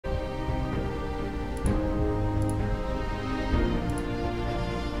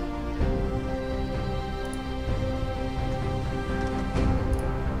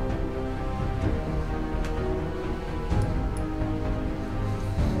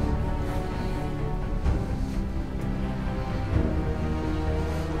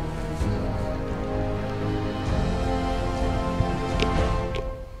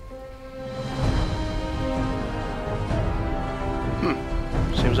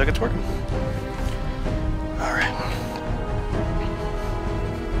like it's working. Alright.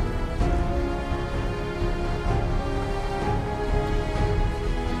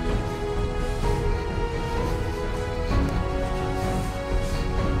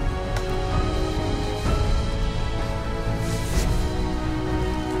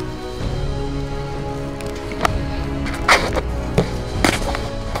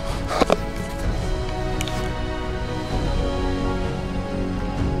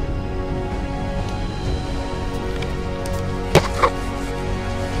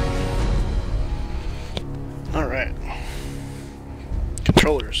 Alright.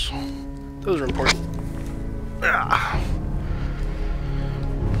 Controllers. Those are important. Ah.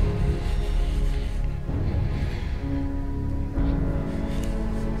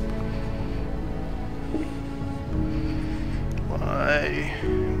 Why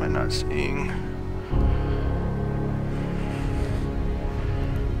am I not seeing?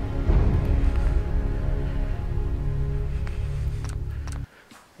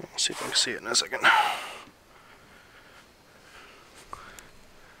 I'll see if I can see it in a second.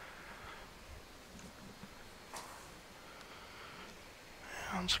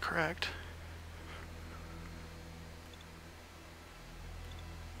 Sounds correct.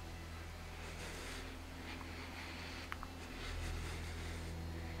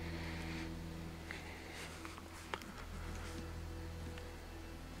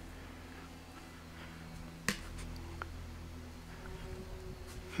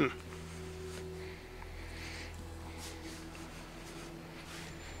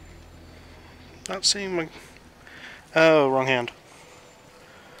 Not seeing my... Oh, wrong hand.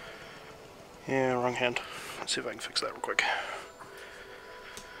 Yeah, wrong hand. Let's see if I can fix that real quick.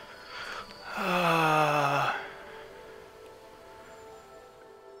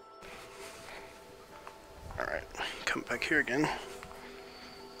 Alright, come back here again.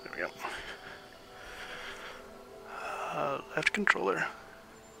 There we go. Left controller.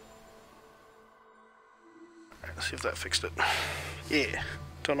 Alright, let's see if that fixed it. Yeah.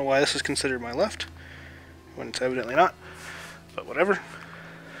 Don't know why this is considered my left, when it's evidently not, but whatever.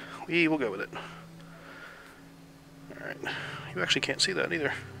 We will go with it. Alright. You actually can't see that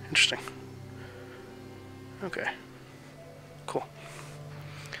either. Interesting. Okay. Cool.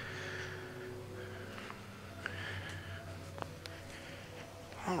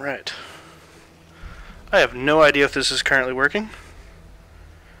 Alright. I have no idea if this is currently working,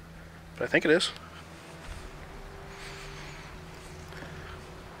 but I think it is.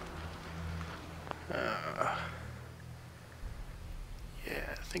 Yeah,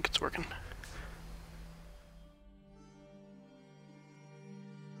 I think it's working.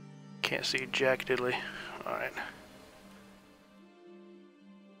 Can't see jack diddly. Alright.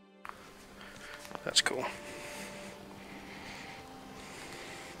 That's cool.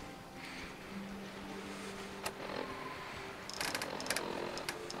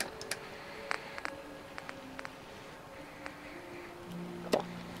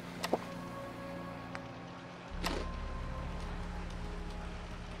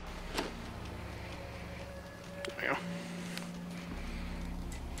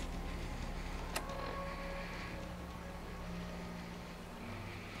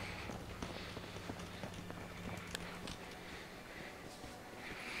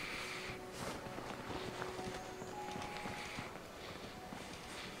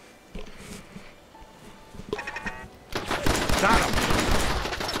 Got him.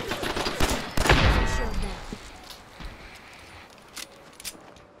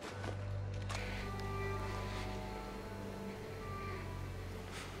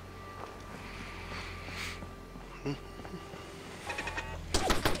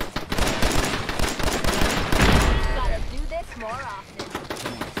 Gotta do this more often.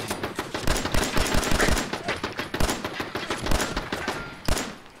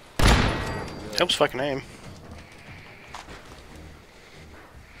 Helps fucking aim.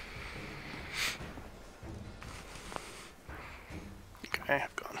 Okay,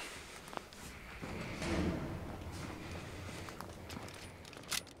 I've gone.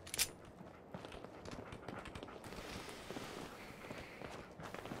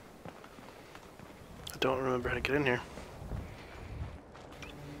 I don't remember how to get in here.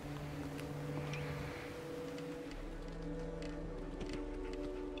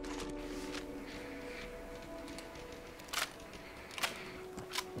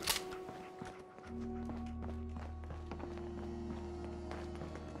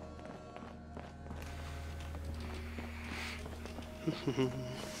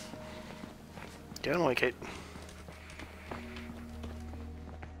 Get him away, Kate.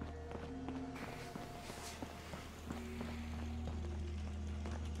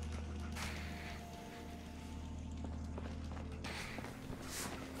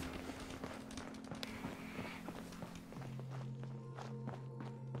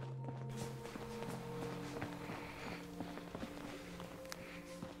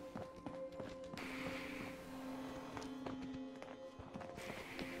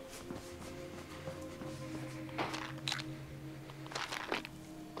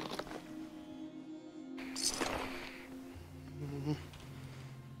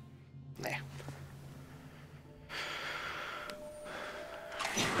 Nah.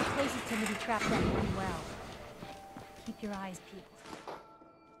 These places tend to be trapped up pretty well. Keep your eyes peeled.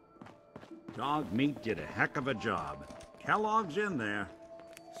 Dog meat did a heck of a job. Kellogg's in there.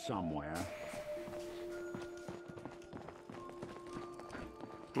 Somewhere.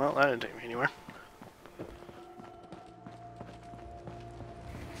 Well, that didn't take me anywhere.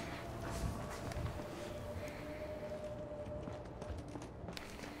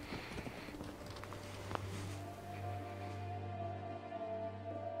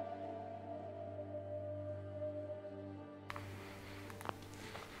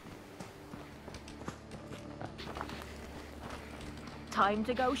 Time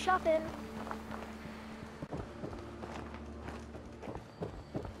to go shopping.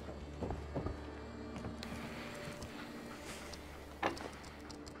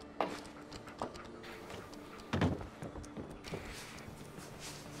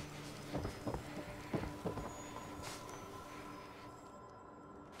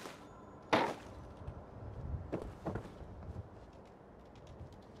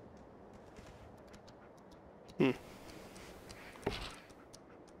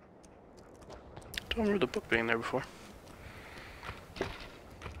 Don't remember the book being there before.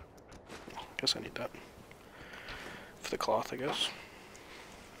 Guess I need that. For the cloth, I guess.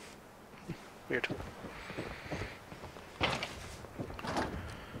 Weird.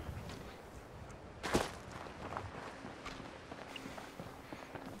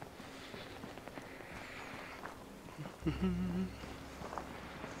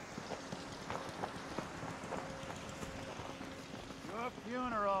 Your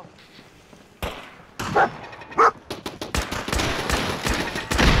funeral.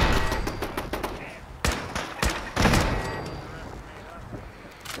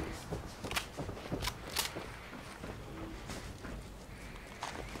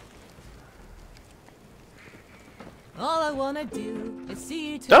 All I wanna do is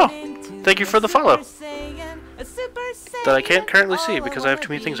see you Oh, turn into thank you for the a follow. Super Saiyan, a Super That I can't Saiyan. currently see All because I have wanna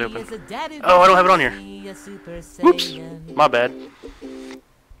too many things be open. is a daddy Oh, I don't have it on here. be a Super Whoops, Saiyan. my bad.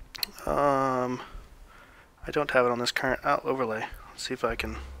 I don't have it on this current overlay. Let's see if I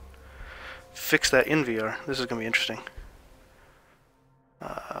can fix that in VR. This is gonna be interesting.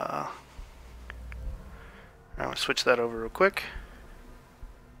 I'm gonna switch that over real quick.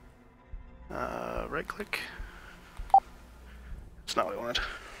 Right click. It's not what I wanted.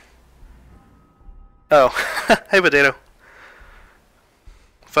 Oh, hey potato.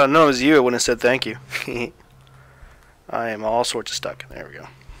 If I'd known it was you, I wouldn't have said thank you. I am all sorts of stuck. There we go.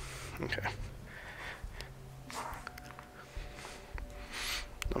 Okay.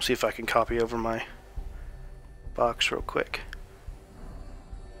 Let's see if I can copy over my box real quick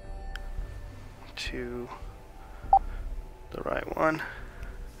to the right one.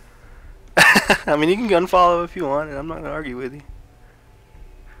 I mean, you can unfollow if you want, and I'm not going to argue with you.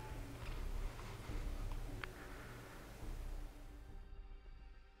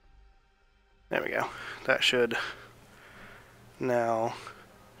 There we go. That should now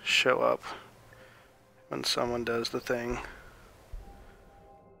show up when someone does the thing.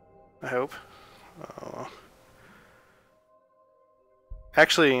 I hope.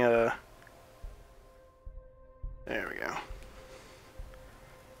 Actually, there we go.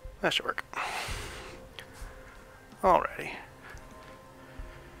 That should work. Alrighty.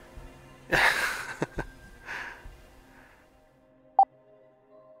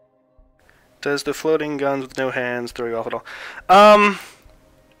 Does the floating guns with no hands throw you off at all?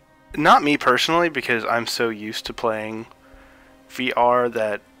 Not me personally, because I'm so used to playing VR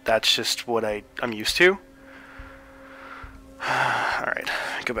that that's just what I'm used to. Alright,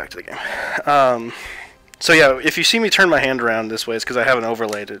 go back to the game. So yeah, if you see me turn my hand around this way, it's because I have an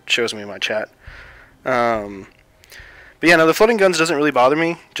overlay that shows me in my chat. But yeah, no, the floating guns doesn't really bother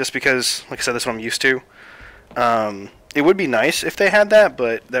me, just because, like I said, that's what I'm used to. It would be nice if they had that,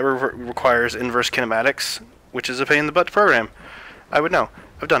 but that requires inverse kinematics, which is a pain in the butt to program. I would know.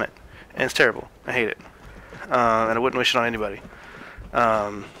 I've done it, and it's terrible. I hate it. And I wouldn't wish it on anybody.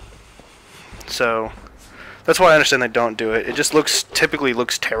 So that's why I understand they don't do it. It just typically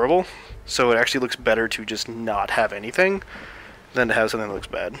looks terrible, so it actually looks better to just not have anything than to have something that looks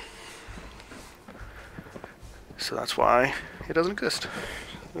bad. So that's why it doesn't exist.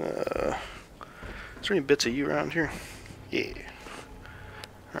 Is there any bits of you around here? Yeah.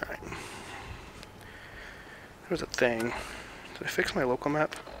 Alright. There's a thing. Did I fix my local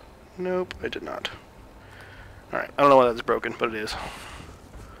map? Nope, I did not. Alright, I don't know why that's broken, but it is.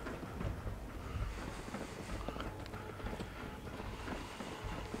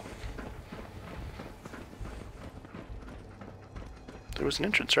 There was an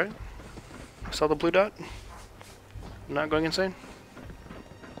entrance, right? I saw the blue dot. I'm not going insane.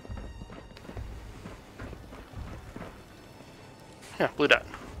 Yeah, blue dot.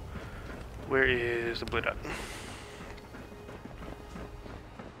 Where is the blue dot?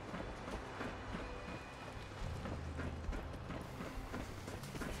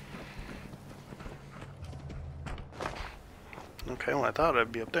 Okay, well I thought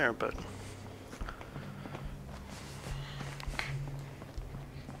I'd be up there, but...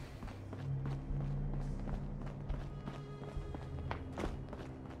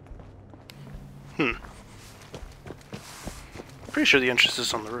 Pretty sure the entrance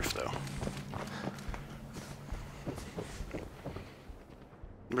is on the roof, though.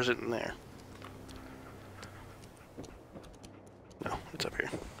 Or is it in there? No, it's up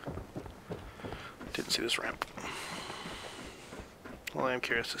here. Didn't see this ramp. Well, I am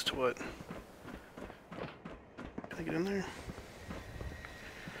curious as to what... Can I get in there?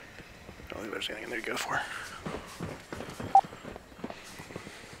 I don't think there's anything in there to go for.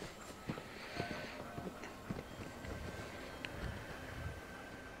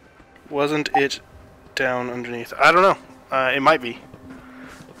 Wasn't it down underneath? I don't know. It might be.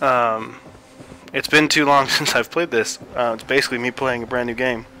 It's been too long since I've played this. It's basically me playing a brand new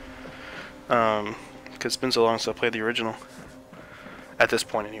game. Because it's been so long since I played the original. At this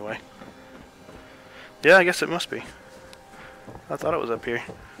point, anyway. Yeah, I guess it must be. I thought it was up here.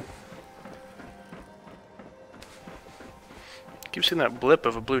 Keep seeing that blip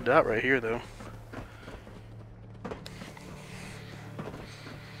of a blue dot right here, though.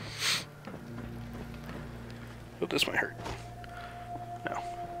 Oh, this might hurt. No.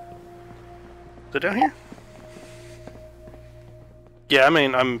 Is it down here? Yeah, I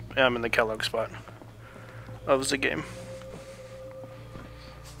mean, I'm in the Kellog spot of the game.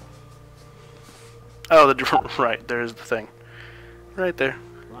 Oh, right, there's the thing. Right there.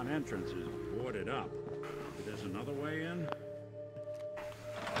 Front entrance is boarded up. There's another way in?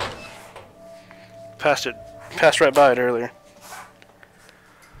 Passed right by it earlier.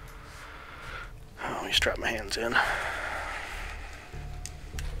 Oh, let me strap my hands in.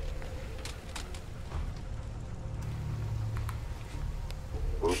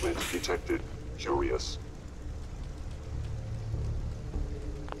 Movement detected. Curious.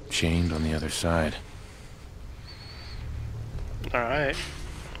 Chained on the other side. Alright.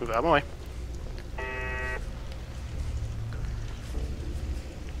 Move out of my way.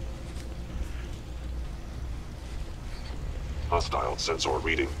 Hostile sensor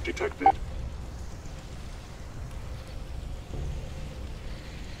reading detected.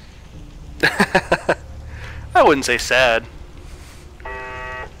 I wouldn't say sad.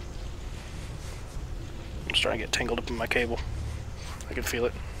 I'm just trying to get tangled up in my cable. I can feel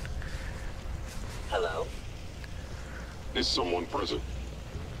it. Hello? Is someone present?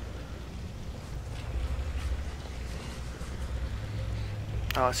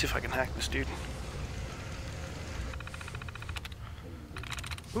 Oh, let's see if I can hack this dude.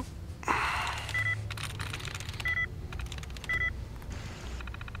 Oop.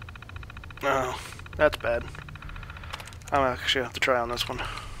 Oh, that's bad. I'm actually gonna have to try on this one.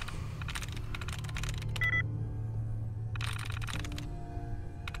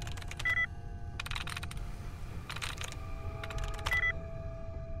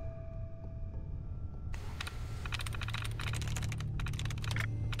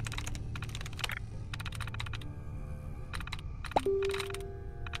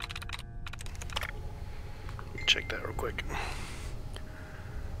 Check that real quick.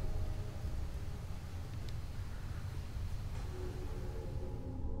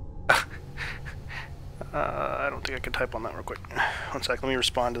 I don't think I can type on that real quick. One sec, let me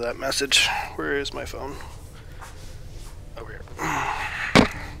respond to that message. Where is my phone? Over here.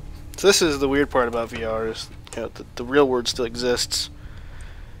 So this is the weird part about VR is, you know, the real world still exists.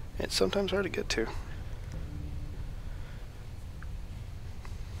 It's sometimes hard to get to.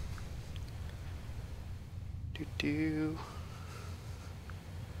 Do.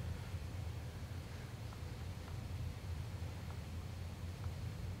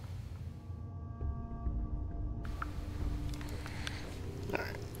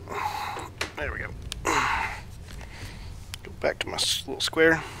 Alright. There we go. Go back to my little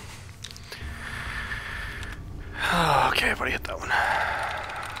square. Okay, I've already hit that one.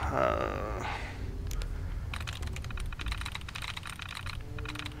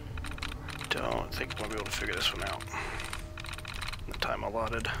 Don't think I'm going to be able to figure this one out in the time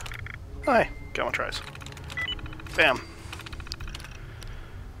allotted. Hi, got my tries. Bam.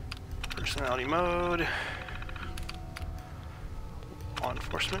 Personality mode. Law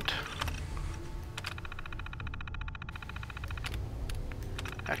enforcement.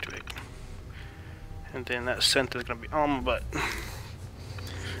 Activate. And then that synth is going to be on my butt.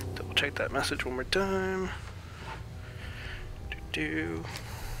 Double check that message one more time.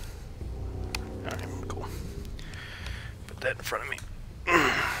 Alright, cool. Put that in front of me.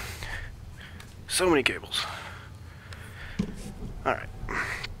 So many cables. Alright.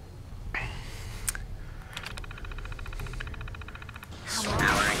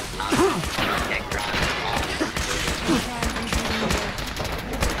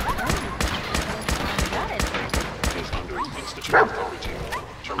 Is under institute authority.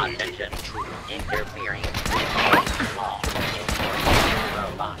 Terminating intruder. Interfering with law.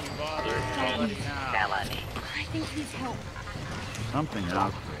 Robot. Felony. I think he's help. Something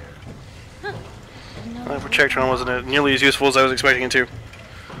out there. Well, Protectron wasn't nearly as useful as I was expecting it to.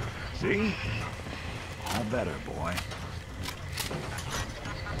 See? All better, boy.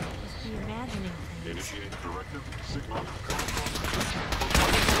 Just be imagining things. Initiate directive signal.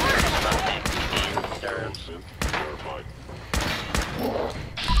 Serve. Synth verified.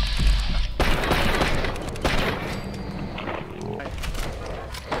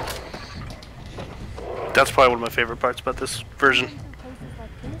 That's probably one of my favorite parts about this version. In places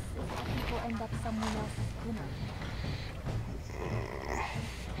like this is how people end up someone else's dinner.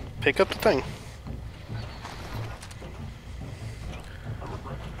 Pick up the thing.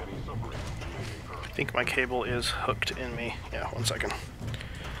 I think my cable is hooked in me. Yeah, 1 second.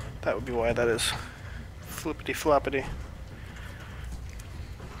 That would be why that is flippity floppity.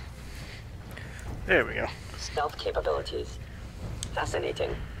 There we go. Stealth capabilities.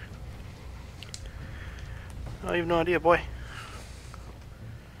 Fascinating. I have no idea, boy.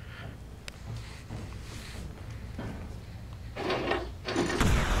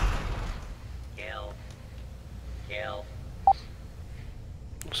 Kill. Kill.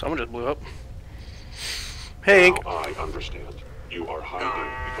 Someone just blew up. Hey, Ink. Now I understand. You are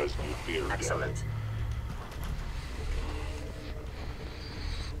hiding because you fear death. Excellent.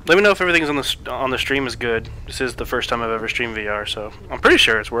 Let me know if everything's on the stream is good. This is the first time I've ever streamed VR, so I'm pretty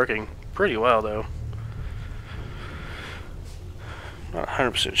sure it's working pretty well, though. Not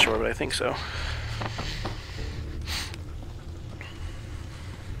 100% sure, but I think so.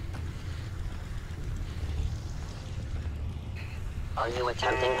 Are you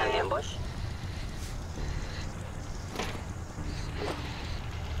attempting an ambush?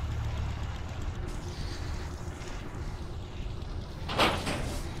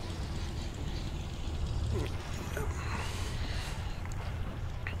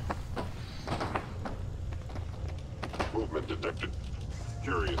 Movement detected.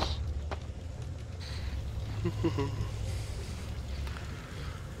 Curious.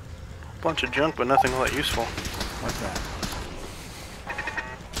 Bunch of junk, but nothing all that useful. What's that?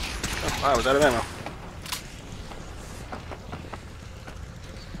 Oh, wow, I was out of ammo.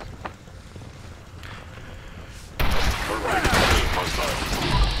 Alright, hostile.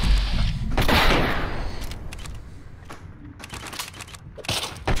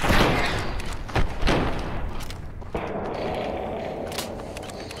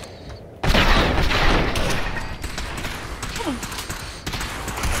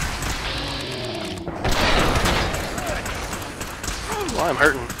 Well, I'm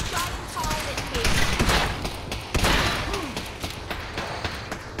hurting.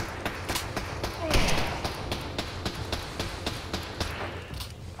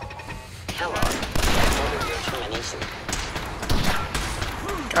 Kellogg. Order your termination.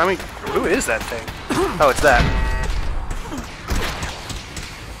 I mean, who is that thing? Oh, it's that.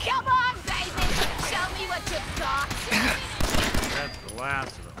 Come on, baby! Show me what you've got! That's the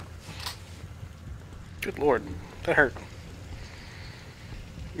last of them. Good lord, that hurt.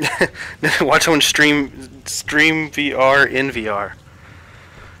 Watch someone stream VR in VR.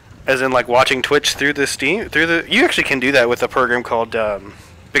 As in, like, watching Twitch through the Steam, you actually can do that with a program called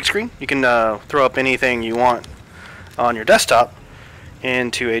Big Screen. You can throw up anything you want on your desktop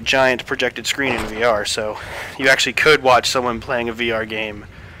into a giant projected screen in VR. So you actually could watch someone playing a VR game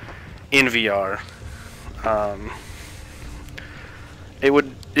in VR. It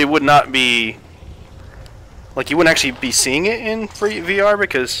would not be like, you wouldn't actually be seeing it in free VR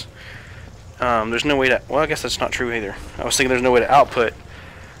because there's no way to. Well, I guess that's not true either. I was thinking there's no way to output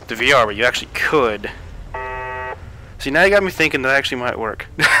the VR, but you actually could. See, now you got me thinking that actually might work.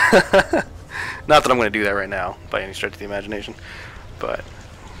 Not that I'm going to do that right now, by any stretch of the imagination. But,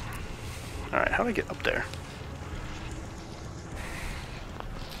 alright, how do I get up there?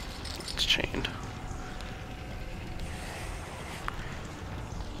 It's chained.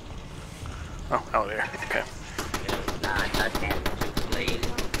 Oh, elevator. Okay. Do not attempt to flee.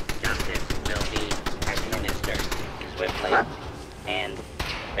 Justice will be administered swiftly and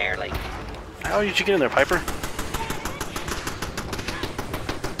fairly. I How did you get in there, Piper?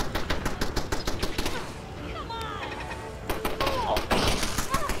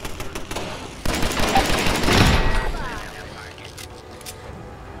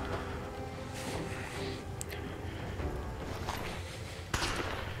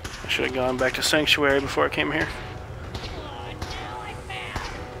 I should have gone back to Sanctuary before I came here.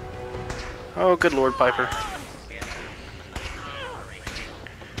 Oh, good Lord, Piper.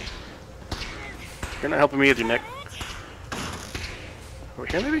 You're not helping me either, Nick. Over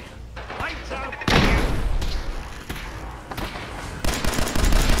here, maybe?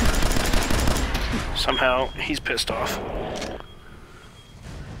 Somehow, he's pissed off.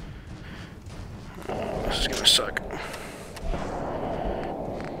 Oh, this is gonna suck.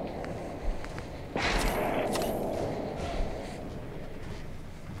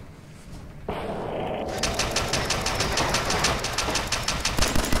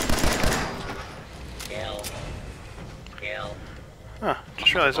 Huh,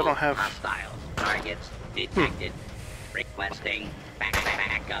 just realized I don't have... Hostile targets detected. Requesting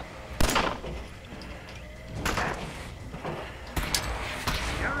backup.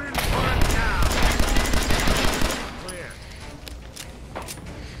 You're in for it now. Clear.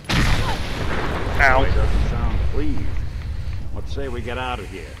 Ow. Boy doesn't sound pleased. Let's say we get out of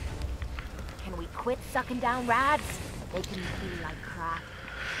here. Can we quit sucking down rads? Making me feel like crap.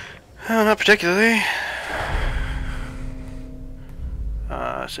 Not particularly.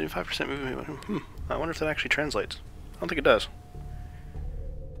 75% movement. I wonder if that actually translates. I don't think it does.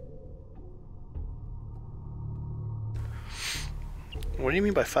 What do you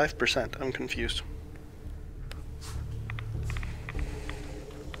mean by 5%? I'm confused.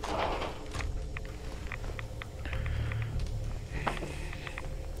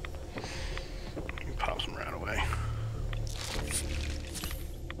 Pop some right away.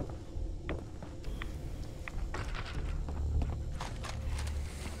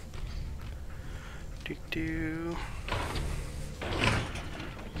 Do.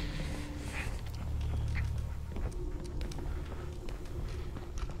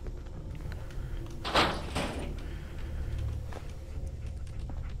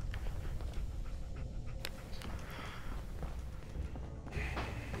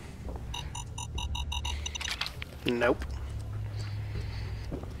 Nope.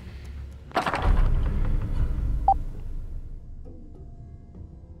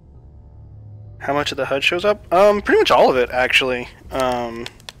 How much of the HUD shows up? Pretty much all of it, actually. I'm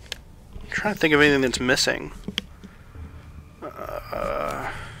trying to think of anything that's missing.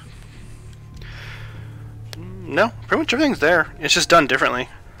 No, pretty much everything's there. It's just done differently.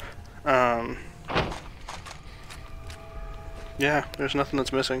 Yeah, there's nothing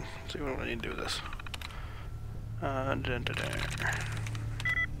that's missing. Let's see what I need to do with this.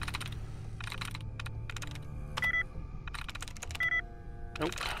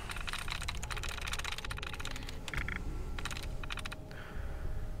 Nope.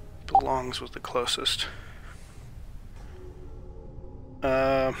 Belongs was the closest.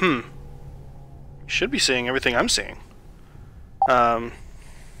 Should be seeing everything I'm seeing.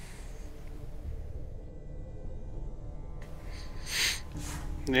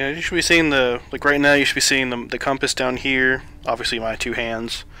 Yeah, you should be seeing the, like right now you should be seeing the compass down here, obviously my two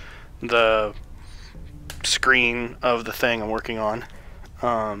hands, the screen of the thing I'm working on.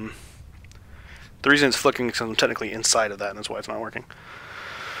 The reason it's flicking is because I'm technically inside of that and that's why it's not working.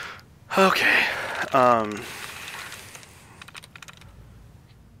 Okay.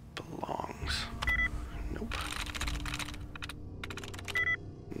 Belongs. Nope.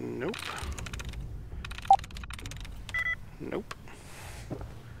 Nope. Nope.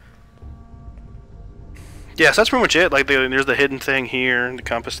 Yeah, so that's pretty much it. Like, there's the hidden thing here, the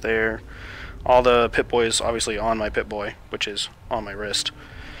compass there. All the Pip-Boy is obviously on my Pip-Boy, which is on my wrist.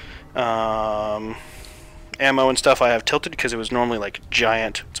 Ammo and stuff I have tilted because it was normally like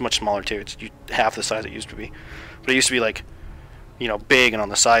giant. It's much smaller too. It's half the size it used to be. But it used to be like, you know, big and on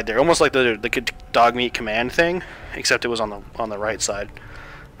the side there, almost like the dog meat command thing, except it was on the right side.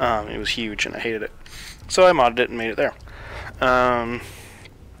 It was huge and I hated it, so I modded it and made it there. Trying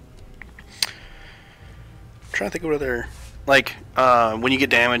to think of what other, like when you get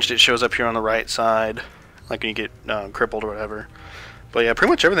damaged, it shows up here on the right side, like when you get crippled or whatever. But yeah,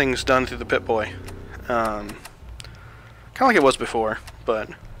 pretty much everything's done through the Pip-Boy. Kind of like it was before, but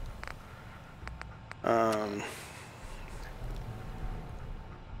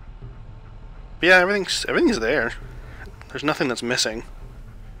yeah, everything's there. There's nothing that's missing.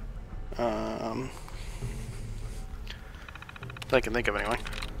 That I can think of anyway.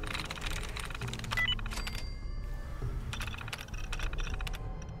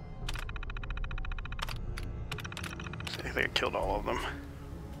 think I killed all of them.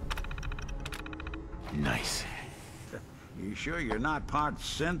 Nice. You sure you're not part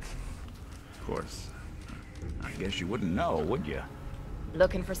synth? Of course. I guess you wouldn't know, would you?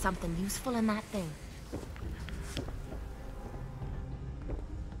 Looking for something useful in that thing.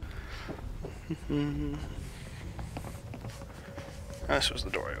 This was the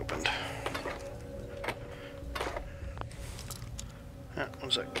door I opened. Yeah,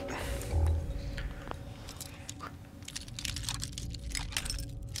 one sec.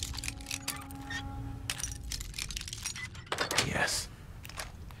 Yes.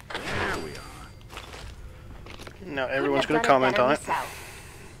 There we are. Now everyone's Couldn't going have to done comment better on it. myself.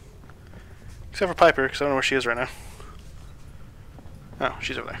 Except for Piper, because I don't know where she is right now. Oh,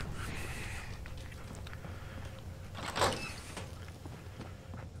 she's over there.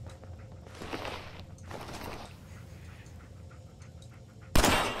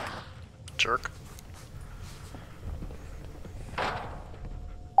 Jerk.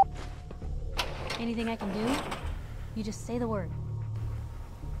 Anything I can do? You just say the word.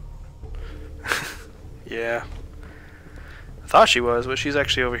 Yeah. I thought she was, but she's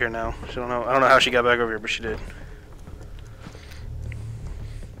actually over here now. I don't know how she got back over here, but she did.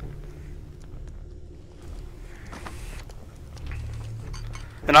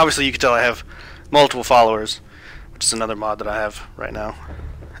 And obviously you can tell I have multiple followers, which is another mod that I have right now.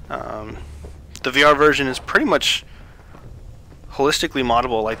 The VR version is pretty much holistically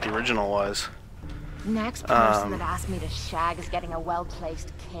moddable like the original was. Next person that asked me to shag is getting a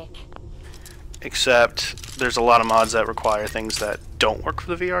well-placed kick. Except there's a lot of mods that require things that don't work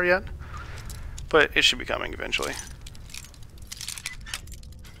for the VR yet. But it should be coming eventually.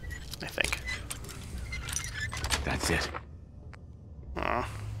 I think. That's it. I'll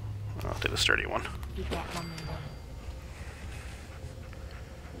do the sturdy one. You get my meaning.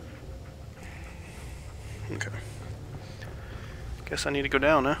 Okay. Guess I need to go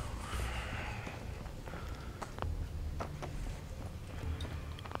down, huh?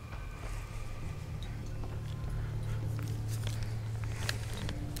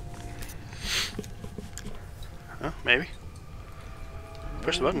 Maybe.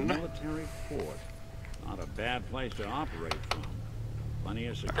 Push the button, didn't I? Military fort. Not a bad place to operate from. Plenty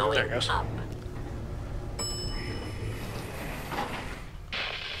of There security. it goes. Up.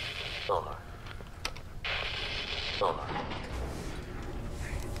 4. 4.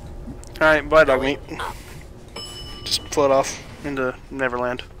 Alright, bye dog meat. Just float off into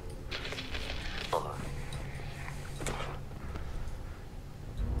Neverland. 4.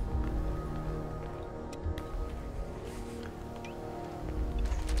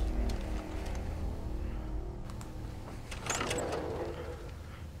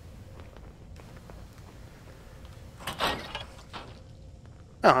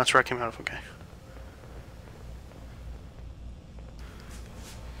 Oh, that's where I came out of, okay.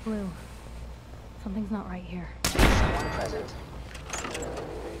 Blue. Something's not right here. Someone present.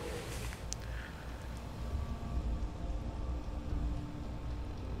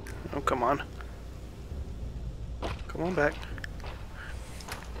 Oh, come on. Come on back.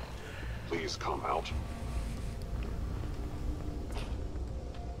 Please come out.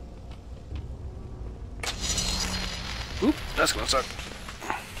 Oop, that's gonna suck.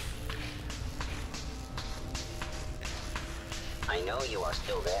 I know you are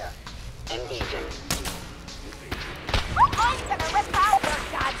still there. Engaging. I'm gonna rip out your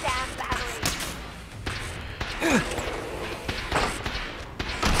goddamn battery!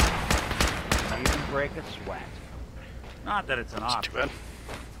 Even break a sweat. Not that it's an That's too option. bad.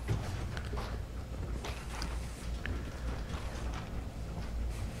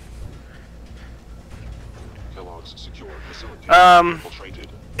 Kellogg's secure facility. Infiltrated.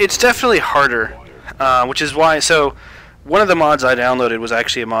 It's definitely harder, which is why. So, one of the mods I downloaded was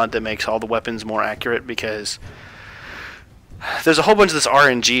actually a mod that makes all the weapons more accurate because there's a whole bunch of this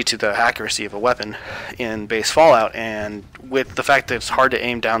RNG to the accuracy of a weapon in base Fallout, and with the fact that it's hard to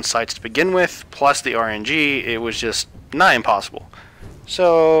aim down sights to begin with, plus the RNG, it was just nigh impossible.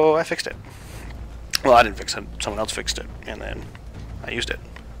 So I fixed it. Well, I didn't fix it. Someone else fixed it, and then I used it.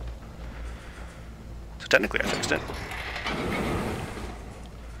 So technically, I fixed it.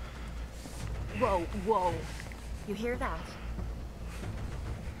 Whoa, whoa. You hear that?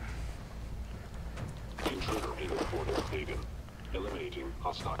 Intruder in reported Haven. Eliminating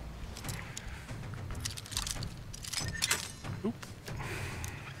hostile.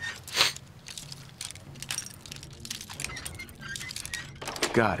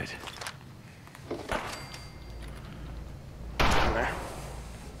 Got it. There.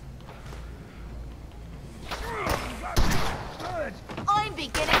 I'm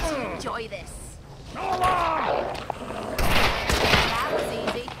beginning to enjoy this.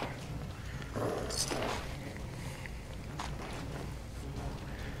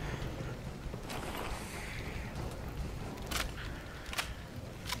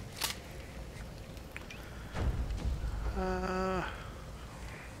 I'll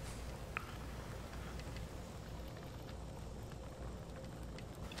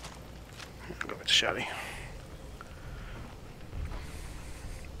go back to Shouty.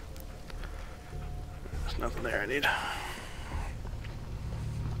 There's nothing there I need.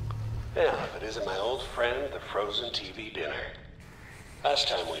 Yeah, if it isn't my old friend, the frozen TV dinner. Last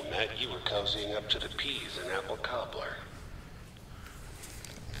time we met, you were cozying up to the peas and apple cobbler.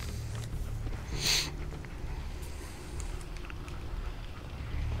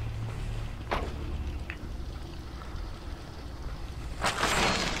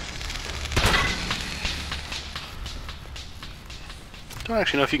 Don't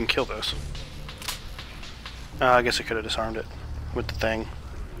actually know if you can kill those. I guess I could have disarmed it with the thing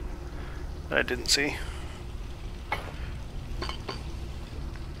that I didn't see.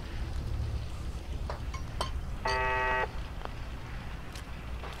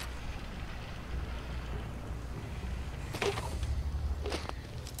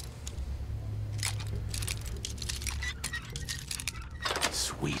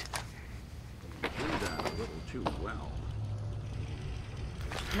 Sweet. a little too well.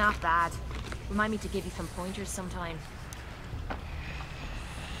 Not bad. Remind me to give you some pointers sometime.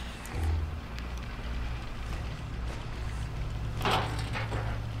 I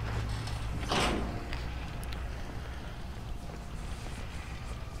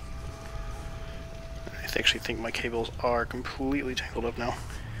actually think my cables are completely tangled up now.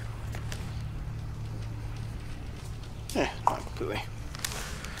 Not completely.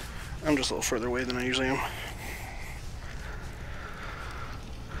 I'm just a little further away than I usually am.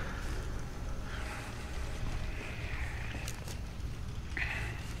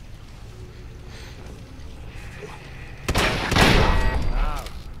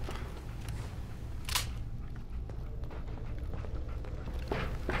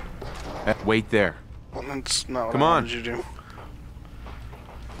 Wait there. Well, that's not what Come I on. wanted you to do.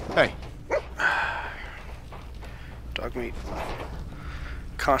 Hey. Dog meat.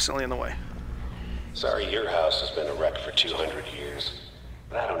 Constantly in the way. Sorry, your house has been a wreck for 200 years.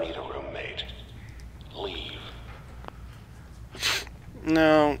 But I don't need a roommate. Leave.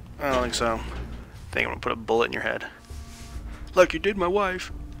 No, I don't think so. I think I'm gonna put a bullet in your head. Like you did my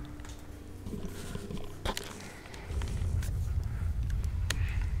wife.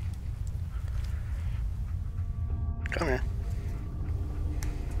 Come here.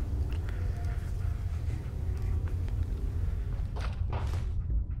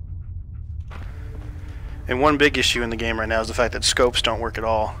 And one big issue in the game right now is the fact that scopes don't work at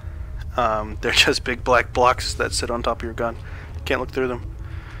all. They're just big black blocks that sit on top of your gun. You can't look through them.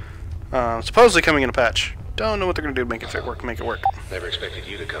 Supposedly coming in a patch. Don't know what they're going to do to make it work. Never expected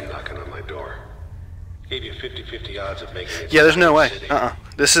you to come knocking on my door. Gave you 50-50 odds of making it. Yeah, there's no way.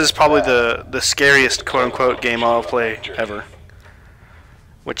 This is probably the scariest quote-unquote game I'll play ever.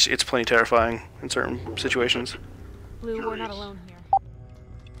 Which, it's plenty terrifying in certain situations. Blue, we're not alone here.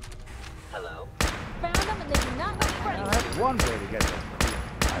 Hello? Found them and they do not look friendly. Now, that's one way to get them.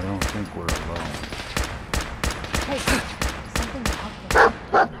 I don't think we're alone. Hey, something out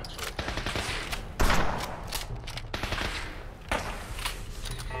there.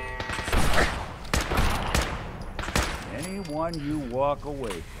 Anyone you walk away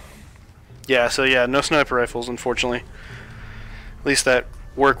from. Yeah, so yeah, no sniper rifles, unfortunately. At least that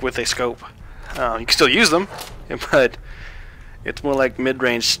work with a scope. You can still use them, but it's more like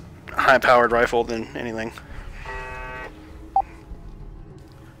mid-range, high-powered rifle than anything.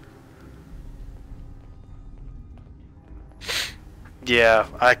 Yeah,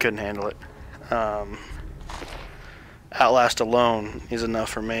 I couldn't handle it. Outlast alone is enough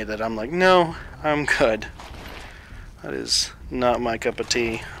for me that I'm like, no, I'm good. That is not my cup of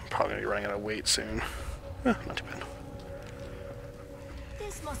tea. I'm probably going to be running out of weight soon. Not too bad.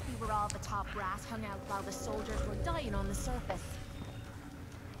 This must be where all the top brass hung out while the soldiers were dying on the surface.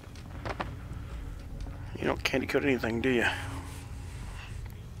 You don't candy coat anything, do you?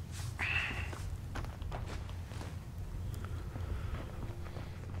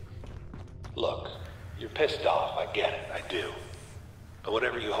 Look, you're pissed off. I get it. I do. But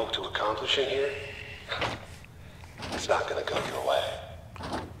whatever you hope to accomplish in here, it's not gonna go your way.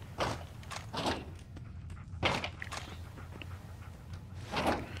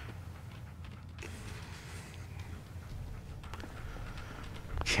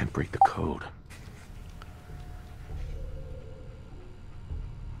 Can't break the code.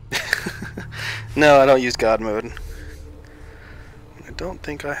 No, I don't use God mode. I don't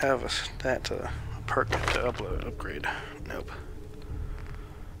think I have a perk to upgrade. Nope.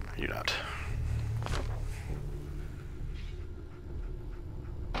 I do not.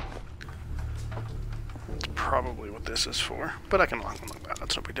 It's probably what this is for, but I can lock that.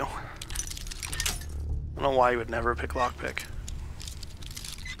 That's no big deal. I don't know why you would never pick lockpick.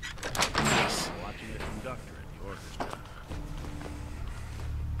 Watching the conductor at the orchestra.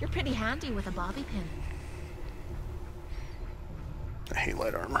 You're pretty handy with a bobby pin. I hate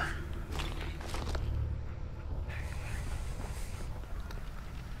light armor.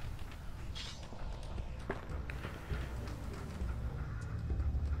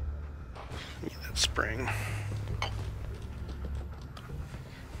 Need that spring.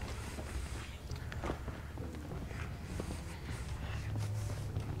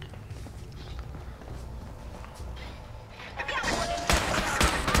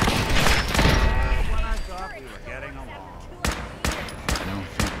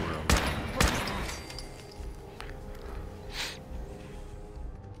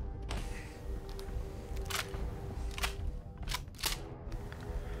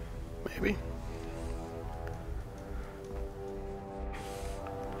 Maybe.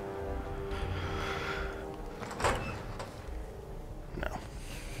 No.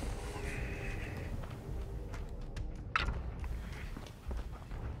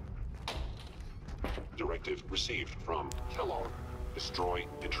 Directive received from Kellog. Destroy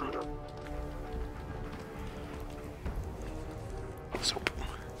intruder. Soap.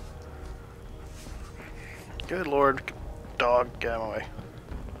 Good lord, dog, get out of my way.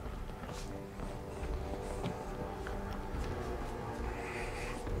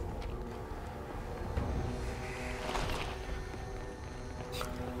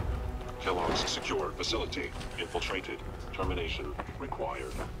 Kellogg's secure facility. Infiltrated. Termination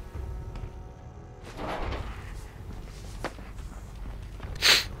required.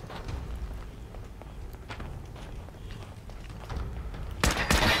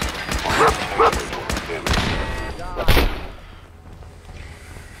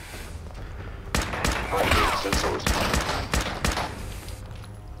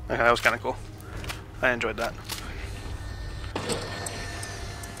 Okay, that was kind of cool. I enjoyed that.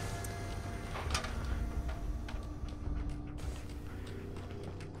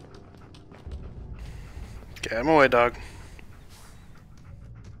 Get him away, dog.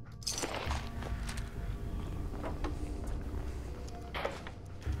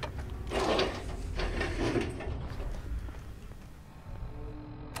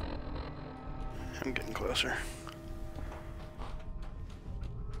 I'm getting closer.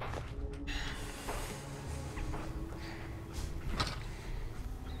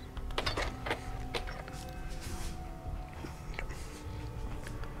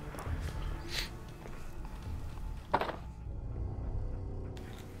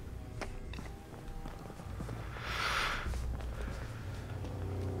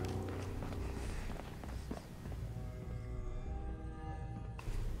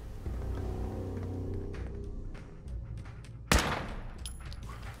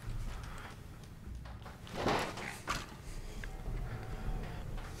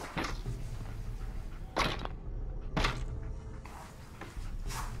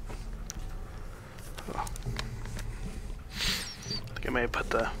 I may have put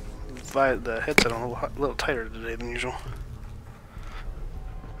the headset on a little tighter today than usual.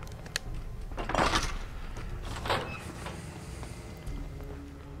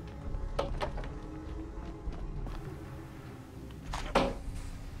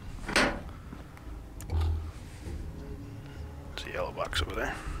 There's a yellow box over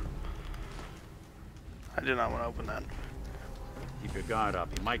there. I did not want to open that. Keep your guard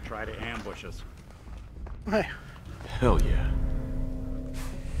up. He might try to ambush us. Hey. Hell yeah.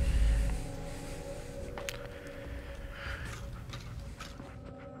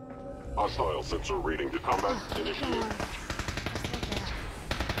 Hostile sensor reading to combat initiated.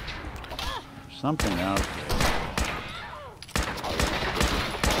 Something out there.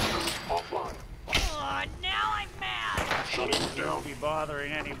 Offline. Oh, now I'm mad. Shutting down. Don't be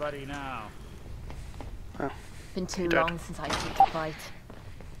bothering anybody now. Been too Dead. long since I took a bite.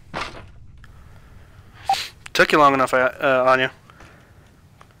 Took you long enough, Anya.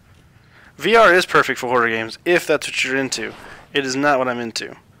 VR is perfect for horror games, if that's what you're into. It is not what I'm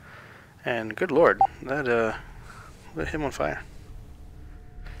into. And good lord, that lit him on fire.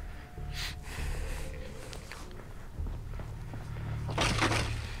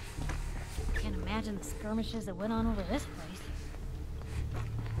 Can't imagine the skirmishes that went on over this place.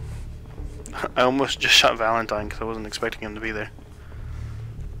 I almost just shot Valentine because I wasn't expecting him to be there.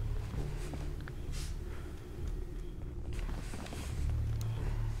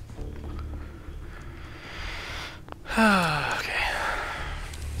 Okay.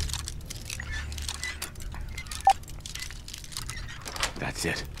 That's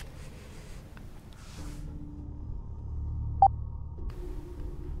it.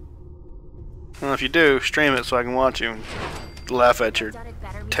 Well, if you do, stream it so I can watch you and laugh at your Done it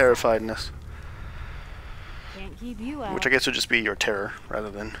better terrifiedness. Can't keep you out. Which I guess would just be your terror, rather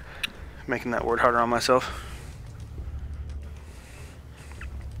than making that word harder on myself.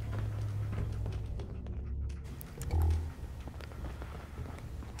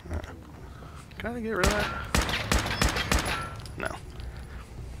 Can I get rid of that? No.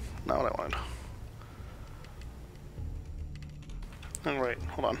 Not what I wanted. Oh, wait,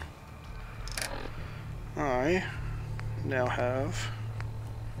 hold on. I now have...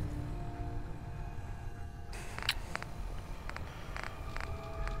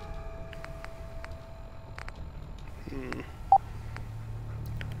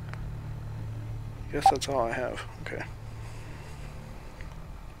 Guess that's all I have. Okay.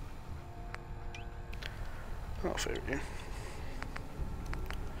 I'll favor you.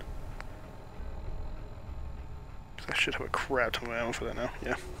 I should have a crap ton of ammo for that now.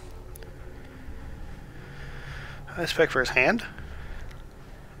 Yeah. High spec for his hand.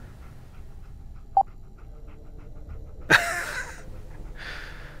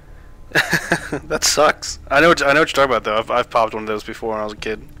 That sucks. I know what you're talking about though. I've popped one of those before when I was a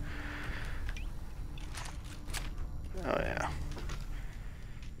kid. Oh yeah.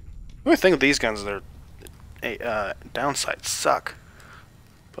 The only thing with these guns is their downsides suck.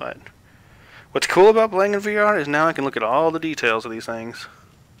 But what's cool about playing in VR is now I can look at all the details of these things.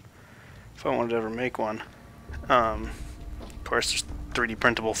 If I wanted to ever make one. Of course, there's 3D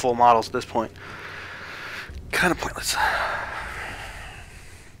printable full models at this point. Kind of pointless.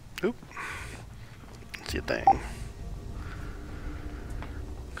 Oop. See a thing.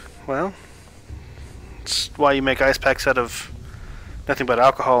 Well, it's why you make ice packs out of nothing but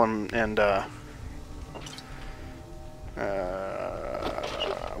alcohol and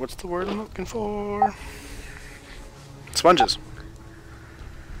what's the word I'm looking for? Sponges.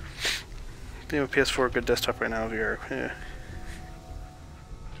 Do you have a PS4 good desktop right now, VR? Yeah.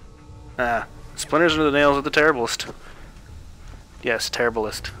 Ah, splinters are the nails of the terriblest. Yes,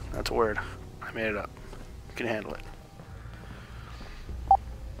 terriblest. That's a word. I made it up. You can handle it.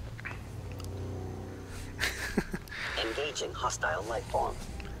 Engaging hostile life form.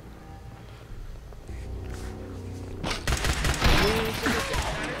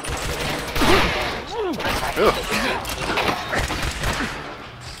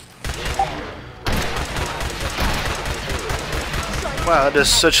 Wow, that does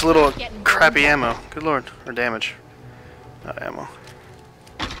such little crappy ammo. Good lord. Or damage. Not ammo.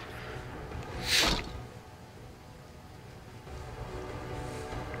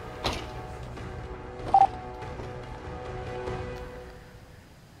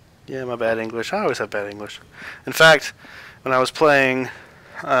 Yeah, my bad English. I always have bad English. In fact, when I was playing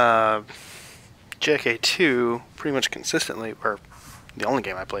JK2 pretty much consistently, or the only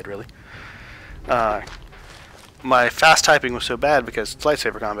game I played really, my fast typing was so bad because it's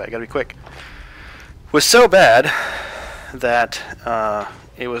lightsaber combat, gotta be quick, was so bad that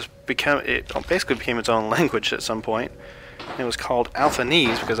it basically became its own language at some point. It was called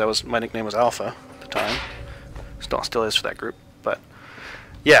Alphanese because my nickname was Alpha at the time. Still is for that group, but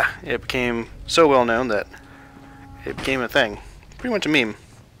yeah, it became so well known that it became a thing, pretty much a meme.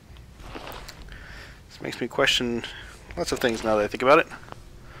 This makes me question lots of things now that I think about it.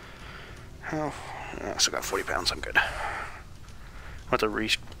 I still got 40 pounds, I'm good. I'll have to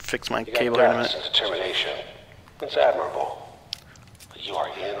refix my cable here in a minute. And determination. It's admirable. But you are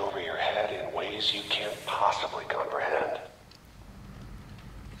in over your head in ways you can't possibly comprehend.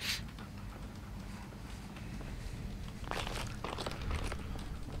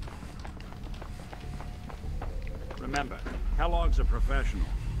 Remember, Kellogg's a professional.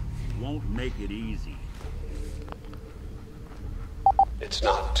 He won't make it easy. It's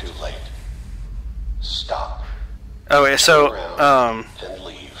not too late. Stop. Oh yeah, so and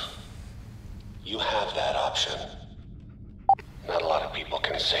leave. You have that option. Not a lot of people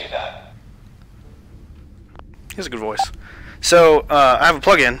can say that. he has a good voice. So I have a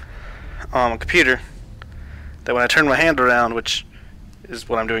plug-in on my computer that when I turn my hand around, which is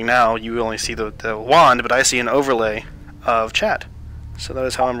what I'm doing now, you only see the wand, but I see an overlay of chat. So that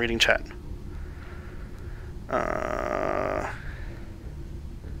is how I'm reading chat.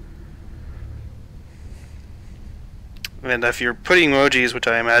 And if you're putting emojis, which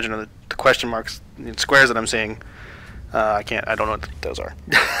I imagine are the question marks and squares that I'm seeing, I don't know what those are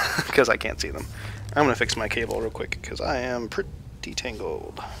because I can't see them. I'm gonna fix my cable real quick because I am pretty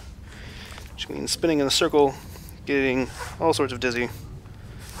tangled, which means spinning in a circle, getting all sorts of dizzy,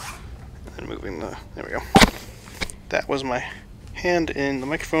 and moving the. There we go. That was my hand in the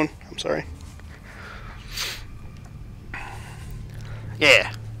microphone. I'm sorry.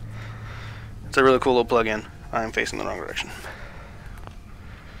 Yeah. It's a really cool little plug-in. I'm facing the wrong direction.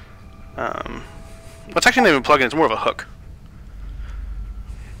 It's actually not even a plug-in, it's more of a hook.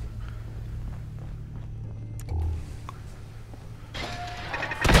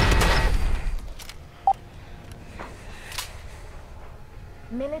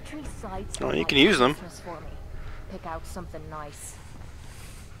 Military sites. Well, are you like can use them. Christmas for me. Pick out something nice.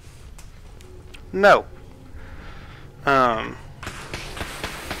 No.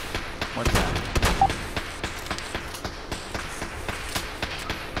 What's that?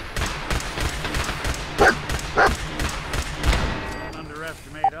 Don't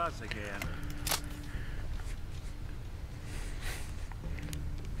underestimate us again.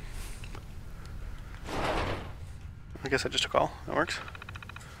 I guess I just took all. That works.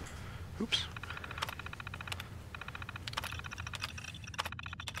 Oops.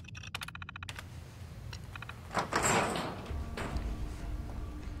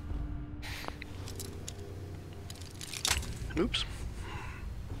 Oops.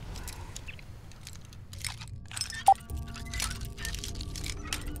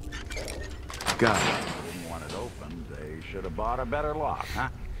 Got it. Didn't want it opened. They should have bought a better lock, huh?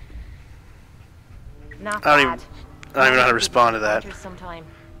 Not I don't bad. even know how to respond to that. Sometime.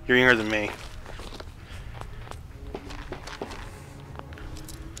 You're younger than me.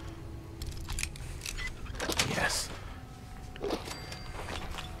 Yes.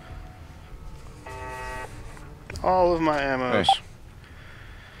 All of my ammos. Hey.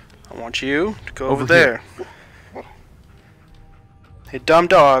 I want you to go over Over there. Hey, dumb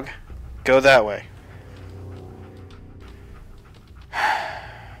dog, go that way.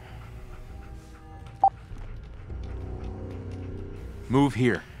 Move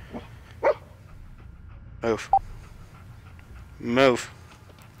here. Move. Move.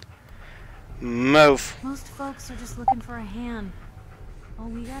 Move. Most folks are just looking for a hand. All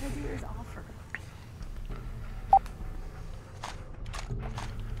we gotta do is offer.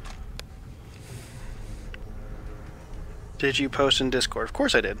 Did you post in Discord? Of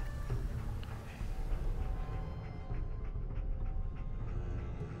course I did.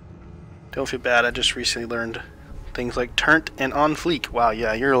 Don't feel bad, I just recently learned things like turnt and on fleek. Wow,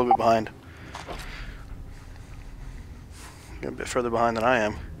 yeah, you're a little bit behind. You're a bit further behind than I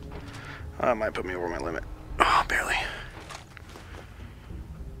am. That might put me over my limit. Oh, barely.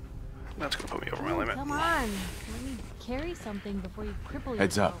 That's gonna put me over my limit. Come on, let me carry something before you cripple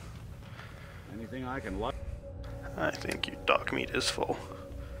Heads yourself. up. Anything I can look. I think your dog meat is full.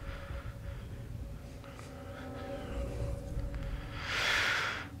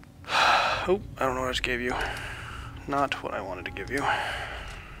 Oh, I don't know what I just gave you. Not what I wanted to give you.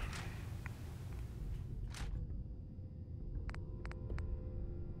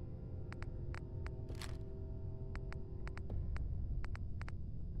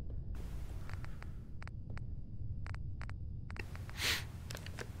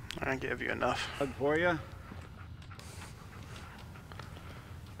 I gave you enough. Plug for you.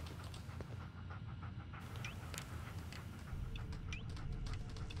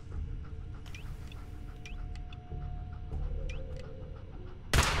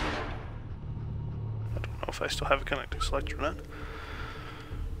 If I still have a connecting selector or not.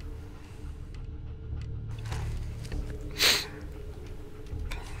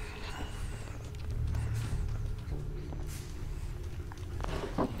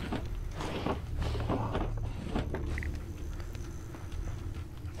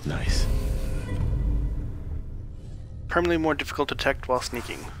 Nice. Permanently more difficult to detect while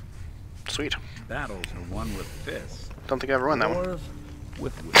sneaking. Sweet. Battles are won with fists. Don't think I ever won that one. Wars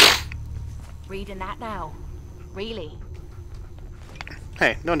with wits. Reading that now. Really?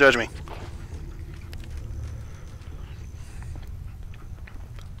 Hey, don't judge me.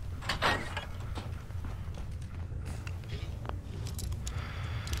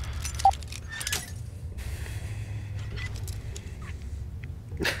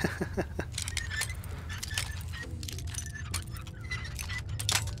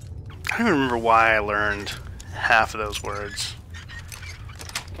 I don't even remember why I learned half of those words.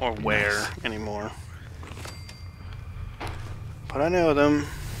 Or where anymore. But I know them.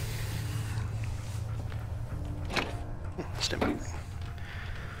 Stimmy.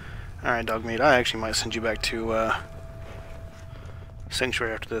 Alright, dog meat. I actually might send you back to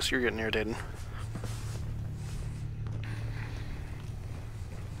Sanctuary after this. You're getting irritated.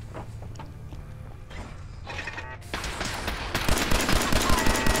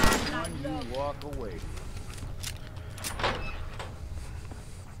 When you walk away.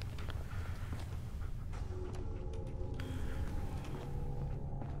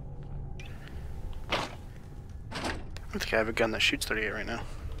 I think I have a gun that shoots 38 right now.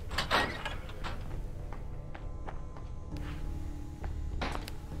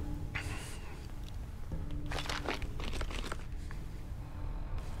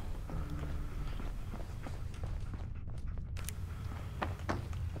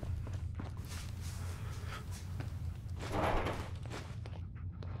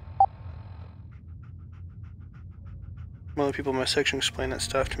 One of the people in my section explained that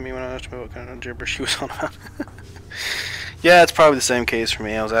stuff to me when I asked me what kind of gibberish she was on about. Yeah, it's probably the same case for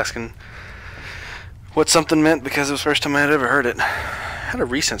me. I was asking what something meant because it was the first time I had ever heard it. I had a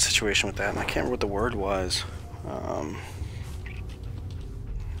recent situation with that, and I can't remember what the word was. I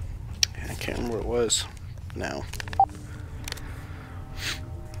can't remember what it was now.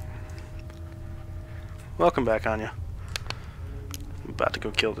 Welcome back, Anya. I'm about to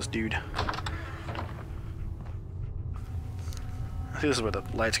go kill this dude. I think this is where the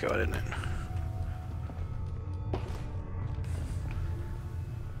lights go out, isn't it?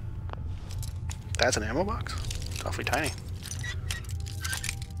 That's an ammo box? It's awfully tiny.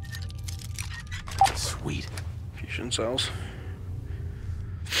 Sweet. Fusion cells.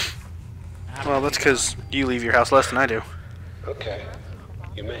 Well, that's because you leave your house less than I do. Okay,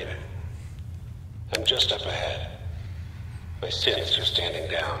 you made it. I'm just up ahead. My sins are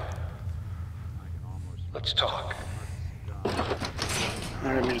standing down. Let's talk.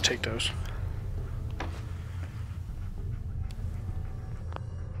 I didn't mean to take those.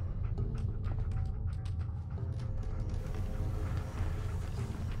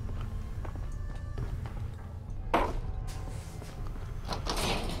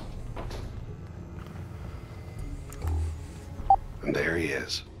 And there he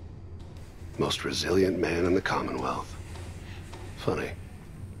is. Most resilient man in the Commonwealth. Funny.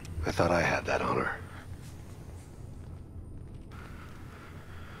 I thought I had that honor.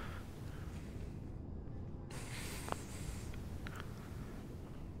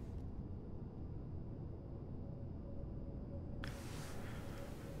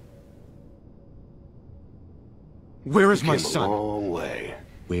 Where is You my came son? a long way.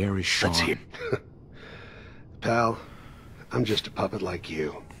 Where is Sean? Let's hear. Pal, I'm just a puppet like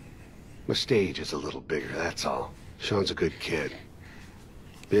you. My stage is a little bigger, that's all. Sean's a good kid.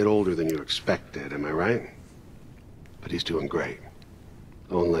 Bit older than you expected, am I right? But he's doing great.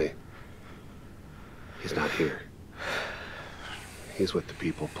 Only, he's not here. He's with the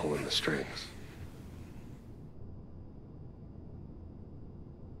people pulling the strings.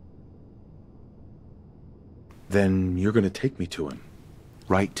 Then you're gonna take me to him.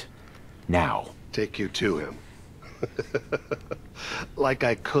 Right now. Take you to him. Like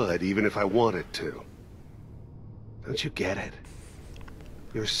I could, even if I wanted to. Don't you get it?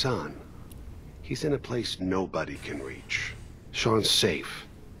 Your son, he's in a place nobody can reach. Sean's safe,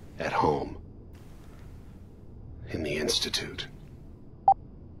 at home. In the Institute.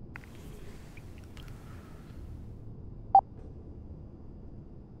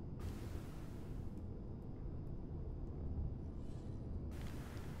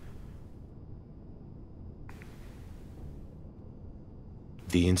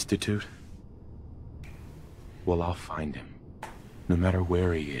 The Institute? Well, I'll find him. No matter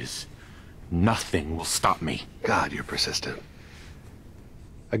where he is. Nothing will stop me. God, you're persistent.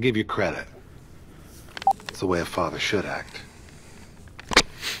 I give you credit. It's the way a father should act.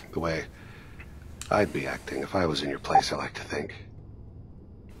 The way I'd be acting if I was in your place, I like to think.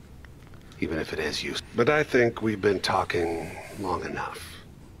 Even if it is used. But I think we've been talking long enough.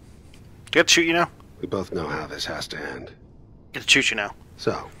 Get to shoot you now? We both know how this has to end. Get to shoot you now.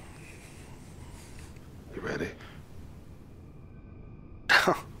 So, you ready?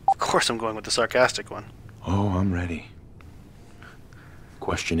 Of course I'm going with the sarcastic one. Oh, I'm ready.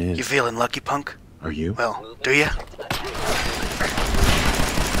 Question is... You feeling lucky, punk? Are you? Well, do ya?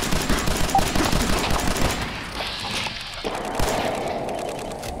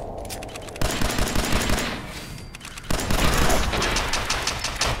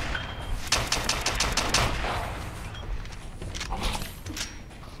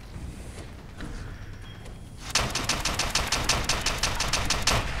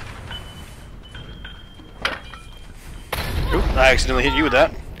 Oop, I accidentally hit you with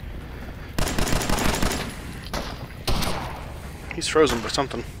that. He's frozen by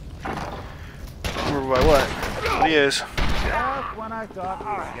something. I don't remember by what, but he is. Just when I thought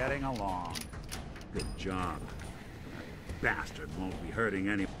we were getting along. Good job. That bastard won't be hurting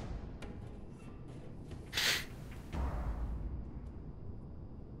any...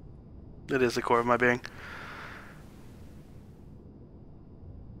 It is the core of my being.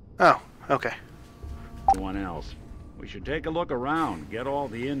 Oh, okay. anyone else. We should take a look around, get all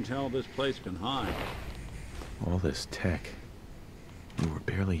the intel this place can hide. All this tech. You were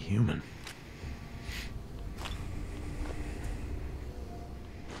barely human.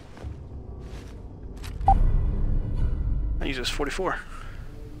 I use this 44.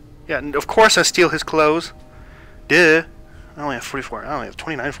 Yeah, and of course I steal his clothes. Duh. I only have 44. I only have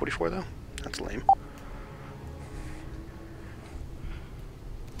 29 44 though. That's lame.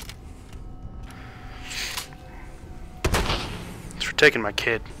 taking my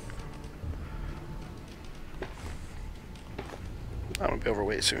kid. I'm gonna be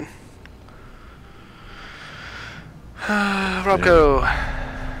overweight soon. Robco.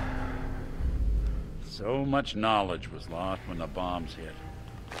 So much knowledge was lost when the bombs hit.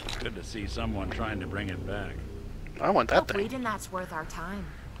 It's good to see someone trying to bring it back. I want that thing. Reading that's worth our time.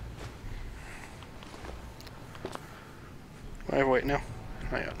 I wait now.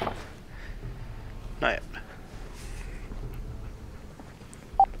 Not yet. Not yet.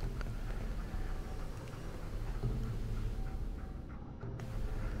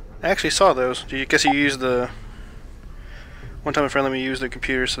 I actually saw those. I guess you used the... One time a friend let me use the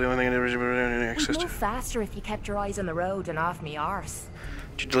computer, so the only thing I did was any access You'd to. move faster if you kept your eyes on the road and off me arse.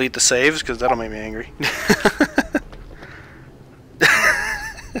 Did you delete the saves? Because that'll make me angry.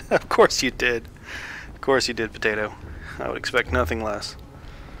 Of course you did. Of course you did, Potato. I would expect nothing less.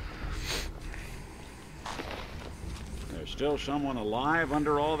 There's still someone alive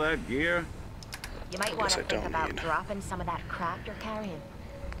under all that gear? You might want Guess to I think don't about need. dropping some of that crap you're carrying.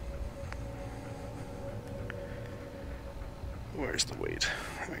 Where's the weight?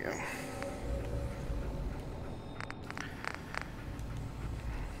 There we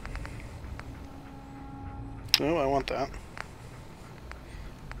go. Oh, I want that.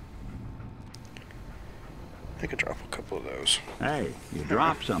 I could drop a couple of those. Hey, you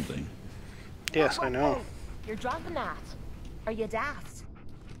dropped something. Yes, I know. Hey, you're dropping that. Are you daft?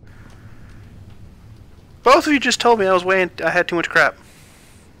 Both of you just told me I had too much crap.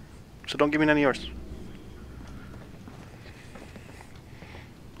 So don't give me none of yours.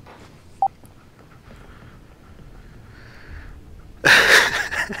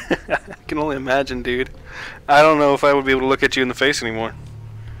 I can only imagine, dude. I don't know if I would be able to look at you in the face anymore.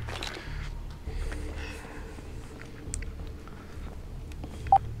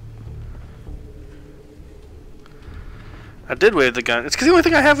 I did wave the gun. It's because the only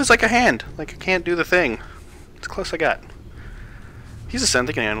thing I have is like a hand. Like I can't do the thing. It's close I got. He's a Sen,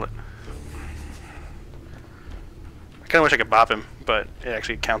 they can handle it. I kind of wish I could bop him, but it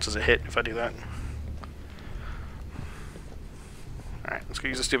actually counts as a hit if I do that. Alright, let's go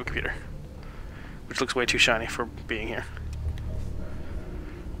use the stupid computer. Which looks way too shiny for being here.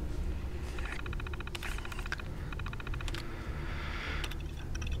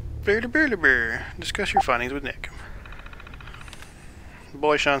 Discuss your findings with Nick.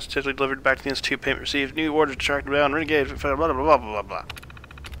 Boy Sean statistically delivered back to the Institute. Payment received. New orders tracked down. Renegade. Blah blah blah blah blah blah.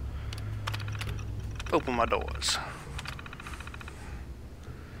 Open my doors.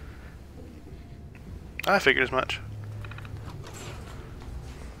 I figured as much.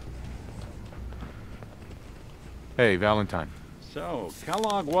 Hey, Valentine. So,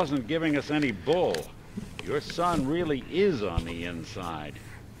 Kellogg wasn't giving us any bull. Your son really is on the inside.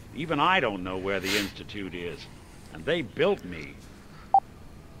 Even I don't know where the Institute is. And they built me.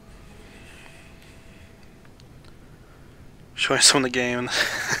 Showing some of the game.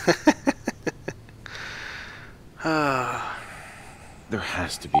 There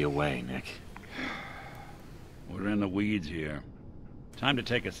has to be a way, Nick. We're in the weeds here. Time to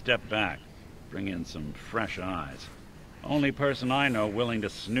take a step back. Bring in some fresh eyes. Only person I know willing to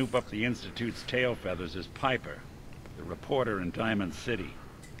snoop up the Institute's tail feathers is Piper, the reporter in Diamond City.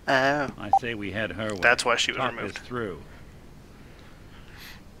 Oh. I say we head her way. That's why she was Talk removed. this through.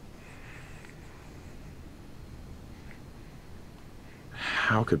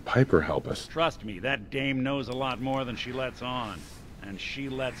 How could Piper help us? Trust me, that dame knows a lot more than she lets on. And she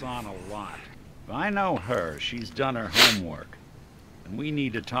lets on a lot. If I know her, she's done her homework. And we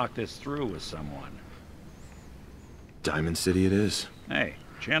need to talk this through with someone. Diamond City it is. Hey,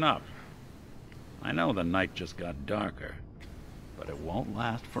 chin up. I know the night just got darker, but it won't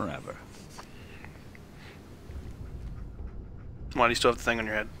last forever. Why do you still have the thing on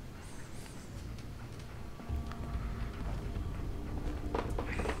your head?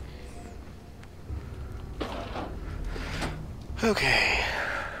 Okay.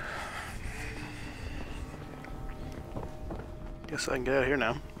 Guess I can get out of here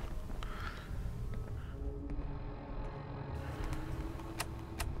now.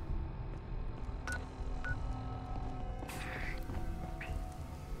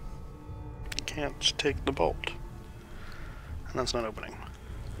 Can't take the bolt. And that's not opening.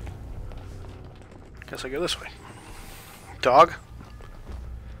 Guess I go this way. Dog?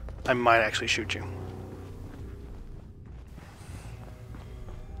 I might actually shoot you.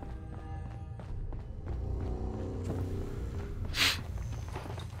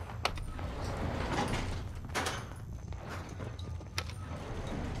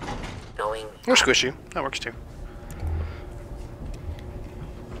 Going. Or squish you. That works too.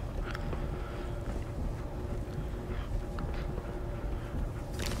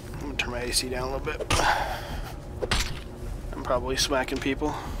 my AC down a little bit. I'm probably smacking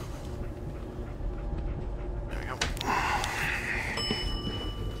people. There we go.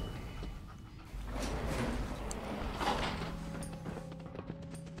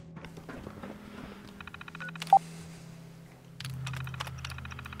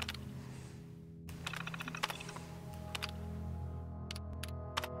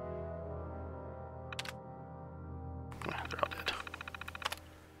 They're all dead.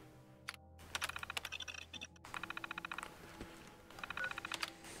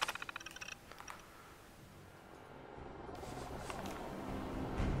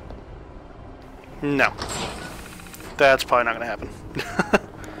 No. That's probably not going to happen.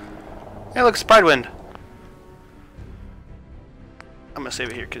 Hey, look, it's Pridewind. I'm going to save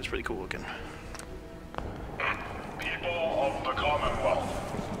it here because it's really cool looking. People of the Commonwealth,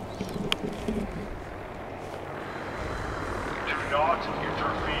 do not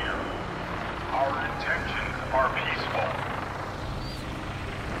interfere. Our intentions are peaceful.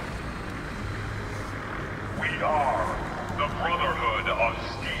 We are the Brotherhood of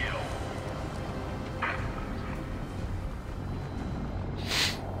Steel.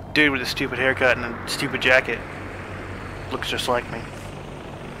 Dude with a stupid haircut and a stupid jacket. Looks just like me.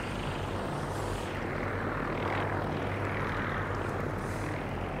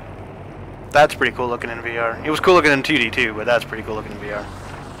 That's pretty cool looking in VR. It was cool looking in 2D too, but that's pretty cool looking in VR.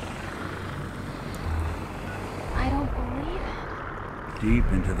 I don't believe it.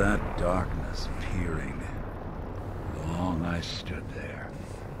 Deep into that darkness, peering. Long I stood there,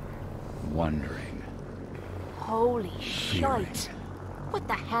 wondering. Holy shite. What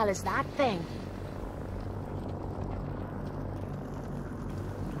the hell is that thing?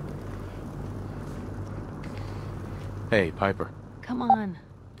 Hey, Piper. Come on.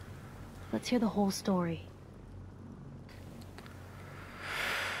 Let's hear the whole story.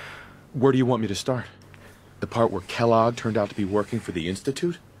 Where do you want me to start? The part where Kellogg turned out to be working for the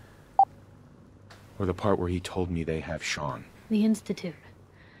Institute? Or the part where he told me they have Sean? The Institute.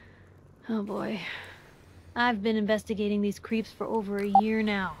 Oh boy. I've been investigating these creeps for over a year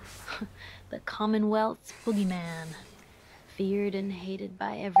now. The Commonwealth's boogeyman. Feared and hated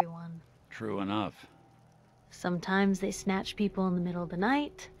by everyone. True enough. Sometimes they snatch people in the middle of the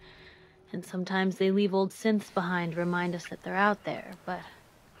night, and sometimes they leave old synths behind to remind us that they're out there, but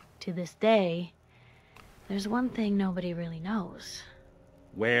to this day, there's one thing nobody really knows.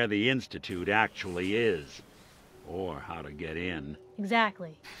 Where the Institute actually is. Or how to get in.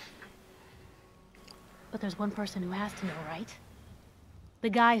 Exactly. But there's one person who has to know, right? The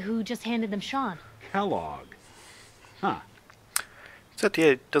guy who just handed them Sean. Kellogg. Huh. Except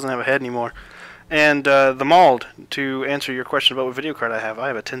he doesn't have a head anymore. And the Mauled, to answer your question about what video card I have a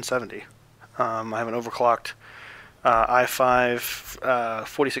 1070. I have an overclocked i5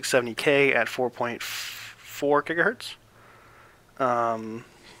 4670K at 4.4 gigahertz.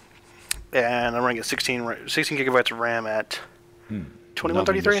 And I'm running at 16 gigabytes of RAM at 2133.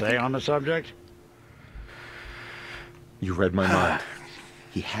 Nothing to say on the subject? You read my mind.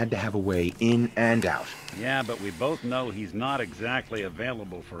 He had to have a way in and out. Yeah, but we both know he's not exactly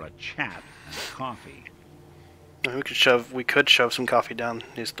available for a chat and coffee. We could shove some coffee down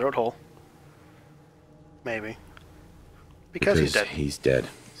his throat hole. Maybe. Because he's dead. He's dead.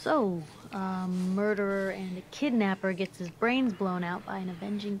 So, a murderer and a kidnapper gets his brains blown out by an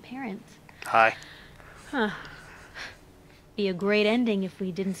avenging parent. Hi. Huh. Be a great ending if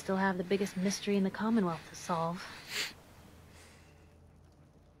we didn't still have the biggest mystery in the Commonwealth to solve.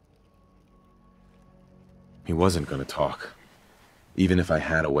 He wasn't gonna talk. Even if I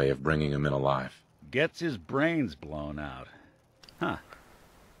had a way of bringing him in alive. Gets his brains blown out. Huh.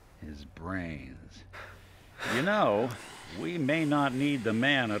 His brains. You know, we may not need the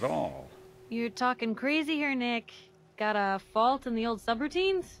man at all. You're talking crazy here, Nick. Got a fault in the old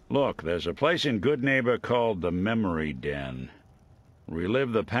subroutines? Look, there's a place in Good Neighbor called the Memory Den.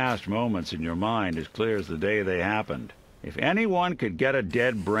 Relive the past moments in your mind as clear as the day they happened. If anyone could get a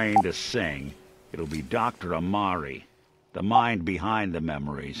dead brain to sing, it'll be Dr. Amari, the mind behind the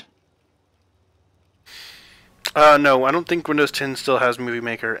memories. No, I don't think Windows 10 still has Movie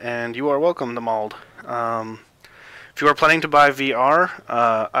Maker, and you are welcome, the Mauled. If you are planning to buy VR,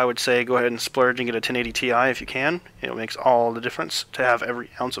 I would say go ahead and splurge and get a 1080 Ti if you can. It makes all the difference to have every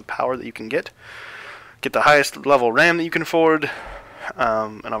ounce of power that you can get. Get the highest level RAM that you can afford,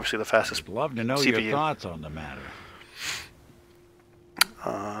 and obviously the fastest I'd love to know CPU. your thoughts on the matter.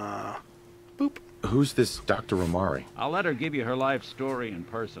 Boop. Who's this Dr. Amari? I'll let her give you her life story in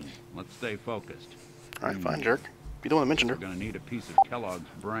person. Let's stay focused. Alright, fine, jerk. You don't want to mention her. We're gonna need a piece of Kellogg's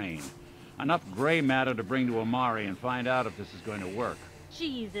brain. Enough gray matter to bring to Amari and find out if this is going to work.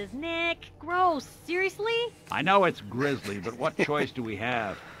 Jesus, Nick. Gross. Seriously? I know it's grisly, but what choice do we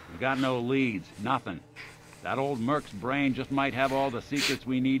have? We got no leads, nothing. That old Merc's brain just might have all the secrets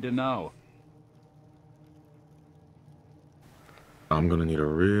we need to know. I'm gonna need a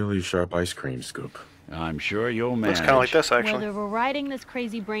really sharp ice cream scoop. I'm sure you'll manage. Looks kind of like this, actually. Whether we're riding this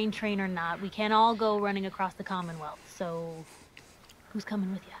crazy brain train or not, we can't all go running across the Commonwealth. So, who's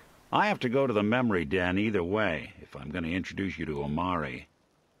coming with you? I have to go to the memory den either way, if I'm going to introduce you to Omari.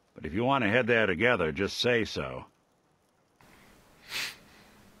 But if you want to head there together, just say so.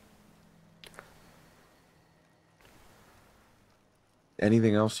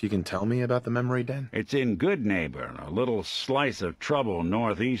 Anything else you can tell me about the memory den? It's in Good Neighbor, a little slice of trouble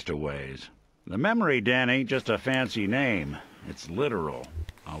northeast a ways. The memory den ain't just a fancy name, it's literal.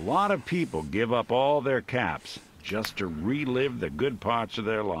 A lot of people give up all their caps just to relive the good parts of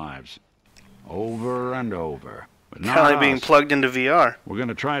their lives. Over and over. But not Kind of like being us. plugged into VR. We're going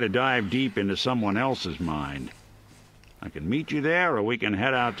to try to dive deep into someone else's mind. I can meet you there, or we can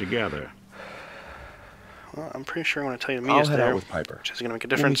head out together. Well, I'm pretty sure I'm going to tell you to meet I'll us head there. out with Piper. Which is going to make a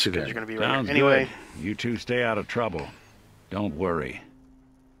We'll difference meet you because there. you're going to be right Sounds here. Anyway, good. You two stay out of trouble. Don't worry.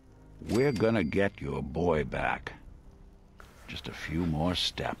 We're gonna get your boy back. Just a few more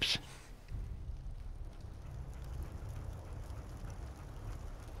steps.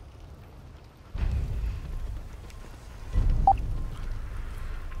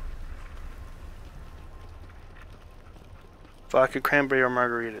 vodka cranberry or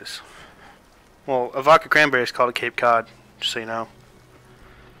margaritas. Well, a vodka cranberry is called a Cape Cod, just so you know.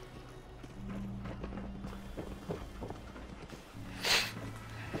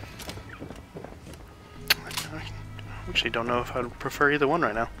 I actually don't know if I'd prefer either one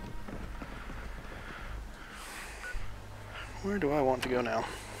right now. Where do I want to go now?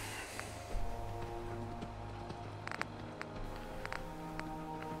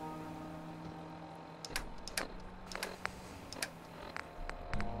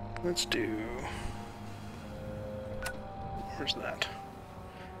 Let's do... Where's that?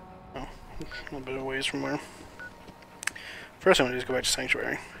 Oh, a little bit of ways from where. First I'm going to just go back to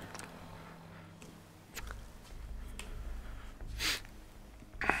Sanctuary.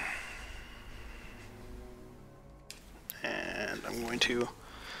 And I'm going to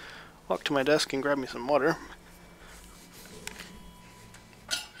walk to my desk and grab me some water.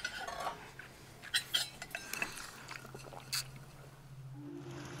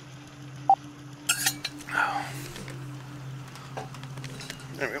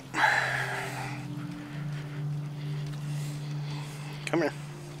 There we go. Come here.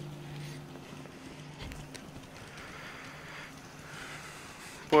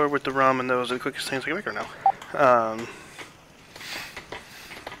 Boy, with the rum and those are the quickest things I can make right now.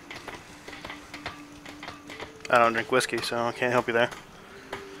 I don't drink whiskey, so I can't help you there.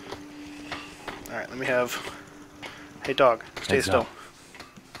 Alright, let me have... Hey dog, stay Heads still. up.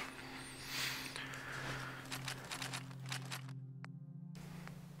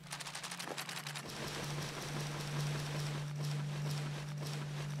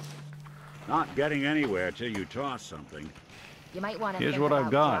 Not getting anywhere till you toss something. You might want to Here's think what I've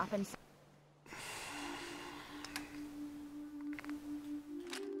about got. dropping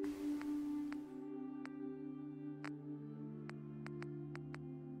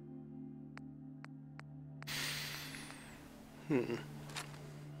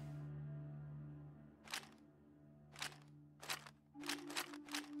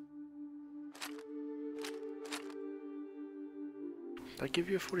Did I give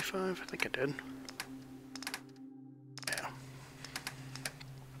you a 45? I think I did. Yeah.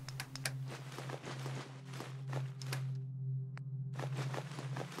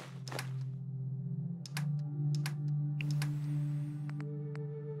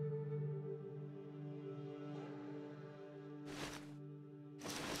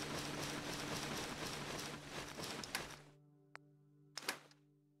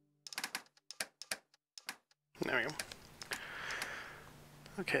 There we go.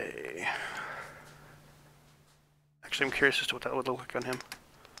 Okay. Actually, I'm curious as to what that would look like on him.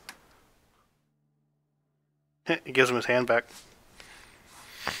 It gives him his hand back.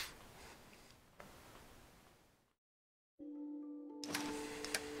 I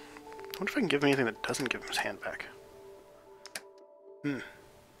wonder if I can give him anything that doesn't give him his hand back.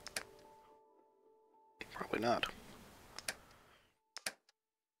 Probably not.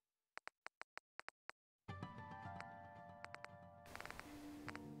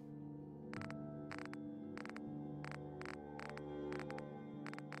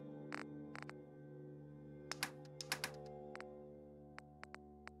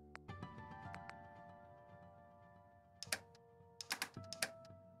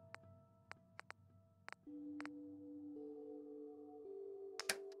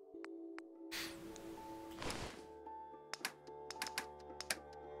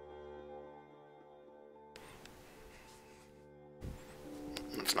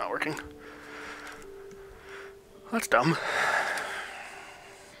 it's not working. That's dumb.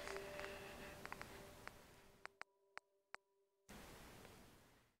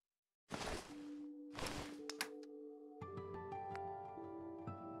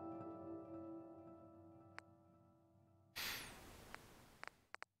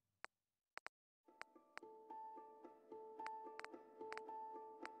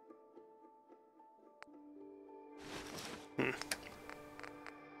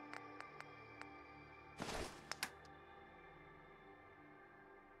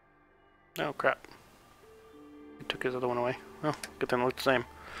 Oh crap. He took his other one away. Oh, good thing it looked the same.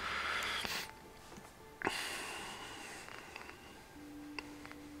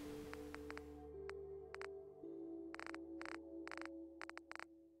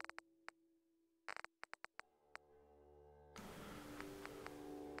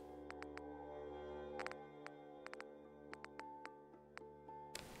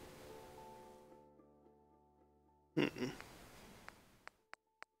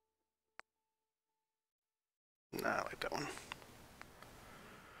 Nah, I like that one.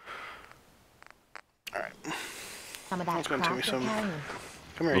 Alright. Some of that Let's go into me crap you're some. carrying.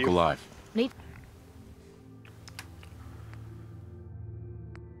 Come here, Look you. alive. Need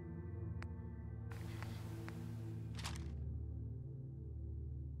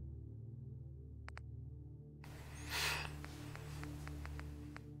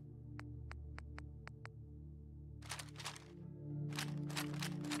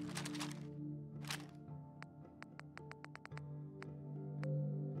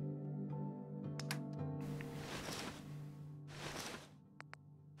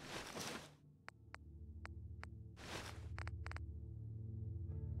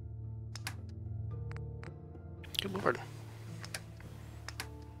Good lord.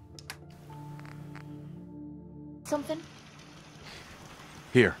 something?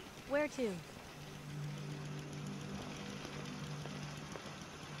 Here. Where to?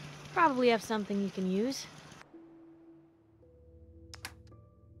 Probably have something you can use.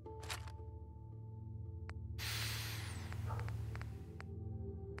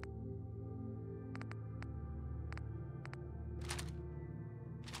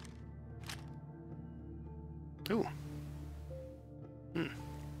 Ooh.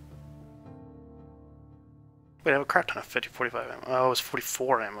 Wait, I have a crap ton of 45 ammo. Oh, it was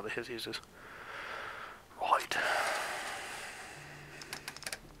 44 ammo that his uses. Right.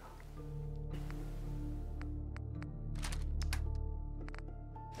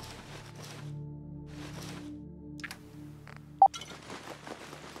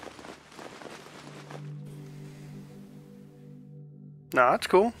 No, that's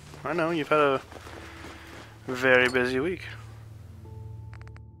cool. I know, you've had a very busy week.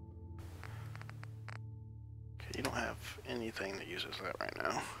 Okay, you don't have anything that uses that right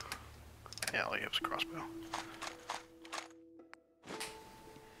now. Yeah, all you have is a crossbow.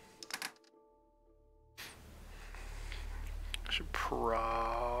 I should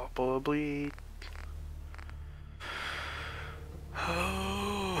probably...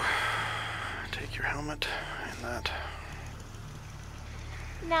 Oh, take your helmet and that.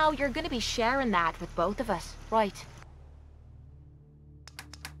 Now you're gonna be sharing that with both of us, right?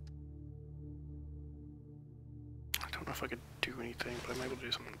 I don't know if I could do anything, but I'm able to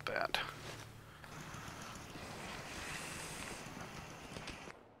do something with that.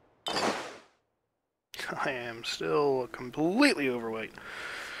 I am still completely overweight.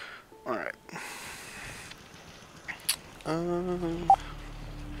 Alright.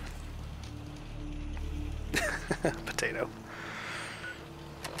 Potato.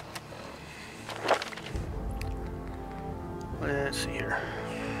 Let's see here.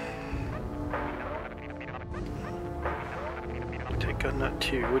 Take gun nut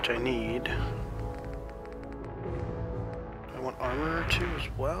 2, which I need. Do I want armor 2 as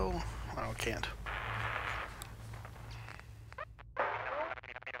well? Oh, I can't.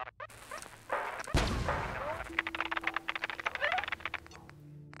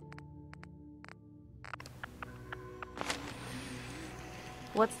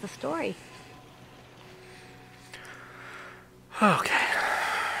 What's the story? Okay.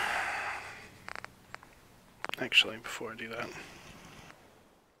 Actually, before I do that.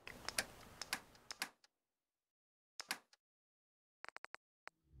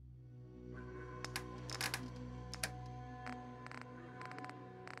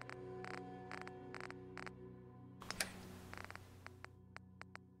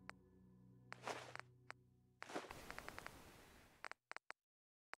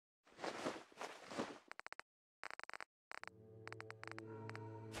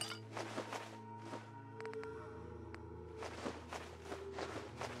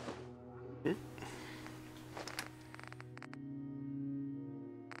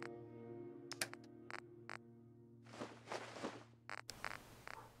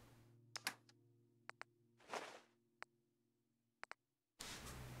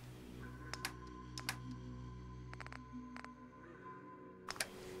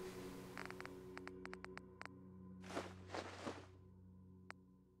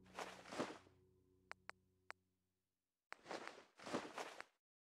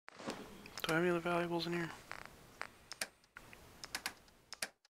 Do I have any other valuables in here?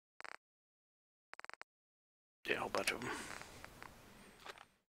 Yeah, a whole bunch of them.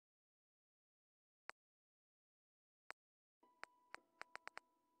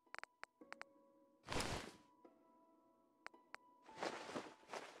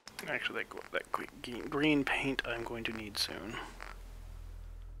 Actually, that green paint I'm going to need soon.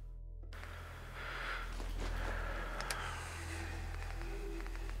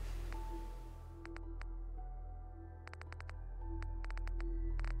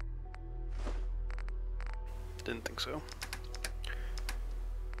 Didn't think so.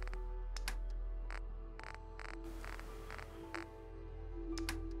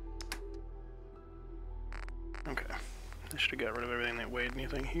 Okay. I should have got rid of everything that weighed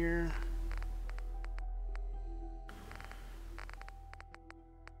anything here.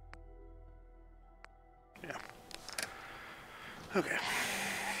 Yeah. Okay.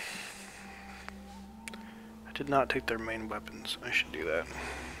 I did not take their main weapons. I should do that.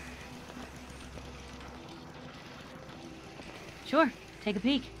 Sure, take a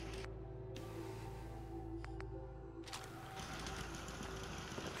peek.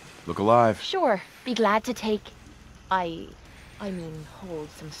 Look alive. Sure, be glad to take... I mean, hold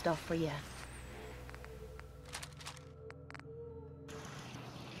some stuff for you.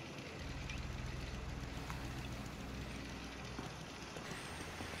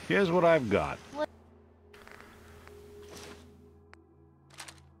 Here's what I've got. What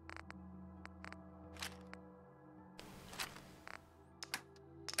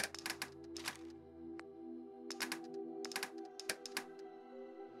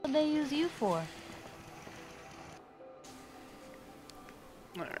they use you for?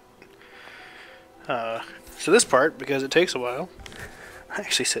 Alright. So this part, because it takes a while, I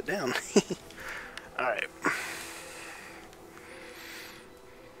actually sit down. Alright.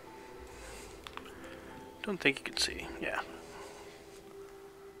 Don't think you can see. Yeah.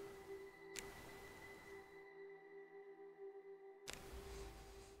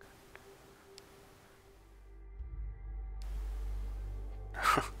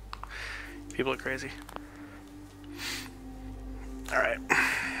 People are crazy. Alright.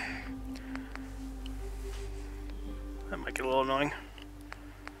 That might get a little annoying.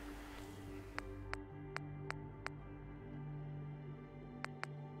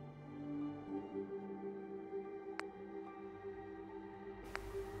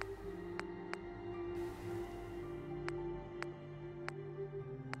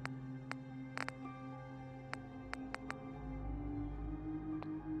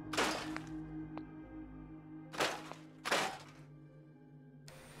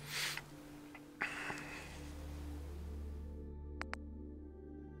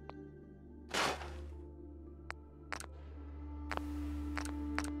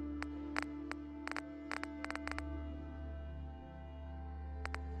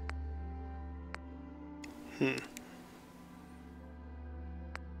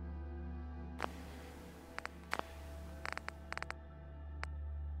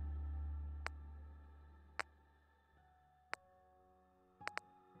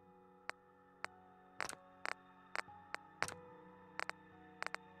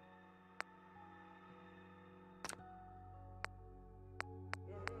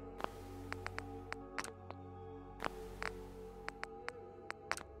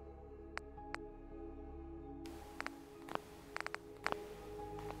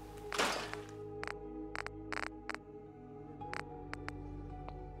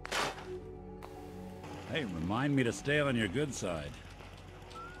 Hey, remind me to stay on your good side.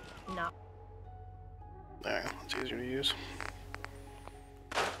 No. There, it's easier to use.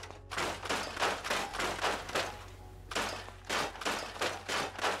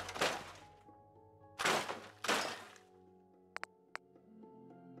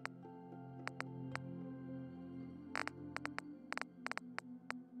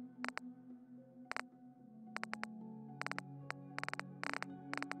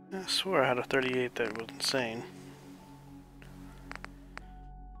 I swore I had a 38 that was insane.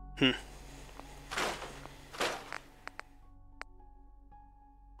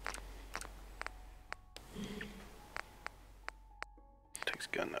 Takes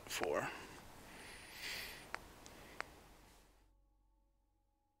gun at 4.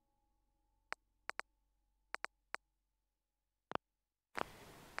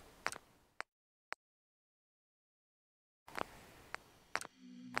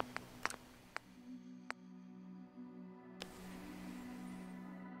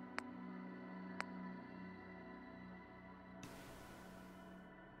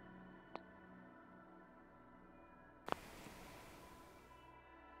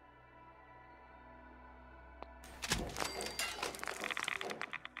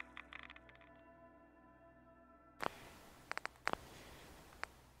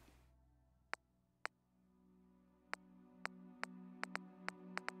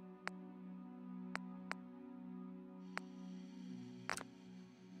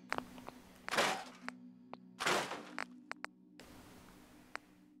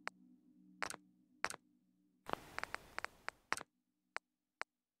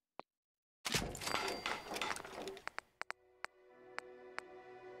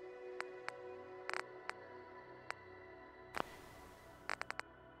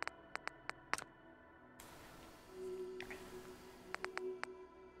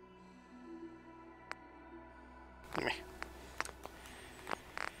 Me.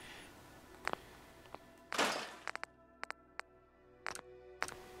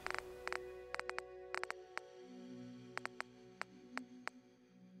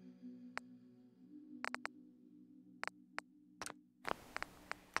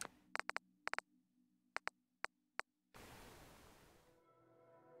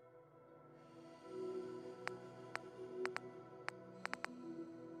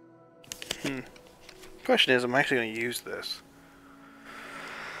 Question is, am I actually going to use this?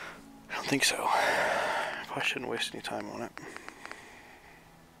 I don't think so. Probably shouldn't waste any time on it.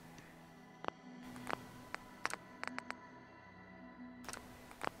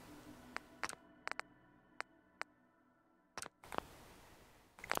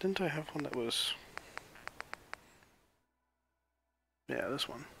 Didn't I have one that was... Yeah, this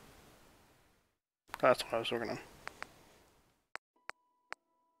one. That's what I was working on.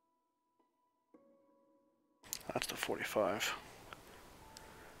 That's the 45.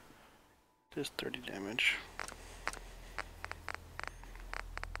 Just 30 damage.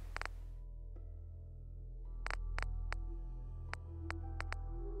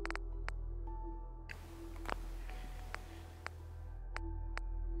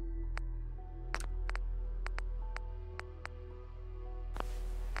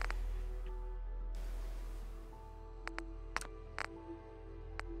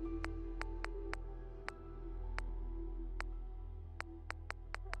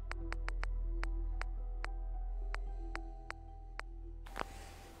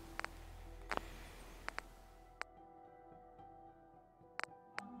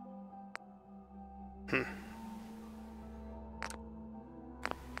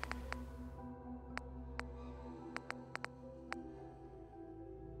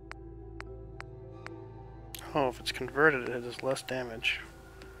 Oh, if it's converted, it does less damage.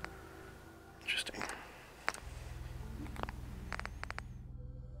 Interesting.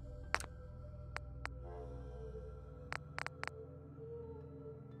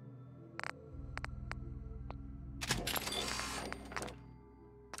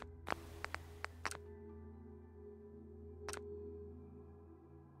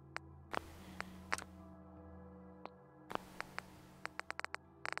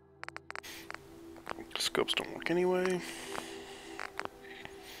 Scopes don't work anyway.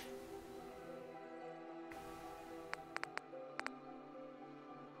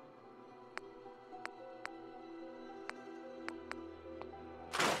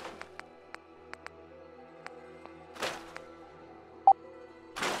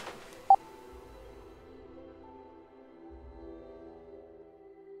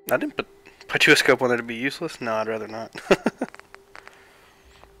 I didn't put you a scope on there to be useless? No, I'd rather not.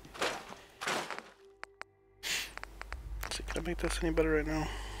 Let's see, can I make this any better right now?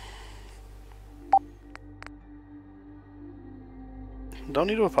 Don't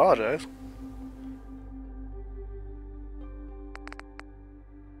need to apologize.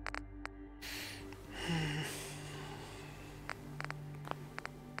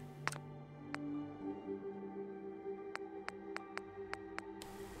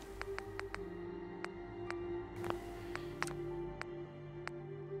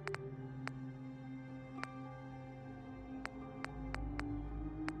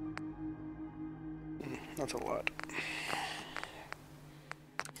 That's a lot.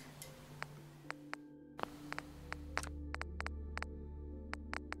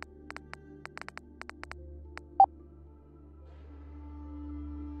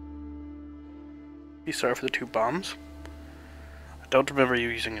 You sorry for the 2 bombs? I don't remember you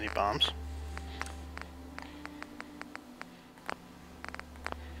using any bombs.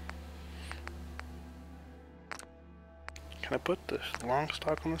 Can I put this long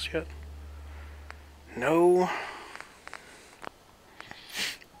stock on this yet? No.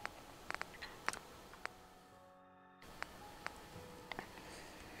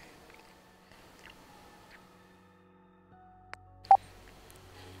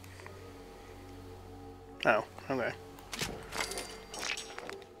 Oh, okay.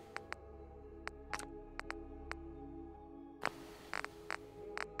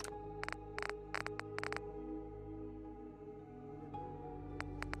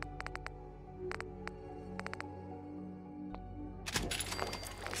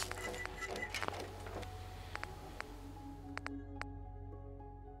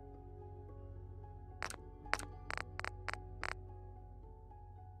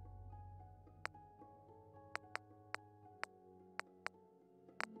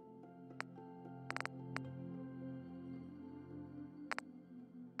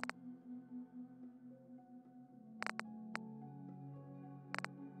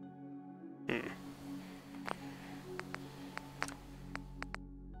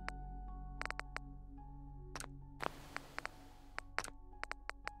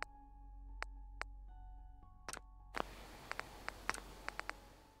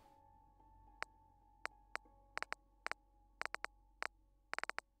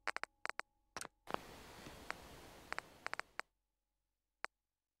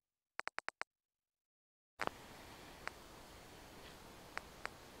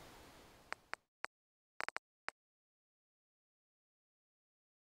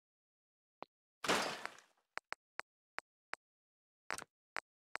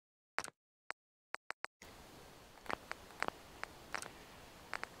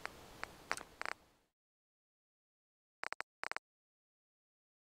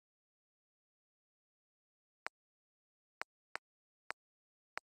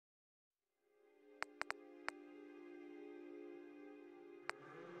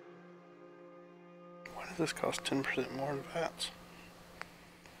 does this cost 10% more in VATS?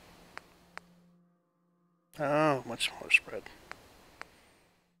 Oh, much smaller spread.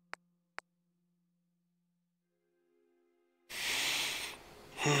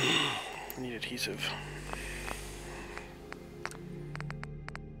 I need adhesive.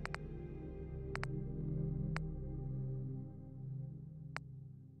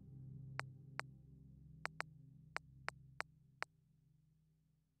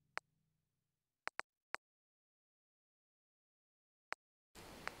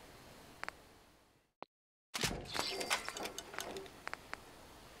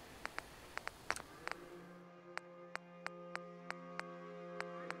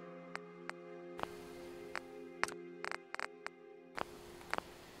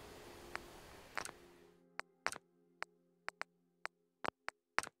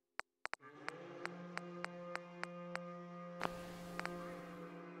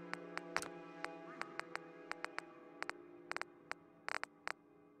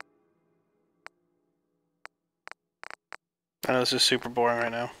 I know this is super boring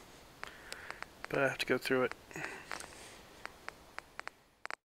right now, but I have to go through it.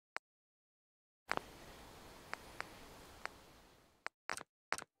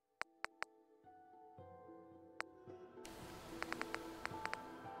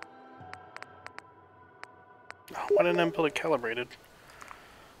 Oh, why didn't I build it calibrated?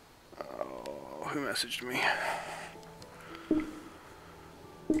 Oh, who messaged me?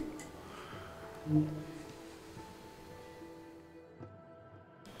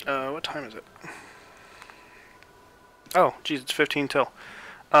 What time is it? Oh, geez, it's 15 till.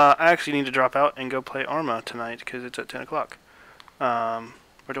 I actually need to drop out and go play Arma tonight because it's at 10 o'clock. Or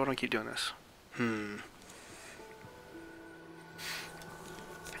do I want to keep doing this?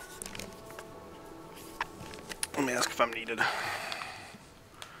 Let me ask if I'm needed.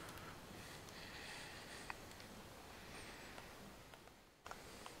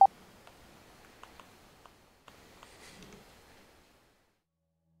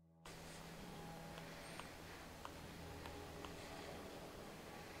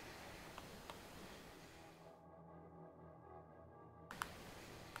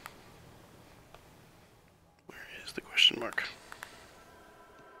 The question mark.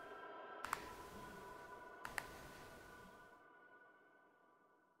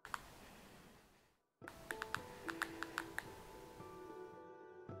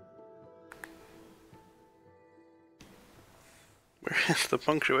 Where is the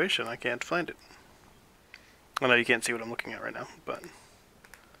punctuation? I can't find it. I know you can't see what I'm looking at right now, but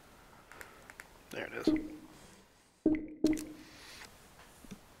there it is.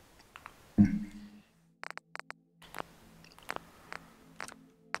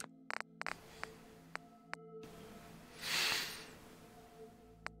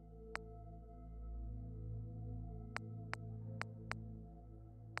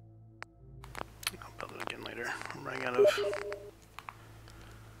 I'll build it again later. I'm running out of...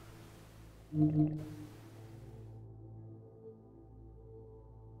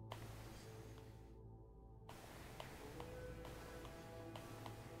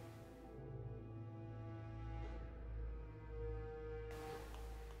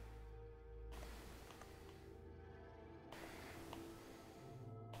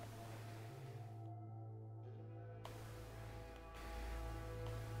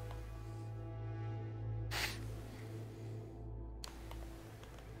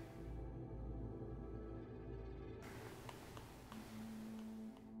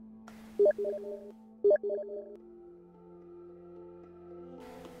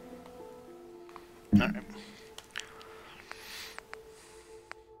 Alright.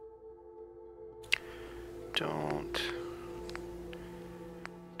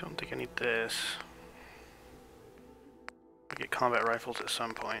 Don't think I need this. I get combat rifles at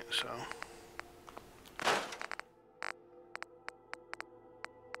some point, so...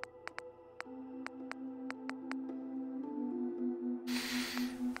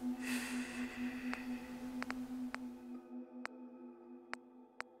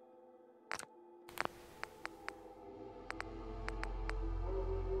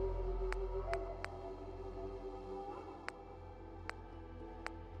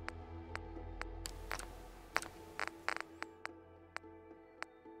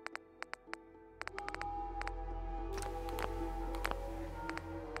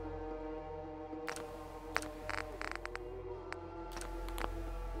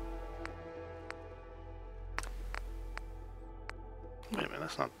 Wait a minute,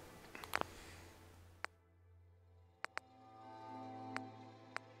 that's not...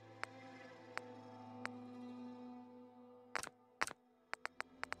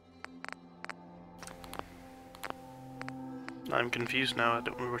 I'm confused now. I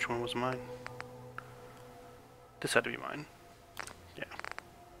don't remember which one was mine. This had to be mine. Yeah.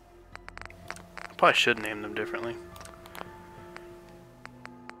 I probably should name them differently.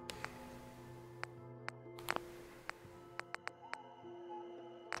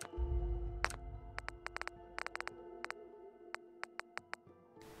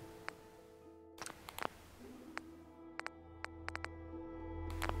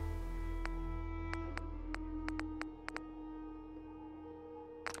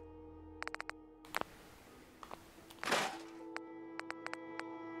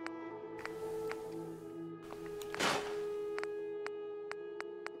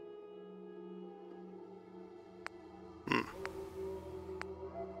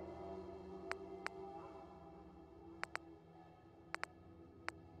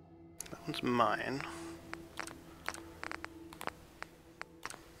 That one's mine.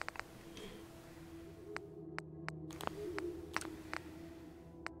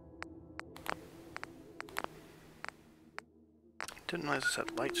 Didn't realize this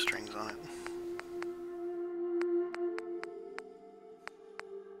had light strings on it.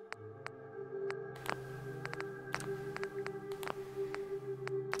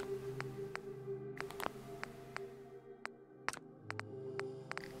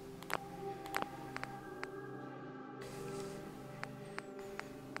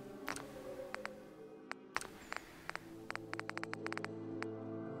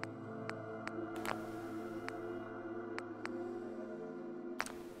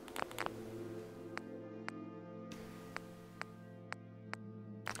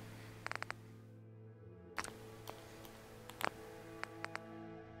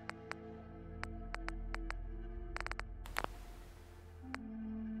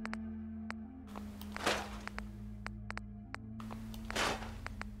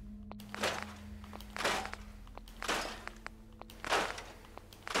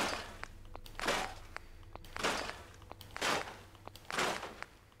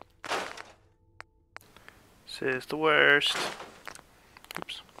 This is the worst.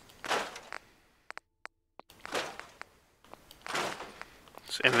 Oops.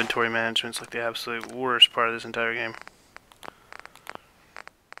 This inventory management's like the absolute worst part of this entire game.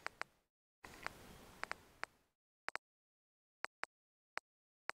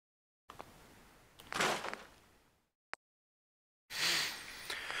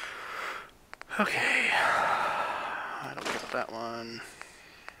 Okay. I don't care about that one.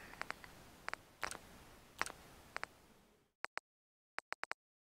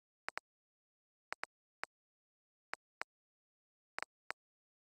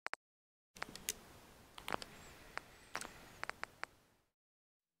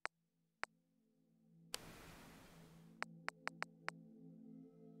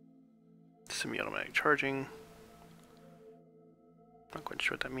 Semi-automatic charging. Not quite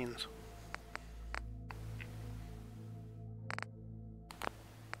sure what that means.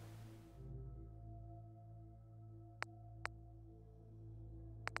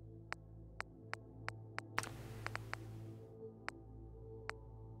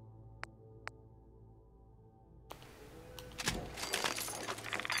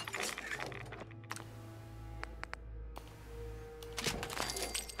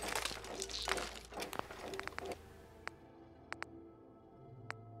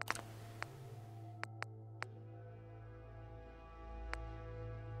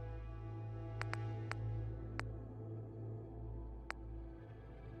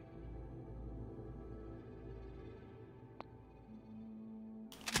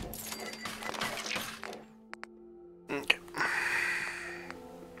 Okay.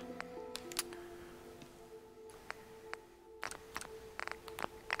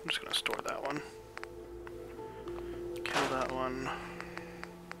 I'm just gonna store that one. Kill that one.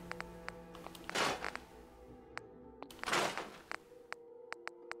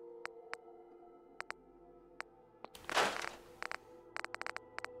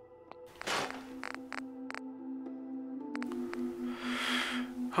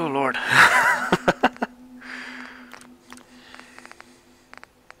 Oh Lord.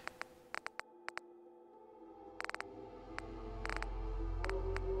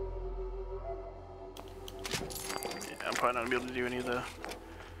 I'm probably not gonna be able to do any of the...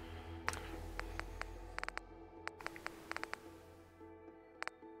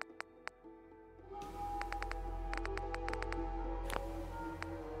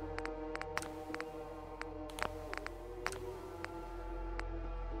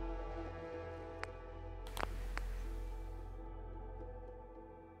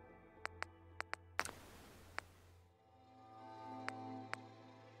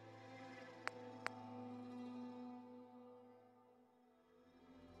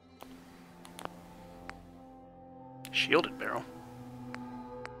 Shielded barrel.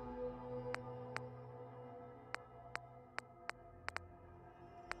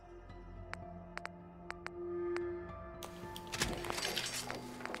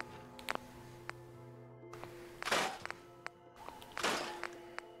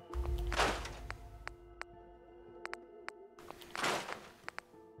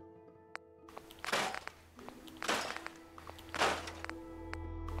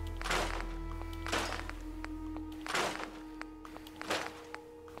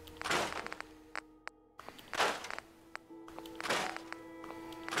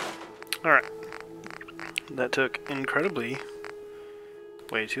 Alright. That took incredibly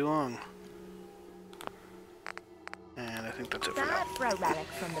way too long. And I think that's it for now. That for a relic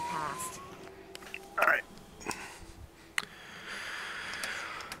from the past. Alright.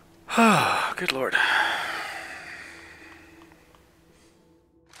 Good lord.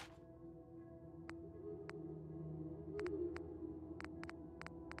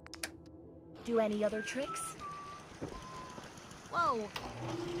 Do any other tricks? Whoa!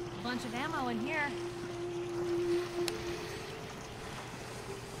 Bunch of ammo in here.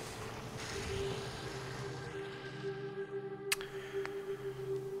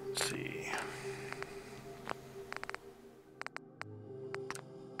 Let's see.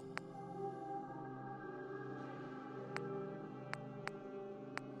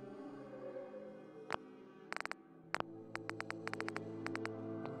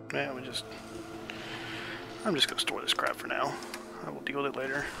 Yeah, I'm just gonna store this crap for now. I will deal with it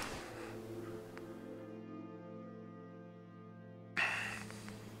later.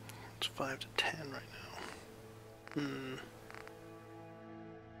 It's 5 to 10 right now.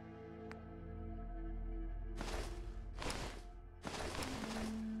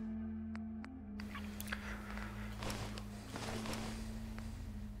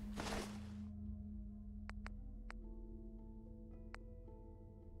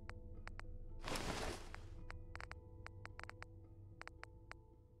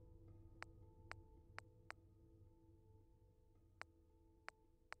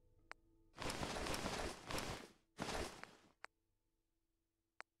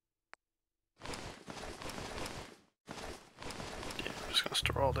 I'm just gonna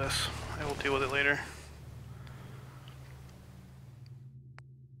store all this. I will deal with it later.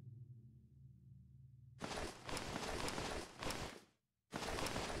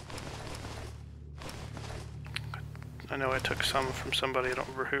 I know I took some from somebody, I don't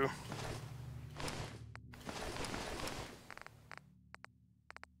remember who.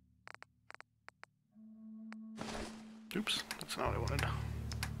 Oops, that's not what I wanted.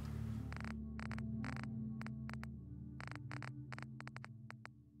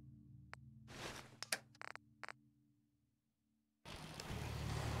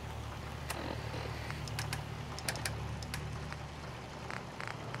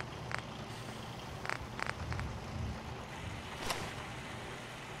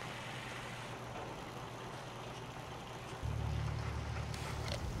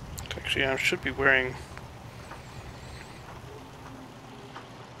 Actually, I should be wearing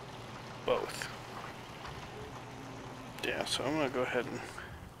both. Yeah, so I'm gonna go ahead and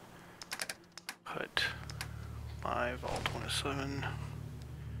put 5 all 27.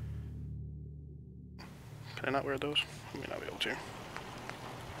 Can I not wear those? I may not be able to.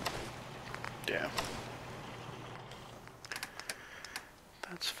 Yeah.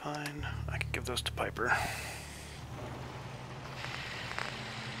 That's fine. I can give those to Piper.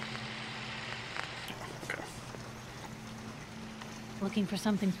 Okay. Looking for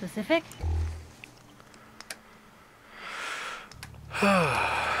something specific?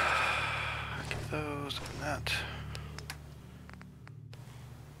 Give those and that.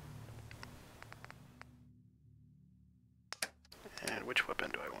 And which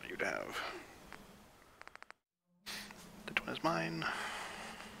weapon do I want you to have? That one is mine.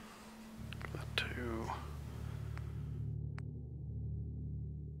 That two.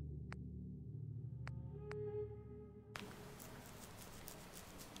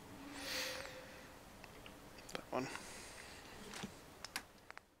 That one.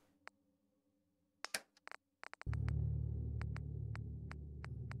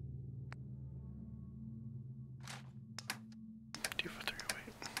 Do you have a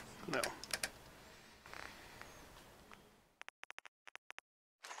 308? No.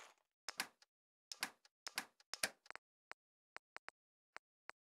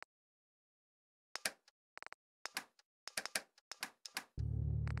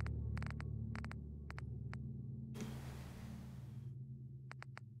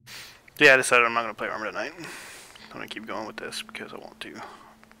 Yeah, I decided I'm not going to play Armor tonight. I'm going to keep going with this because I want to.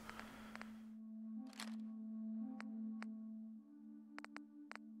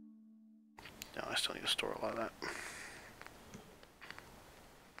 still need to store a lot of that.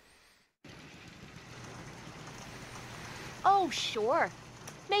 Oh, sure.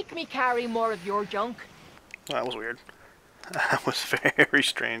 Make me carry more of your junk. That was weird. That was very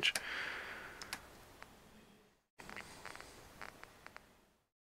strange.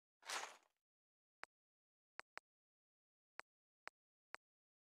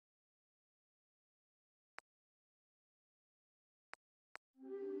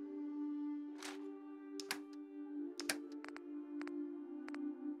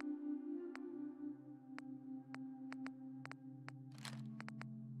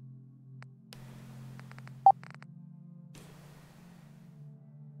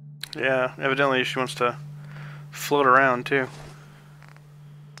 Yeah, evidently she wants to float around too.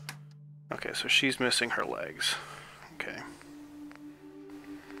 Okay, so she's missing her legs. Okay.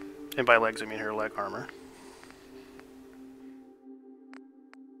 And by legs I mean her leg armor.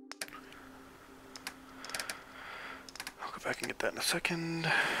 I'll go back and get that in a second.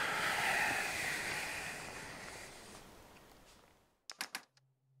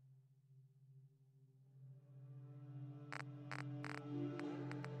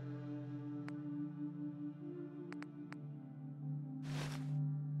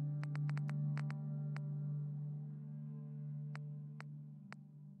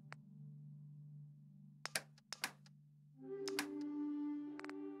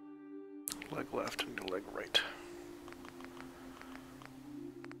 Leg left and leg right.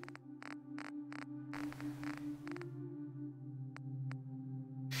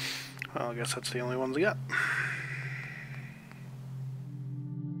 Well, I guess that's the only ones we got.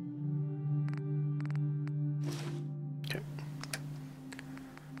 Okay.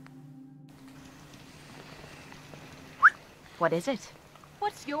 What is it?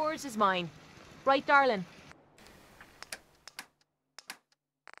 What's yours is mine. Right, darling?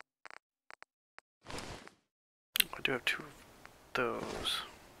 I do have 2 of those.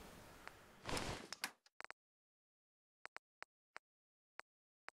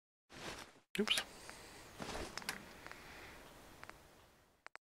 Oops.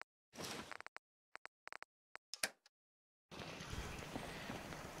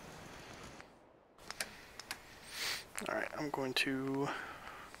 Alright, I'm going to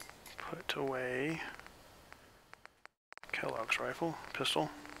put away Kellogg's pistol.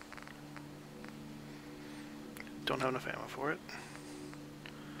 Don't have enough ammo for it.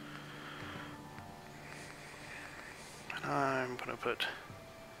 And I'm gonna put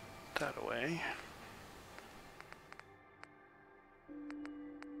that away.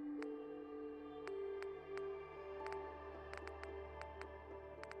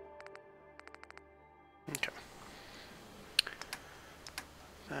 Okay.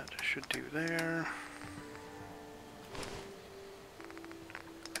 That should do there.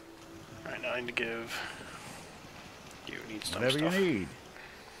 Alright, now I need to give... You need some Whatever stuff. you need.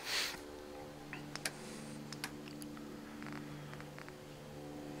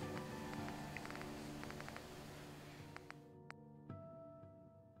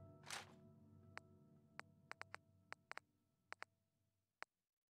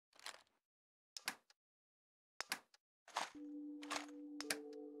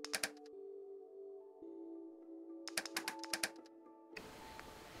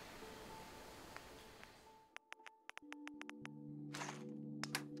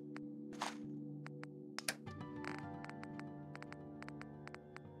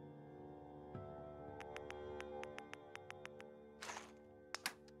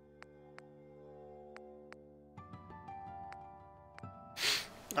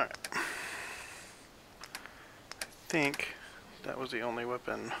 Alright. I think that was the only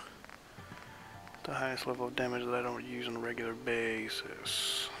weapon, the highest level of damage that I don't use on a regular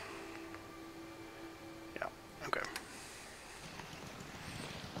basis. Yeah, okay.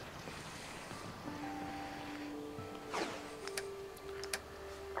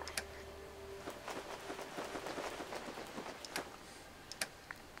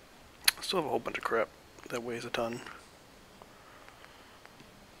 I still have a whole bunch of crap that weighs a ton.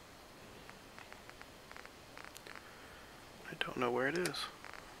 I don't know where it is.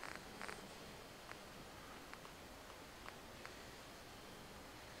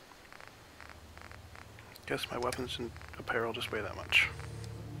 Guess my weapons and apparel just weigh that much.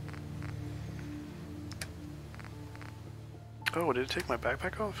 Oh, did it take my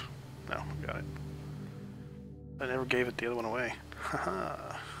backpack off? No, got it. I never gave it the other one away.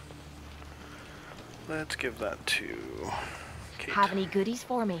 Haha. Let's give that to Kate. Have any goodies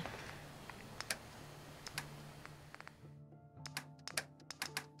for me?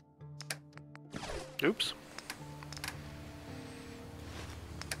 Oops.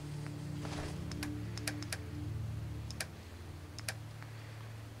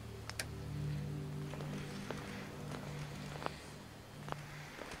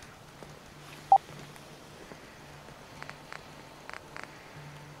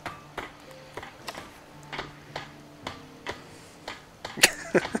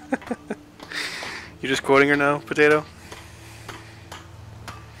 just quoting her now, Potato?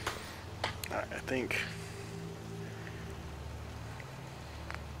 Alright, I think.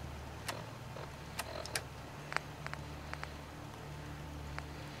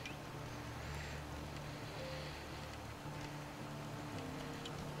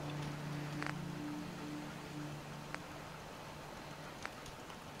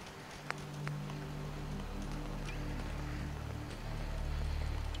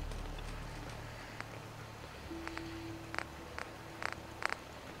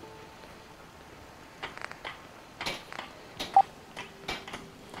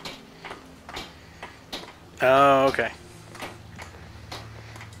 Oh, okay.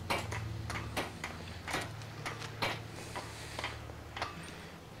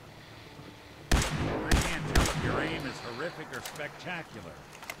 I can't tell if your aim is horrific or spectacular.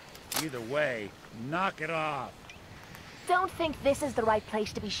 Either way, knock it off. Don't think this is the right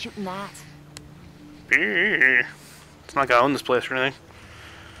place to be shooting at. It's not gonna own this place or anything.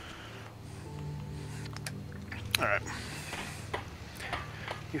 Alright.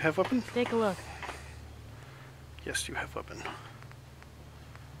 You have weapon? Take a look. Yes, you have weapon.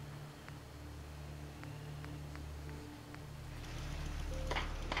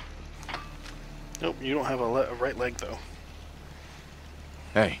 Nope, you don't have a right leg though.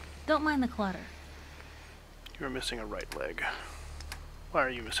 Hey. Don't mind the clutter. You're missing a right leg. Why are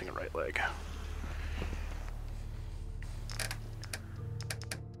you missing a right leg?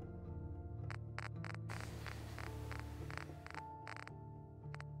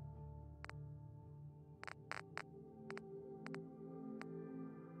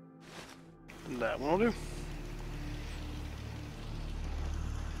 That one will do.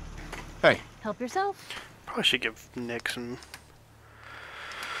 Hey. Help yourself. Probably should give Nick some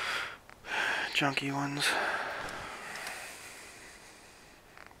junky ones.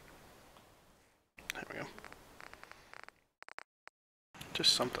 There we go.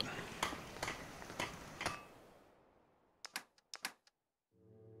 Just something.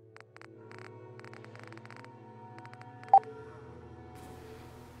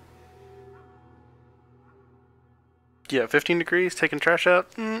 Yeah, 15 degrees, taking trash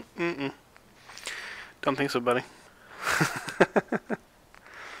out? Mm-mm. Don't think so, buddy.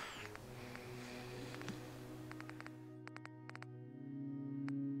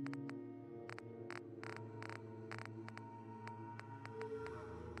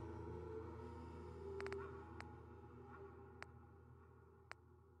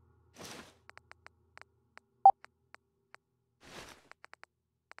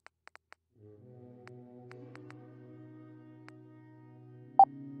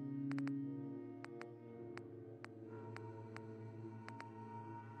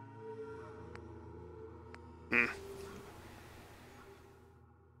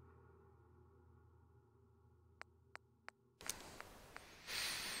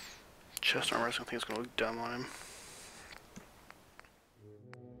 Chest armor, I think it's gonna look dumb on him.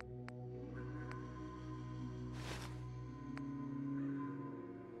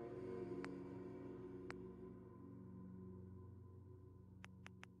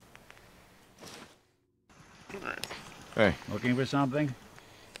 Alright. Hey. Looking for something?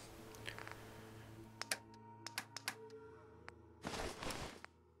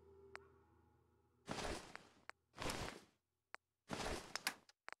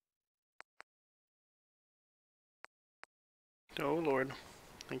 Oh Lord.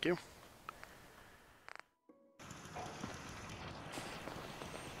 Thank you.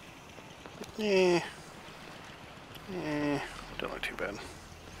 Don't look too bad.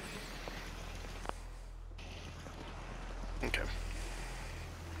 Okay.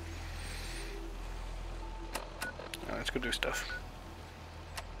 Alright, let's go do stuff.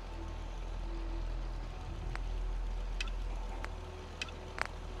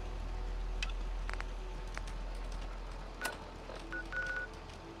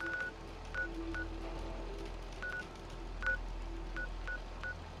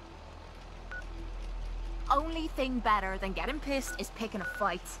 Only thing better than getting pissed is picking a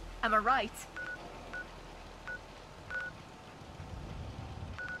fight. Am I right?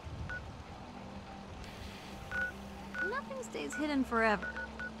 Nothing stays hidden forever.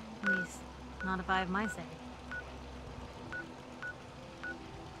 At least, not if I have my say.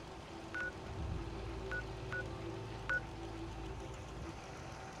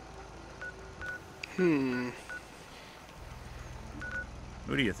 Who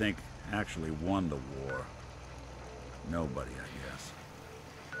do you think actually won the war? Nobody, I guess.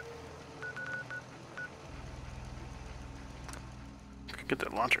 Get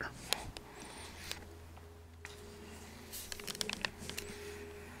that launcher.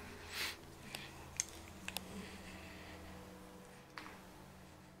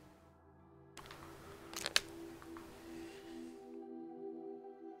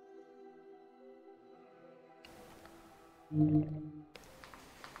 This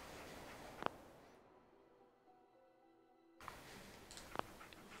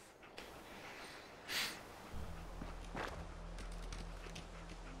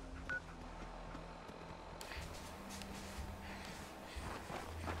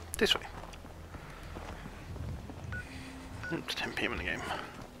way. It's 10 p.m. in the game.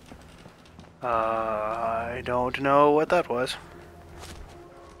 I don't know what that was.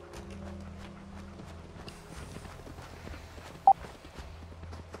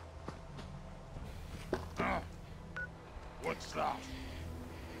 What's that?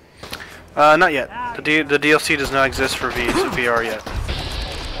 Not yet. The DLC does not exist for VR yet.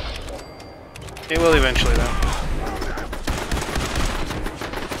 It will eventually, though.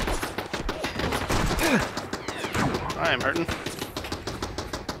 I am hurting.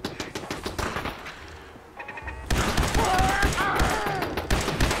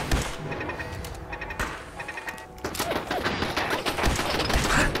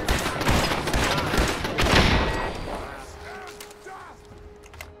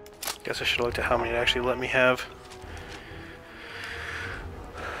 Guess I should have looked at how many it actually let me have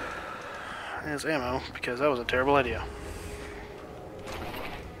as ammo, because that was a terrible idea.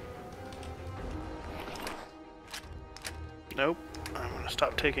 Nope, I'm gonna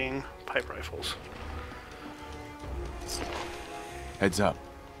stop taking pipe rifles. Heads up.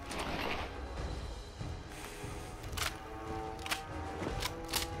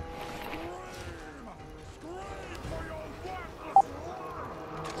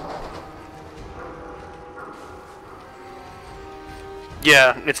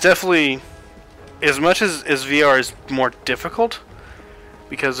 Yeah, it's definitely, as much as VR is more difficult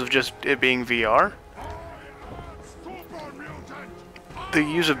because of just it being VR, the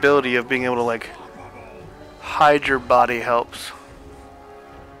usability of being able to like hide your body helps.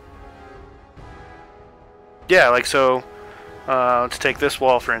 Yeah, like so, let's take this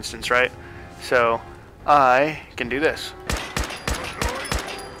wall for instance, right? So, I can do this.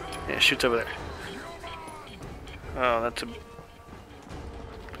 Yeah, it shoots over there. Oh,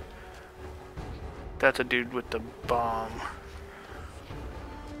 that's a dude with the bomb.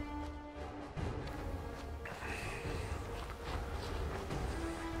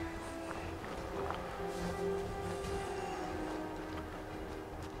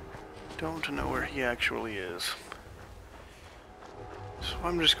 Don't know where he actually is. So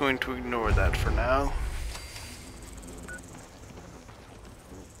I'm just going to ignore that for now.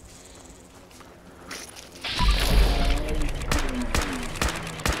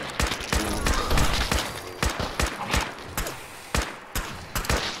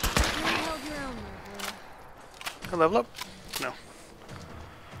 I level up? No.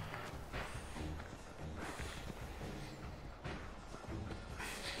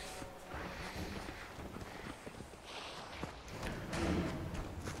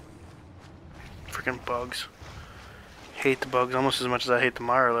 Freaking bugs. Hate the bugs almost as much as I hate the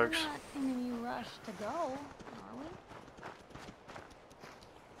Mirelurks. We're not in any rush to go, are we?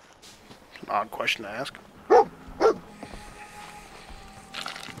 It's an odd question to ask.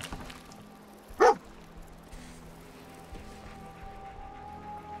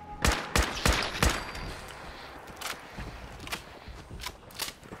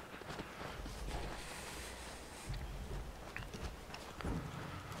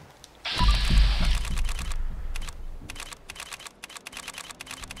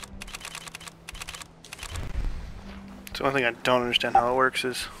 The only thing I don't understand how it works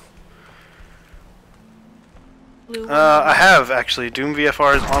is... I have, actually. Doom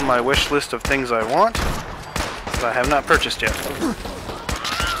VFR is on my wish list of things I want, but I have not purchased yet.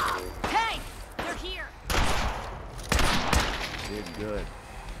 Hey! They're here! Did good.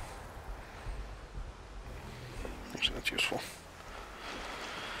 Actually, that's useful.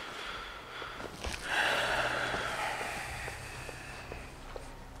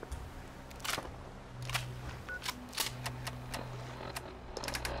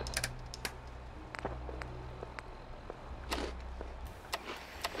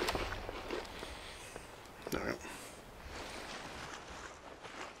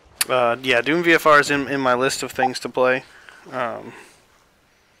 Yeah, Doom VFR is in my list of things to play.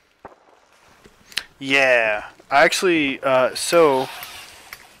 Yeah, I actually, so...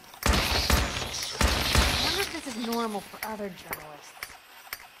 I wonder if this is normal for other journalists.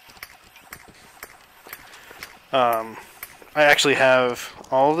 I actually have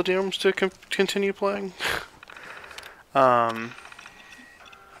all the Dooms to continue playing.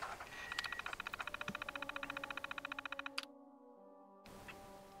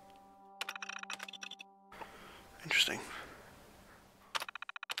 Interesting.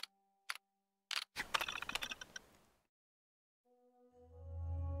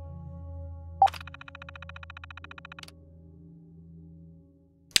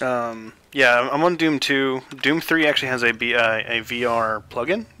 Yeah, I'm on Doom 2. Doom 3 actually has a VR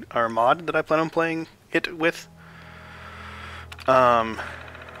plugin or mod that I plan on playing it with.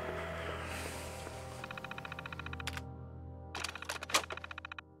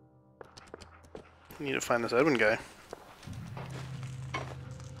 Need to find this Edwin guy. I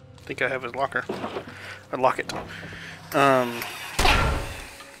think I have his locker. I'd lock it.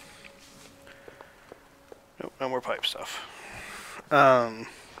 No more pipe stuff. So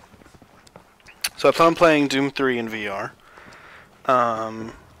I plan on playing Doom 3 in VR,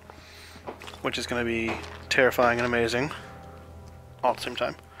 which is going to be terrifying and amazing all at the same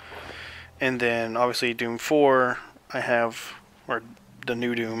time. And then obviously Doom 4 I have, or the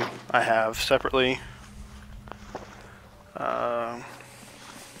new Doom I have separately. And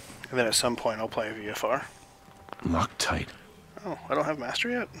then at some point I'll play VFR. Loctite. Oh, I don't have Master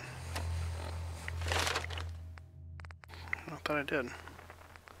yet? I thought I did.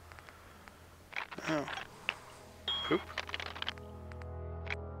 Oh. Poop.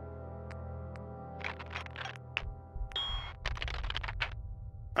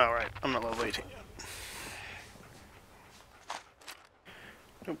 Alright, I'm not level 18 yet.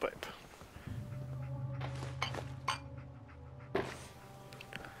 No pipe.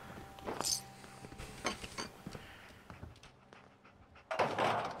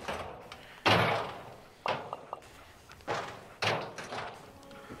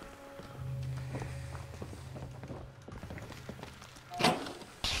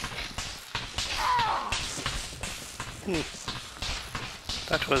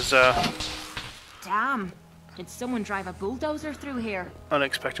 That was, Damn. Did someone drive a bulldozer through here?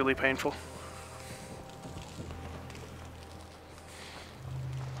 unexpectedly painful.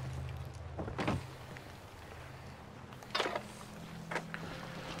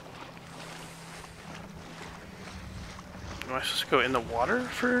 Am I supposed to go in the water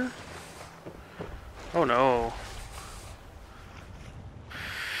for... Oh no.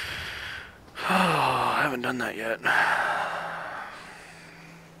 Oh, I haven't done that yet. I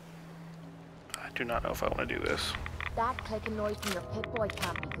do not know if I want to do this. That clicking noise from your Pip-Boy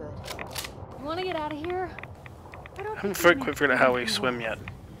can't be good. You want to get out of here? I haven't quite figured out how we swim yet.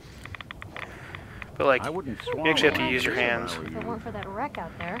 But like, I wouldn't you actually have to swallow use your if I hands. were If you. it weren't for that wreck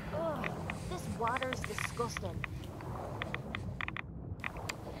out there. Ugh, this water's disgusting.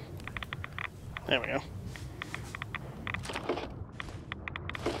 There we go.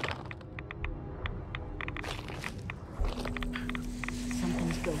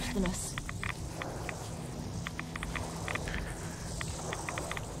 Something's ghosting us.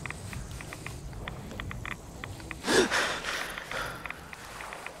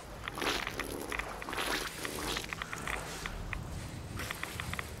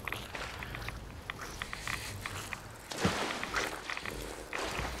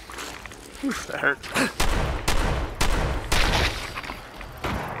 Oof, that hurt.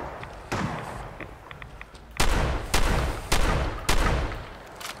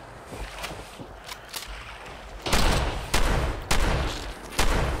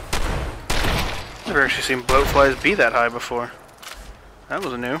 I've never actually seen boat flies be that high before. That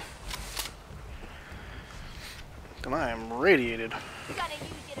was new. And I am radiated.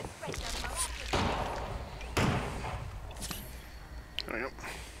 There we go.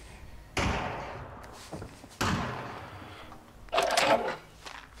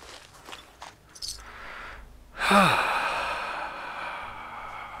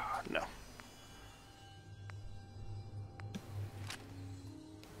 No.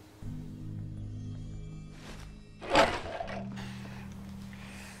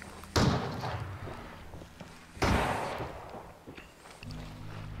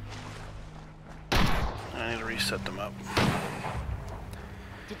 I need to reset them up.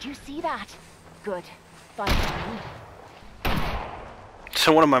 Did you see that? Good. Finally.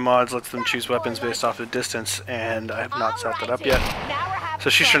 So one of my mods lets them choose weapons based off the distance, and I have not set that up yet.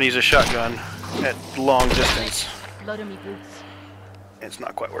 So she's trying to use a shotgun at long distance. Blood on me boots. It's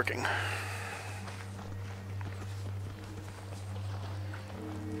not quite working.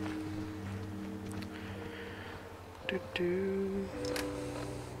 Doo-doo.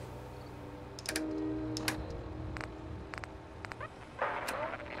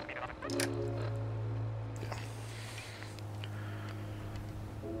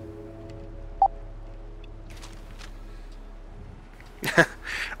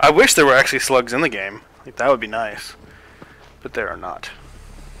 I wish there were actually slugs in the game. Like, that would be nice. But there are not.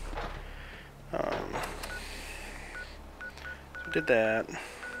 So did that.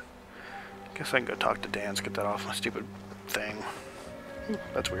 Guess I can go talk to Dan to get that off my stupid thing.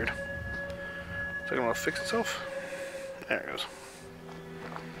 That's weird. Is it gonna fix itself? There it goes.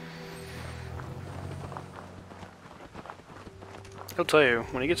 I'll tell you,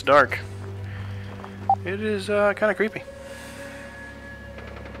 when it gets dark, it is kind of creepy.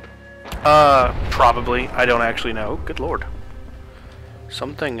 Probably. I don't actually know. Good lord.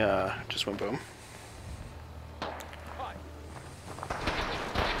 Something just went boom.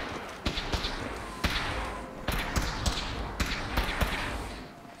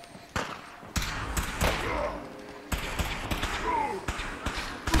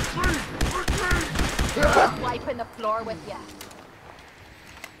 Wiping the floor with you.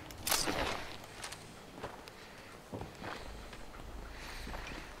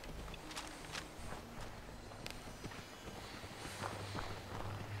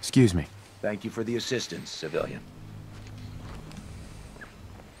 Excuse me. Thank you for the assistance, civilian.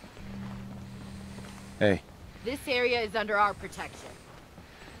 Hey. This area is under our protection.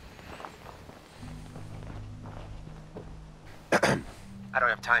 I don't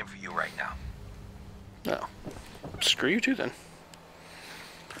have time for you right now. No. Screw you too, then.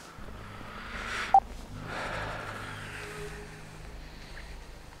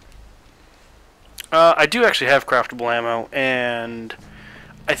 I do actually have craftable ammo, and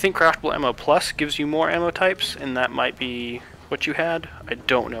I think craftable ammo plus gives you more ammo types, and that might be what you had. I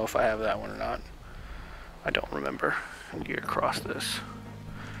don't know if I have that one or not. I don't remember. I need to get across this.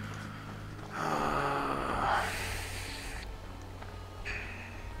 I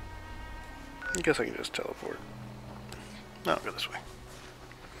guess I can just teleport. No, I'll go this way.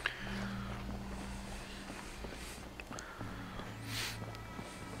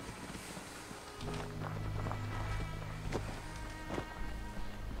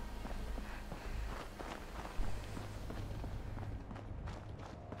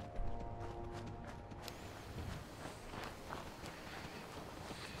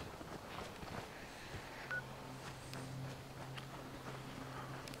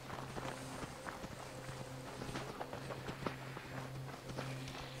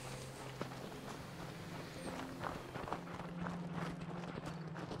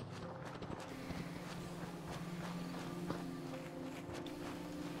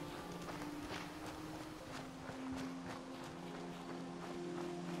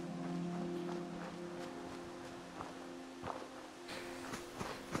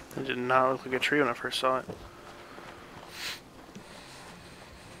 It did not look like a tree when I first saw it.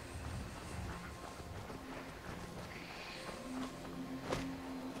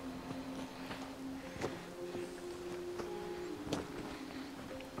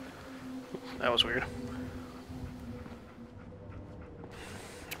 That was weird.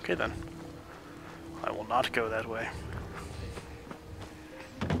 Okay then. I will not go that way.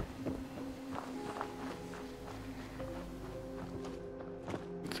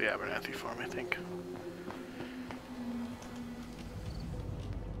 It's the Abernathy farm, I think.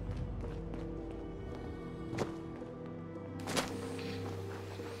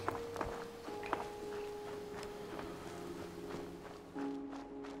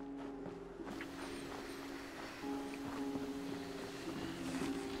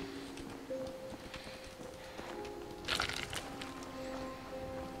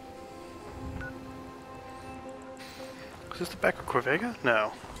 Is this the back of Corvega?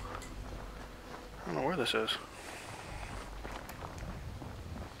 No. I don't know where this is.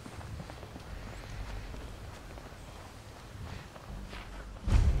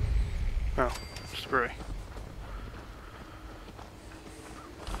 Oh, it's the brewery.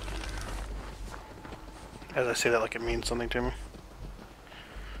 As I say that like it means something to me.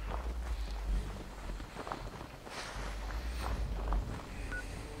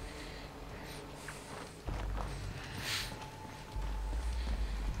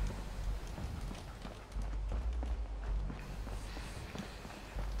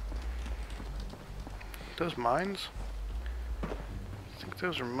 Those mines? I think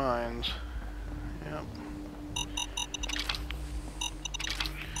those are mines. Yep.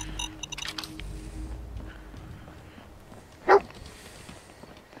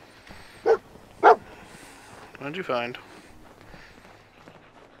 What did you find?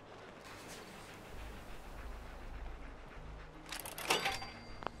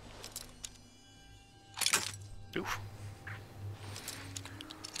 Oof.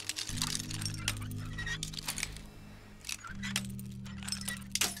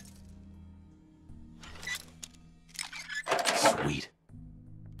 Sweet.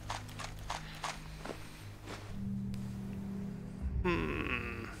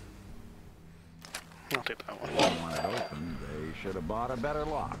 I'll take that one. Want it open, they should have bought a better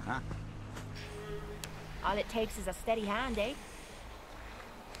lock, huh? All it takes is a steady hand, eh?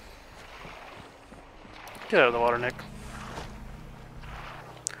 Get out of the water, Nick.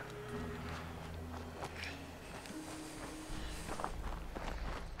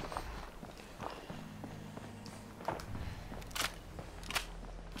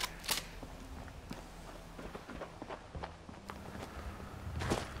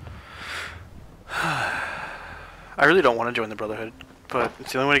 I really don't want to join the Brotherhood, but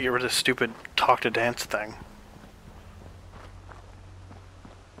it's the only way to get rid of this stupid talk to dance thing.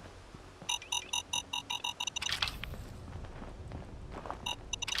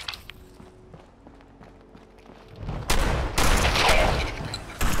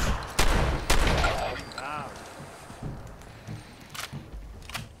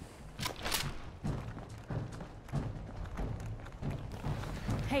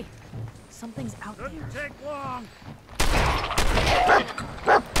 Hey, something's out there. Shouldn't take long.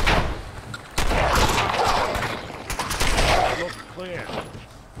 Looks clear.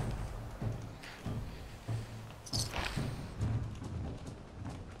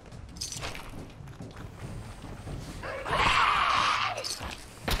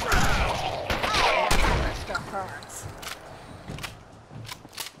 That hurts.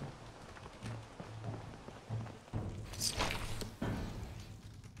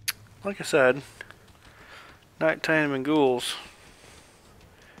 Like I said, nighttime and ghouls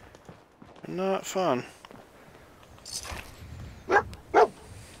are not fun.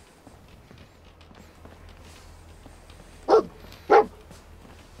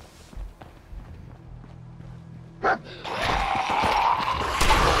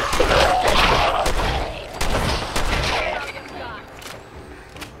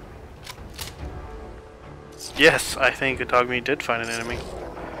 Yes, I think a dog meat did find an enemy.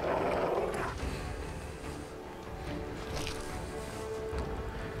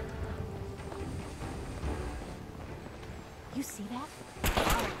 You see that?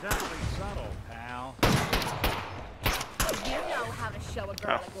 Not exactly subtle, pal. You know how to show a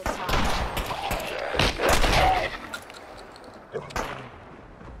girl Oh. a good time.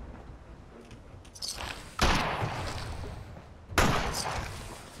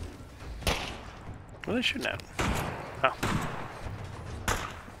 What are they shooting at? Oh.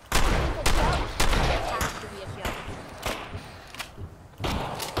 Has to be a joke.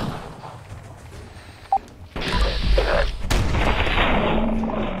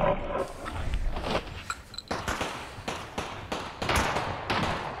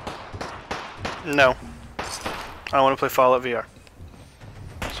 No. I want to play Fallout VR.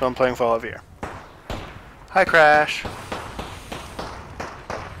 So I'm playing Fallout VR. Hi, Crash.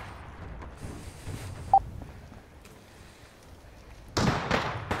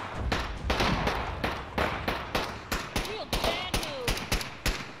 Real bad move.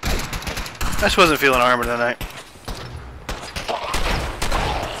 I just wasn't feeling armor tonight.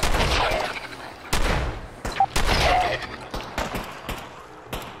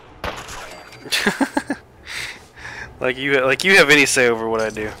 like you have any say over what I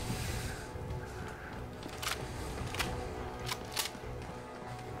do.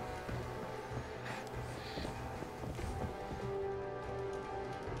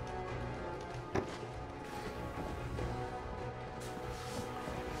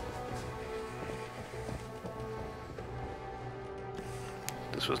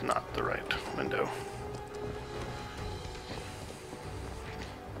 This was not the right window.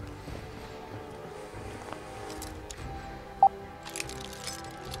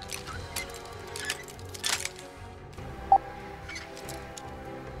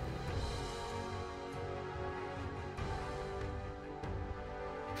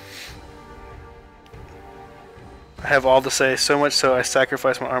 I have all to say, so much so I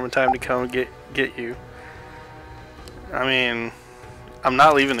sacrifice my armor time to come and get you. I mean, I'm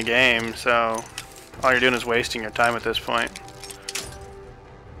not leaving the game, so all you're doing is wasting your time at this point.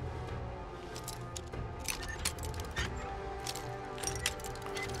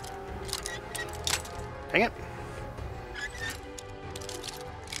 Dang it.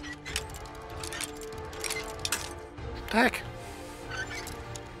 What the heck?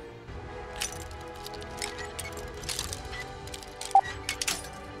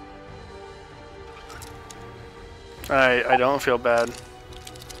 I don't feel bad.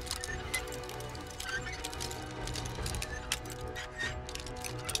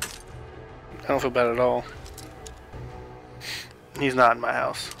 I don't feel bad at all. He's not in my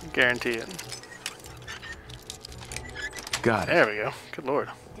house. Guarantee it. Got it. There we go. Good lord.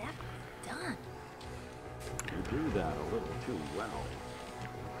 Done. You do that a little too well.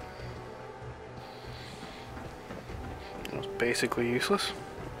 It was basically useless.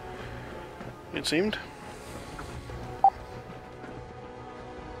 It seemed.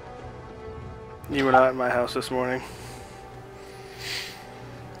 You were not in my house this morning.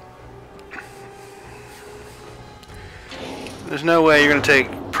 There's no way you're going to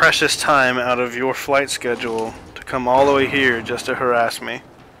take precious time out of your flight schedule to come all the way here just to harass me.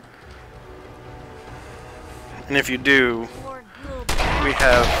 And if you do, we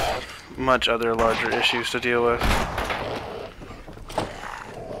have much other larger issues to deal with.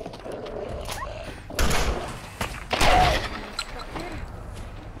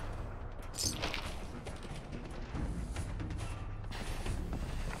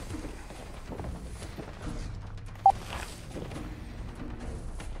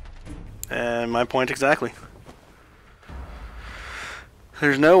 And my point exactly.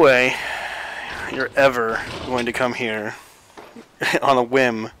 There's no way you're ever going to come here on a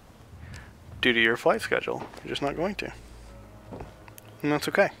whim due to your flight schedule. You're just not going to. And that's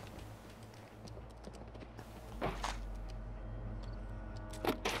okay.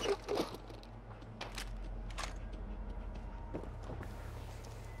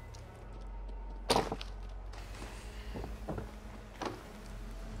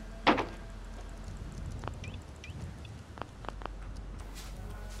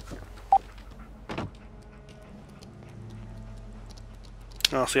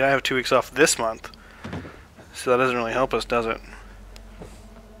 Oh, see, I have 2 weeks off this month, so that doesn't really help us, does it?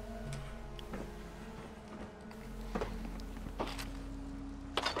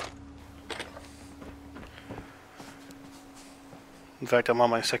 In fact, I'm on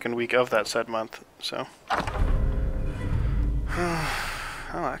my 2nd week of that said month, so... Oh,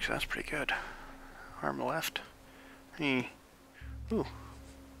 actually, that's pretty good. Arm left. Ooh.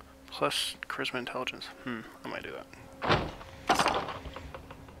 Plus charisma intelligence. I might do that.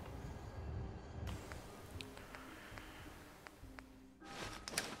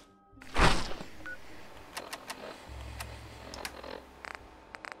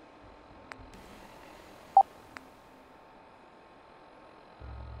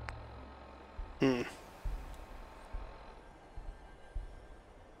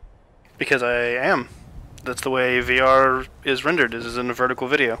 Because I am. That's the way VR is rendered, is in a vertical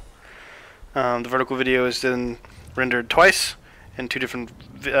video. The vertical video is then rendered twice in 2 different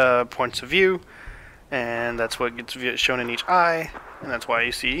points of view, and that's what gets shown in each eye, and that's why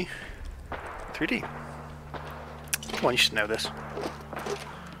you see 3D. Come on, you should know this.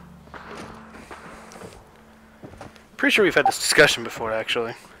 Pretty sure we've had this discussion before,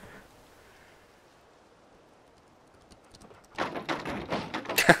 actually.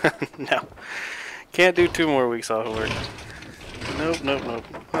 No. Can't do 2 more weeks off of work. Nope, nope, nope.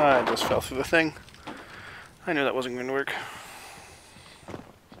 I just fell through the thing. I knew that wasn't going to work.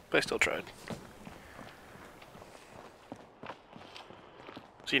 But I still tried.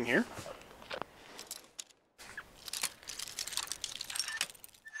 Is he in here?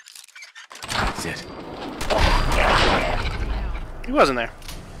 That's it. He wasn't there.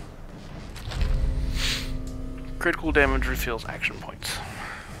 Critical damage refills action points.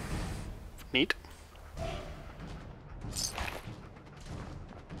 Neat.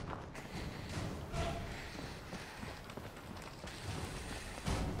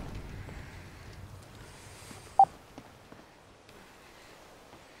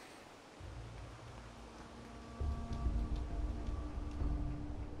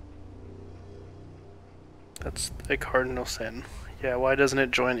 That's a cardinal sin. Yeah, why doesn't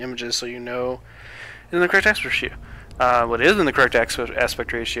it join images so you know in the correct aspect ratio? Well, it is in the correct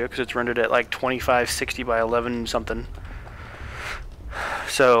aspect ratio because it's rendered at like 2560 by 11 something.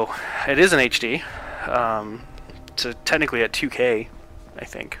 So it is in HD. So technically at 2K, I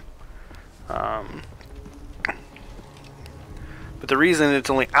think. But the reason it's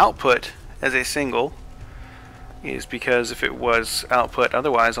only output as a single is because if it was output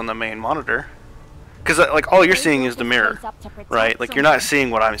otherwise on the main monitor, because like all you're seeing is the mirror, right? Like you're not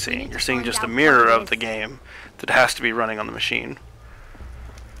seeing what I'm seeing. You're seeing just a mirror of the game that has to be running on the machine.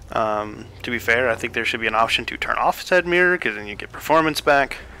 To be fair, I think there should be an option to turn off said mirror because then you get performance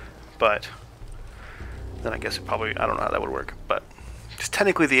back. But then I guess it probably, I don't know how that would work. But just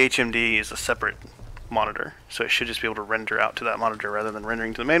technically the HMD is a separate monitor, so it should just be able to render out to that monitor rather than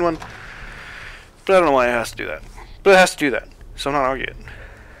rendering to the main one. But I don't know why it has to do that. But it has to do that, so I'm not arguing.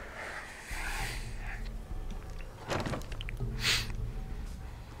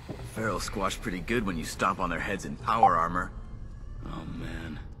 Feral squash pretty good when you stomp on their heads in power armor. Oh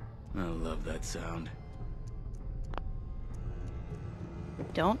man, I love that sound.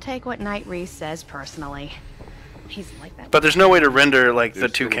 Don't take what Night Reese says personally. He's like that. But there's no way to render like the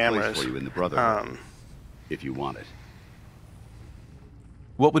There's 2 still a place cameras. for you in the Brotherhood, if you want it.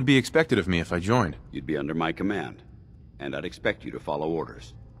 What would be expected of me if I joined? You'd be under my command, and I'd expect you to follow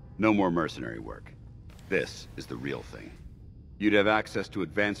orders. No more mercenary work. This is the real thing. You'd have access to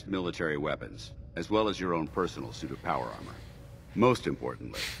advanced military weapons, as well as your own personal suit of power armor. Most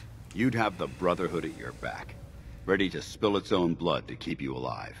importantly, you'd have the Brotherhood at your back, ready to spill its own blood to keep you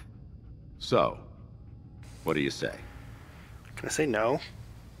alive. So, what do you say? Can I say no?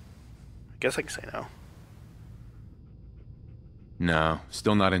 Guess I can say no. No,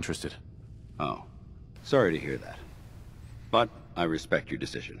 still not interested. Oh, sorry to hear that. But I respect your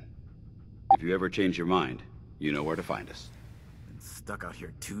decision. If you ever change your mind, you know where to find us. Been stuck out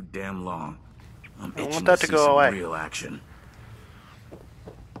here too damn long. I'm I itching want that to see go some away. real action.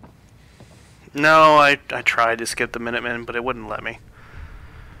 No, I tried to skip the Minutemen, but it wouldn't let me.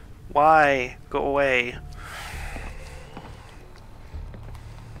 Why? Go away.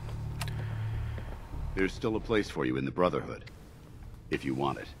 There's still a place for you in the Brotherhood, if you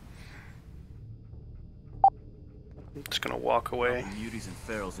want it. I'm just gonna walk away. Muties and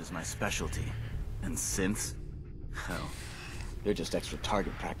ferals is my specialty. And synths? Hell, they're just extra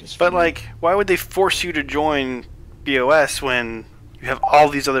target practice for But me. like, why would they force you to join BOS when you have all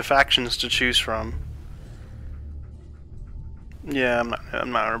these other factions to choose from? Yeah,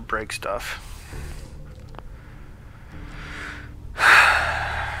 I'm not gonna break stuff.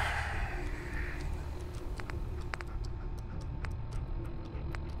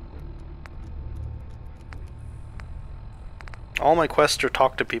 All my quests are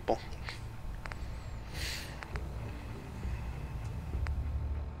talk to people.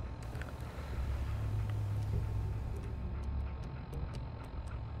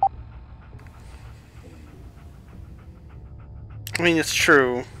 I mean, it's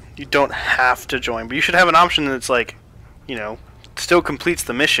true. You don't have to join, but you should have an option that's like, you know, still completes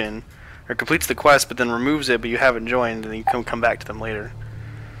the mission or completes the quest, but then removes it, but you haven't joined, and then you can come back to them later.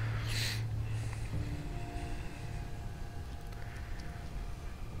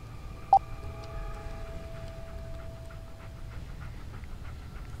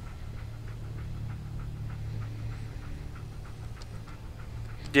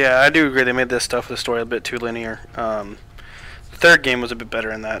 Yeah, I do agree. They made this stuff with the story a bit too linear. The third game was a bit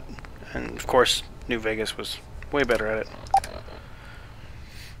better in that, and of course, New Vegas was way better at it.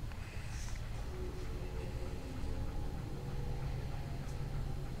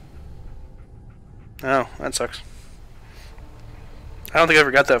 Oh, that sucks. I don't think I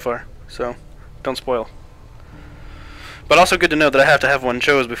ever got that far, so don't spoil. But also good to know that I have to have one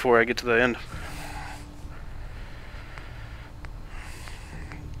chose before I get to the end.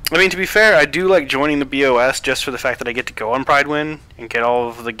 I mean, to be fair, I do like joining the BOS just for the fact that I get to go on Pride Win and get all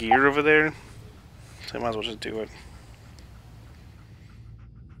of the gear over there. So I might as well just do it.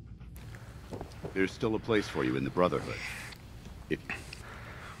 There's still a place for you in the Brotherhood.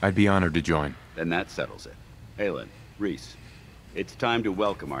 I'd be honored to join. Then that settles it. Aylin, Reese, it's time to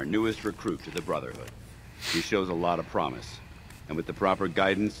welcome our newest recruit to the Brotherhood. He shows a lot of promise, and with the proper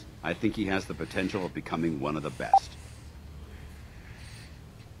guidance, I think he has the potential of becoming one of the best.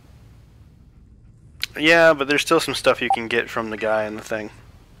 Yeah, but there's still some stuff you can get from the guy in the thing.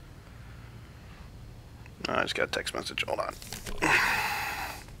 Oh, I just got a text message. Hold on.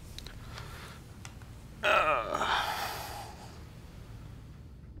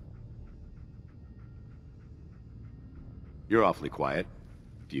 You're awfully quiet.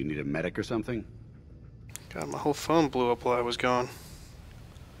 Do you need a medic or something? God, my whole phone blew up while I was gone.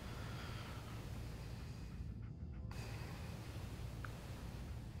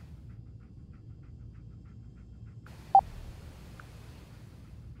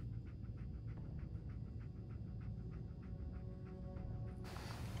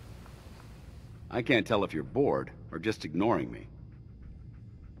 I can't tell if you're bored or just ignoring me.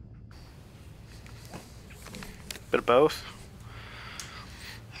 Bit of both.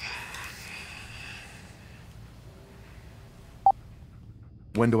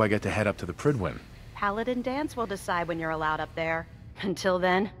 When do I get to head up to the Pridwin? Paladin Dance will decide when you're allowed up there. Until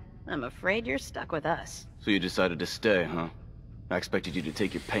then, I'm afraid you're stuck with us. So you decided to stay, huh? I expected you to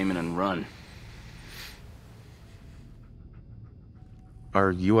take your payment and run.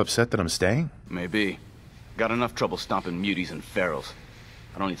 Are you upset that I'm staying? Maybe. Got enough trouble stomping muties and ferals.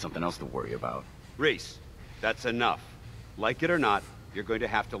 I don't need something else to worry about. Reese, that's enough. Like it or not, you're going to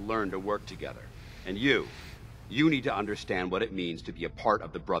have to learn to work together. And you need to understand what it means to be a part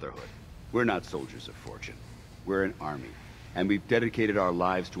of the Brotherhood. We're not soldiers of fortune. We're an army. And we've dedicated our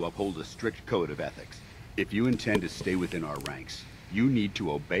lives to uphold a strict code of ethics. If you intend to stay within our ranks, you need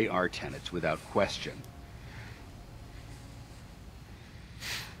to obey our tenets without question.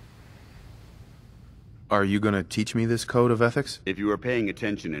 Are you gonna teach me this code of ethics? If you were paying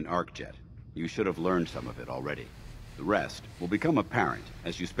attention in ArcJet, you should have learned some of it already. The rest will become apparent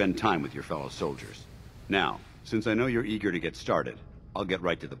as you spend time with your fellow soldiers. Now, since I know you're eager to get started, I'll get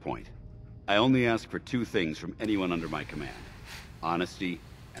right to the point. I only ask for two things from anyone under my command: honesty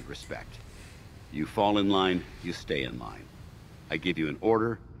and respect. You fall in line, you stay in line. I give you an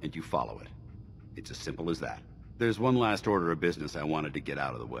order, and you follow it. It's as simple as that. There's one last order of business I wanted to get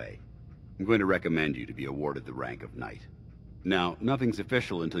out of the way. I'm going to recommend you to be awarded the rank of Knight. Now, nothing's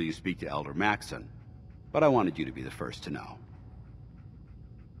official until you speak to Elder Maxson, but I wanted you to be the first to know.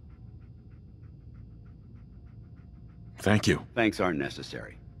 Thank you. Thanks aren't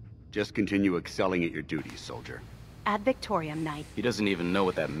necessary. Just continue excelling at your duties, soldier. Ad Victoriam, Knight. He doesn't even know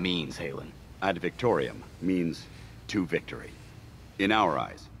what that means, Halen. Ad Victoriam means to victory. In our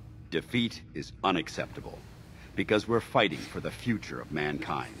eyes, defeat is unacceptable, because we're fighting for the future of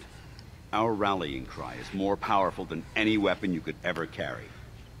mankind. Our rallying cry is more powerful than any weapon you could ever carry.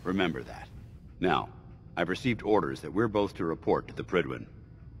 Remember that. Now, I've received orders that we're both to report to the Prydwen.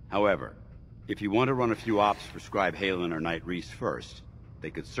 However, if you want to run a few ops for Scribe Halen or Knight Reese first, they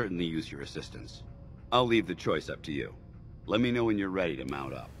could certainly use your assistance. I'll leave the choice up to you. Let me know when you're ready to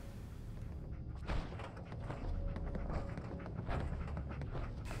mount up.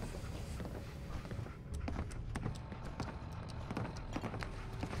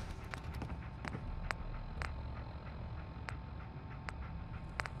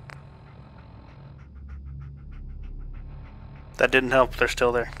 That didn't help. They're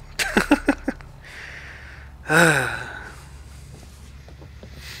still there.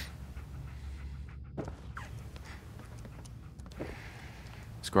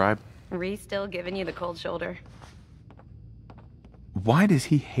 Scribe? Reese still giving you the cold shoulder? Why does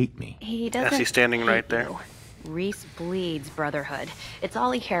he hate me? He doesn't. As he's standing right there. you. Reese bleeds brotherhood. It's all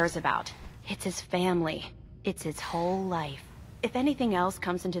he cares about. It's his family. It's his whole life. If anything else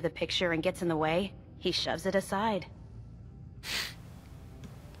comes into the picture and gets in the way, he shoves it aside.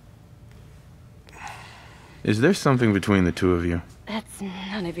 Is there something between the two of you? That's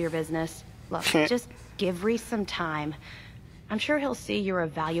none of your business. Look, just give Reese some time. I'm sure he'll see you're a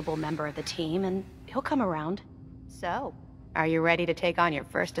valuable member of the team, and he'll come around. So, are you ready to take on your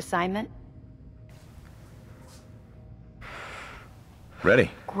first assignment?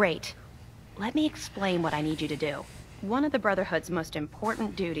 Ready. Great. Let me explain what I need you to do. One of the Brotherhood's most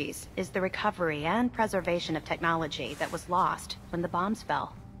important duties is the recovery and preservation of technology that was lost when the bombs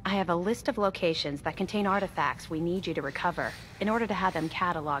fell. I have a list of locations that contain artifacts we need you to recover in order to have them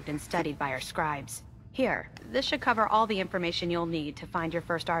cataloged and studied by our scribes. Here, this should cover all the information you'll need to find your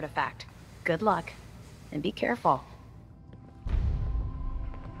first artifact. Good luck, and be careful.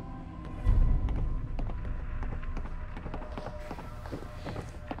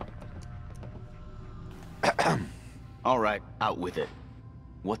 All right, out with it.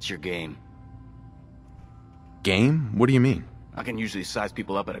 What's your game? Game? What do you mean? I can usually size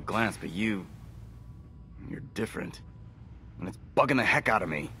people up at a glance, but you're different. And it's bugging the heck out of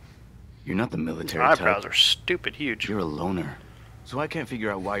me. You're not the military Your type. eyebrows are stupid huge. You're a loner. So I can't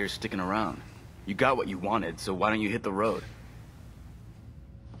figure out why you're sticking around. You got what you wanted, so why don't you hit the road?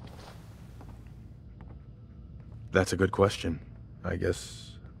 That's a good question. I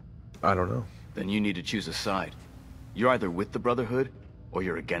guess... I don't know. Then you need to choose a side. You're either with the Brotherhood, or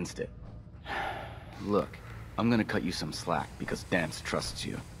you're against it. Look, I'm gonna cut you some slack because Dance trusts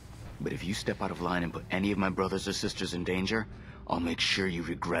you. But if you step out of line and put any of my brothers or sisters in danger, I'll make sure you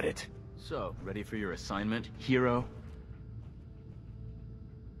regret it. So, ready for your assignment, hero?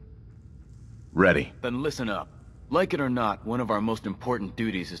 Ready. Then listen up. Like it or not, one of our most important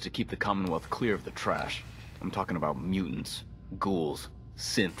duties is to keep the Commonwealth clear of the trash. I'm talking about mutants, ghouls,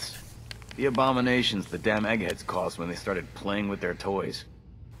 synths. The abominations the damn eggheads caused when they started playing with their toys.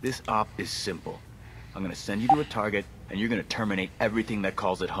 This op is simple. I'm gonna send you to a target, and you're gonna terminate everything that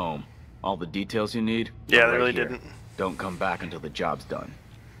calls it home. All the details you need? Yeah, they right really here. didn't. Don't come back until the job's done.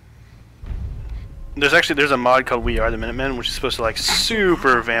 There's a mod called We Are the Minutemen, which is supposed to like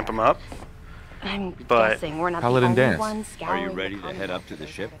super vamp them up. I'm But guessing we're not Paladin the only Dance. ones Are scouring you the ready to head Commonwealth up to for the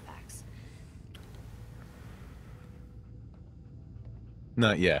those ship? artifacts.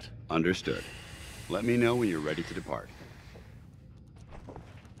 Not yet. Understood. Let me know when you're ready to depart.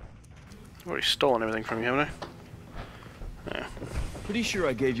 I've already stolen everything from you, haven't I? Yeah. Pretty sure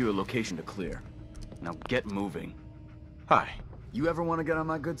I gave you a location to clear. Now get moving. Hi. You ever want to get on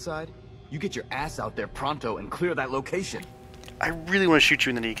my good side? You get your ass out there pronto and clear that location. I really want to shoot you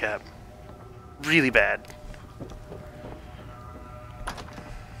in the kneecap. Really bad.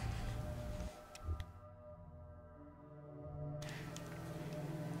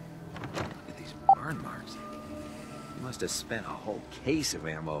 These burn marks. You must have spent a whole case of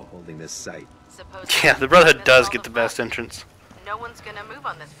ammo holding this site. Yeah, the Brotherhood does get the best entrance. No one's gonna move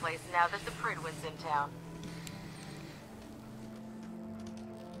on this place now that the Prydwen's in town.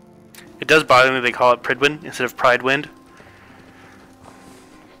 It does bother me they call it Prydwen instead of Pridewind.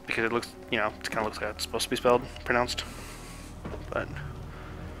 Because it looks, you know, it kind of looks like it's supposed to be spelled, pronounced. But...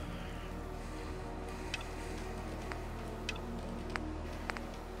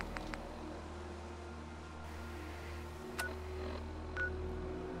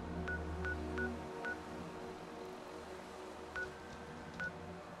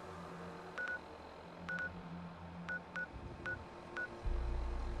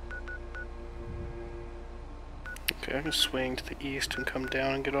 Okay, I can swing to the east and come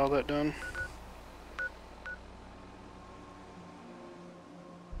down and get all that done.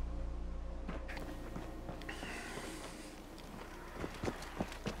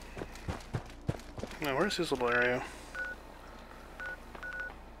 Now, where's his little area?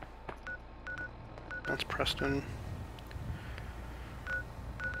 That's Preston.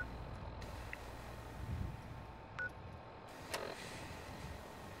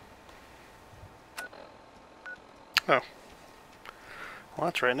 Oh. Well,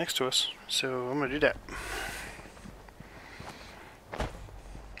 that's right next to us, so I'm gonna do that.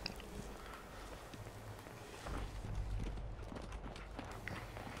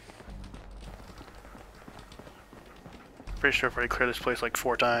 Pretty sure I've already cleared this place like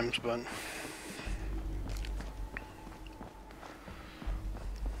 4 times, but...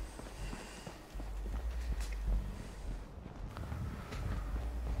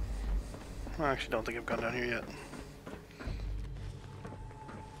 I actually don't think I've gone down here yet.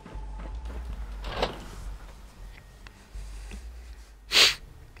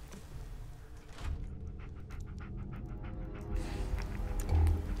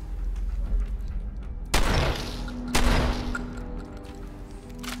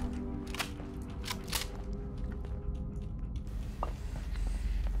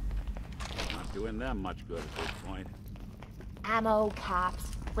 Doing them much good at this point. Ammo, caps,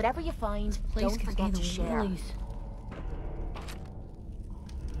 whatever you find, don't forget to share.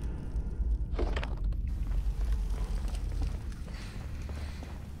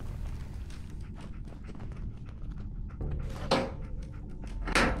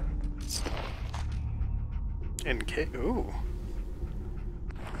 Ooh.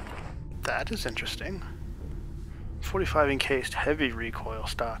 That is interesting. 45 encased heavy recoil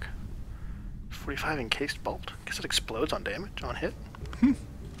stock. 45 encased bolt. Guess it explodes on damage, on hit.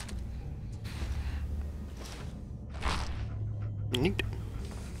 Neat.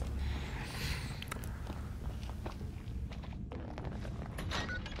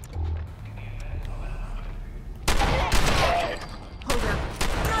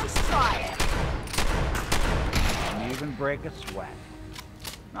 Nice try. Don't even break a sweat.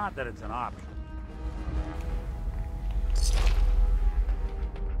 Not that it's an option.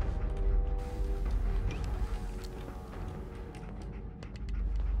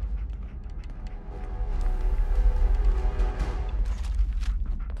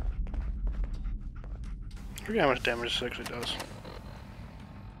 I forget how much damage this actually does.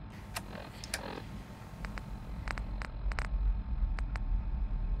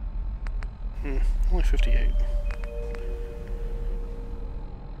 Only 58.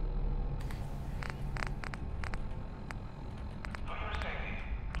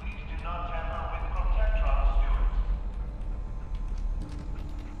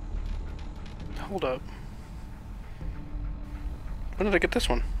 Hold up. When did I get this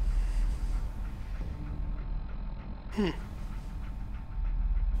one?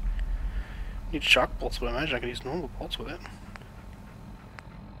 Need shock bolts, but I imagine I can use normal bolts with it.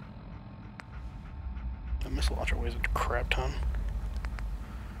 That missile launcher weighs a crap ton.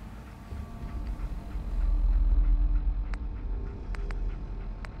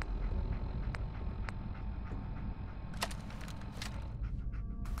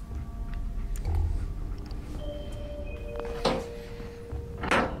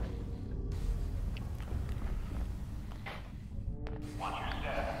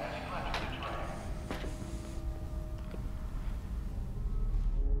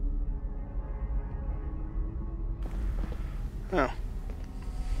 Oh.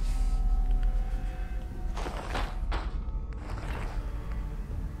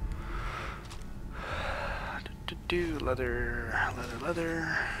 Leather.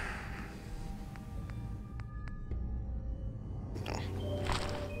 No.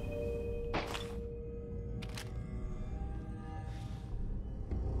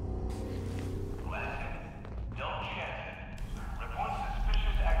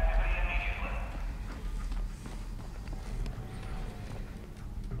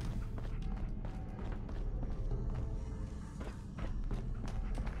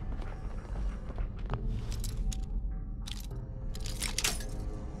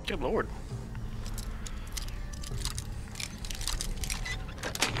 Good lord.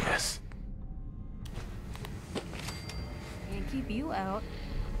 Yes. Can't keep you out.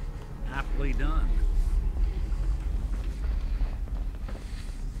 Aptly done.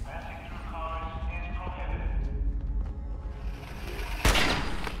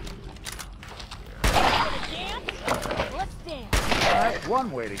 Let's dance. That's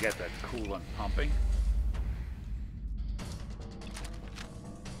one way to get that coolant pumping.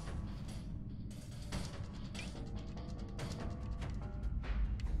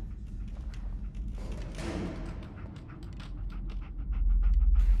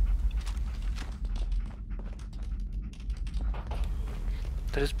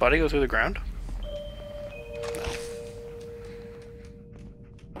 Did his body go through the ground?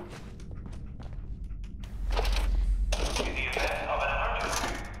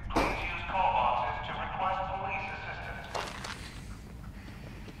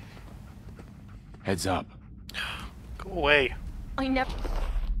 Heads up. Go away. I never...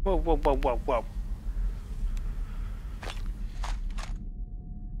 Whoa, whoa, whoa, whoa, whoa.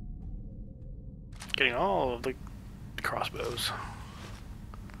 Getting all of the crossbows.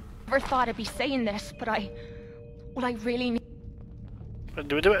 Never thought I'd be saying this, but what I really need...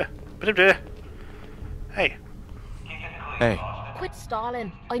 Do it. Hey. Hey. Quit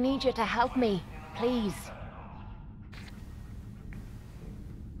stalling. I need you to help me. Please.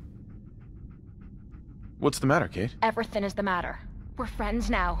 What's the matter, Kate? Everything is the matter. We're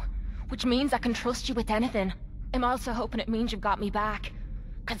friends now, which means I can trust you with anything. I'm also hoping it means you've got me back,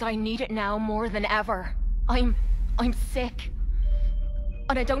 because I need it now more than ever. I'm sick.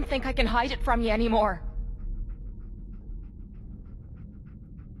 And I don't think I can hide it from you anymore.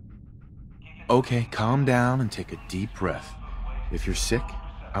 Okay, calm down and take a deep breath. If you're sick,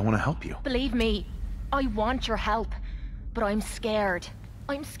 I want to help you. Believe me, I want your help, but I'm scared.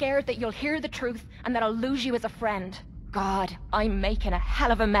 I'm scared that you'll hear the truth and that I'll lose you as a friend. God, I'm making a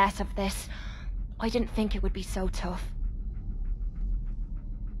hell of a mess of this. I didn't think it would be so tough.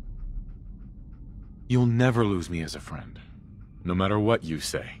 You'll never lose me as a friend, no matter what you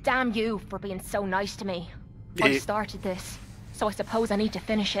say. Damn you for being so nice to me. I started this, so I suppose I need to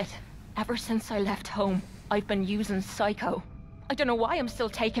finish it. Ever since I left home, I've been using Psycho. I don't know why I'm still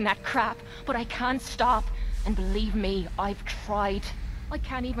taking that crap, but I can't stop. And believe me, I've tried. I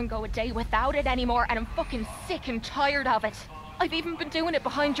can't even go a day without it anymore, and I'm fucking sick and tired of it. I've even been doing it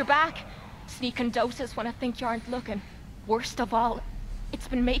behind your back. Sneaking doses when I think you aren't looking. Worst of all, it's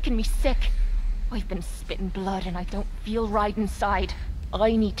been making me sick. I've been spitting blood and I don't feel right inside.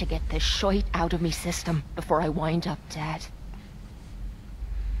 I need to get this shite out of me system before I wind up dead.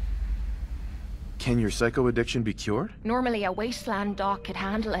 Can your psycho addiction be cured? Normally a wasteland doc could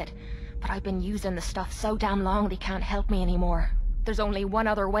handle it, but I've been using the stuff so damn long they can't help me anymore. There's only one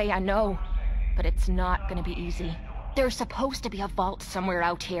other way I know, but it's not gonna be easy. There's supposed to be a vault somewhere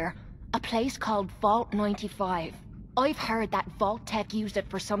out here. A place called Vault 95. I've heard that Vault Tech used it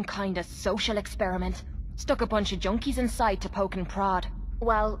for some kind of social experiment. Stuck a bunch of junkies inside to poke and prod.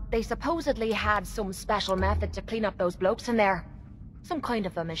 Well, they supposedly had some special method to clean up those blokes in there. Some kind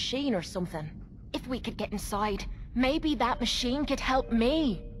of a machine or something. If we could get inside, maybe that machine could help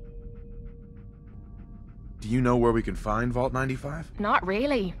me. Do you know where we can find Vault 95? Not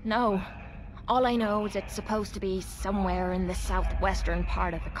really, no. All I know is it's supposed to be somewhere in the southwestern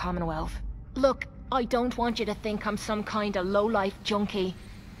part of the Commonwealth. Look, I don't want you to think I'm some kind of low-life junkie.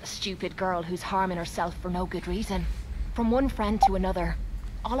 A stupid girl who's harming herself for no good reason. From one friend to another.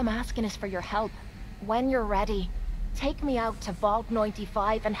 All I'm asking is for your help. When you're ready, take me out to Vault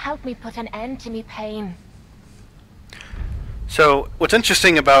 95 and help me put an end to me pain. So what's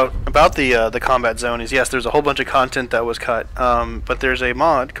interesting about the combat zone is, yes, there's a whole bunch of content that was cut, but there's a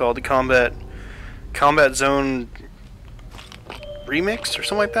mod called the Combat Zone Remix or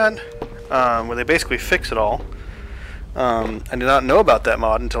something like that, where they basically fix it all. I did not know about that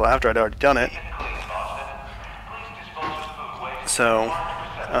mod until after I'd already done it. So,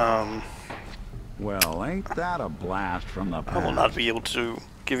 well, ain't that a blast from the past? I will not be able to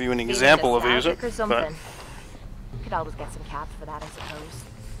give you an example of it, but Could always get some caps for that, I suppose.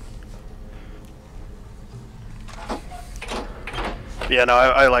 yeah, no,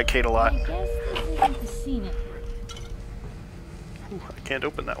 I like Kate a lot. I guess this isn't the scene. Ooh, I can't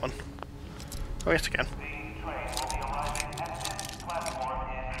open that one. Oh, yes, I can.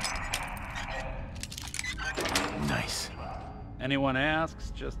 Nice. Anyone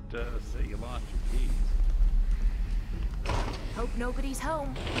asks, just say you lost your keys. Hope nobody's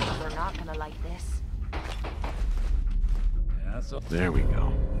home. They're not gonna like this. Yeah, so there we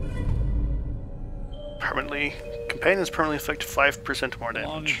go. Companions permanently inflict 5% more as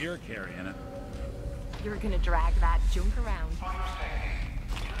long damage. as you're carrying it. You're gonna drag that junk around.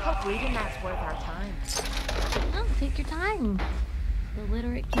 Hope reading that's worth our time. Oh, take your time. The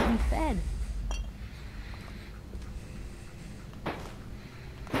literate keep me fed.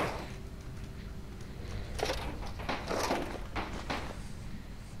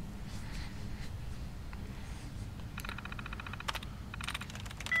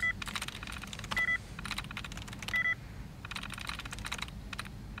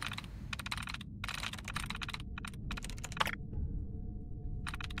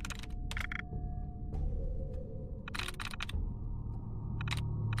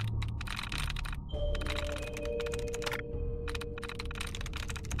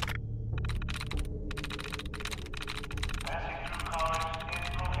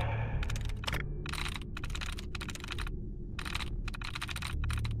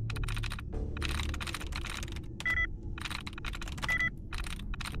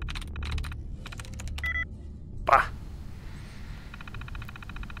 Bah.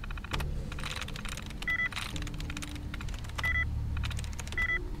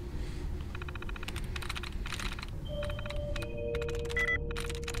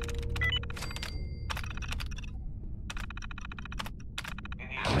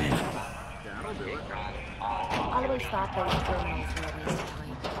 I always thought those criminals were a waste of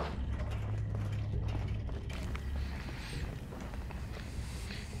time.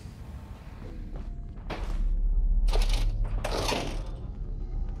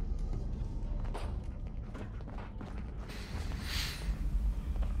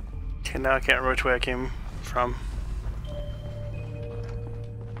 Okay, now I can't remember which way I came from.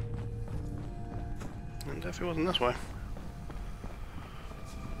 It definitely wasn't this way.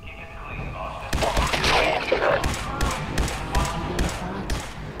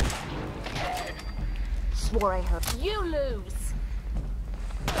 Swore I heard. You lose!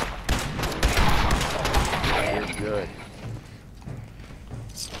 You're good.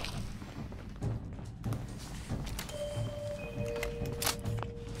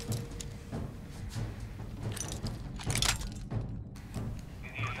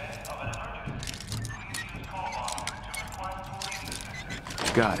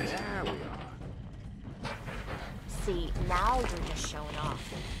 Got it. See, now you're just showing off.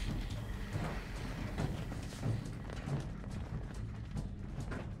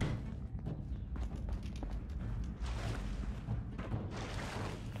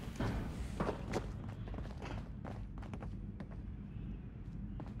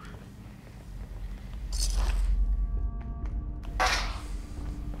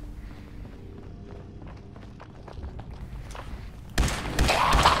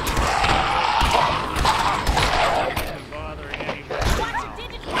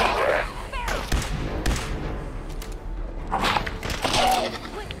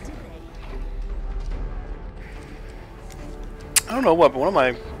 I don't know what, but one of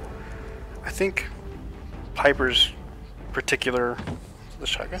my, I think Piper's particular, the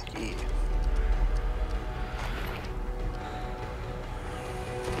shotgun? Yeah.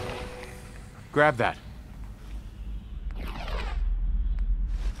 Grab that.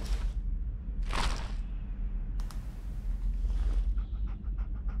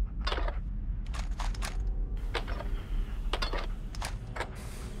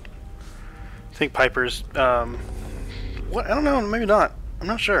 I think Piper's, what? I don't know, maybe not. I'm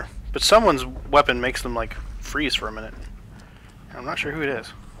not sure. But someone's weapon makes them, like, freeze for a minute. I'm not sure who it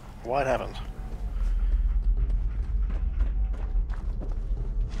is, or why it happens.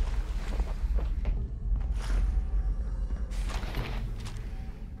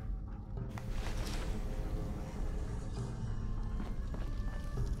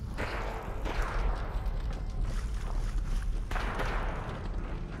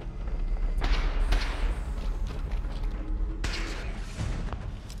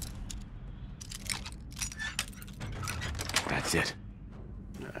 That's it.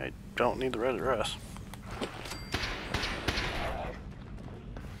 I don't need the red dress.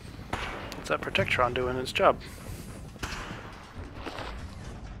 What's that Protectron doing its job?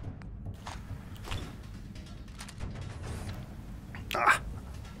 Ah,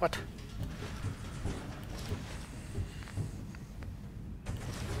 what?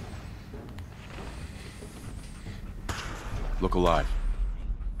 Look alive.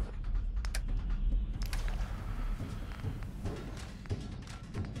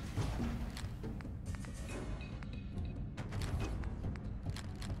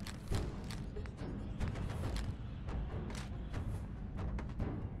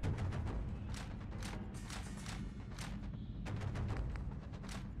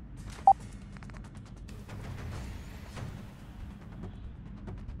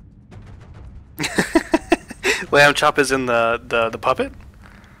 Lamb Chop is in the puppet?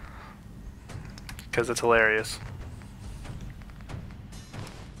 Because it's hilarious.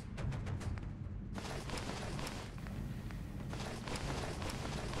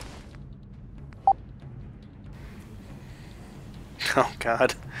 Oh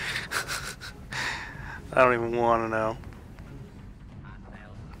god. I don't even want to know.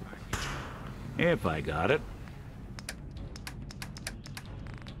 If I got it.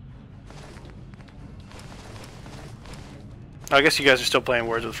 I guess you guys are still playing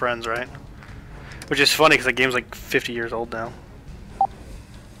Words with Friends, right? Which is funny because the game's like 50 years old now.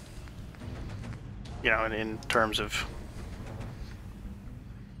 You know, in terms of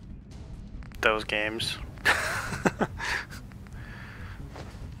those games.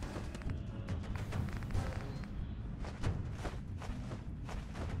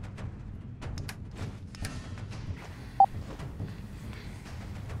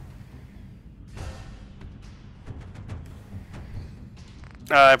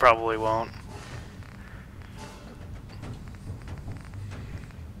 I probably won't.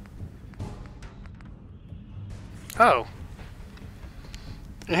 Oh.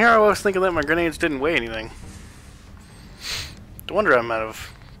 And here I was thinking that my grenades didn't weigh anything. No wonder I'm out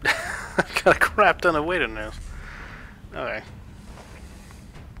of... got a crap ton of weight in this. Okay.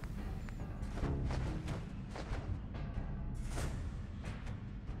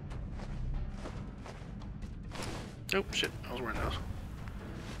 Oh, shit. I was wearing those.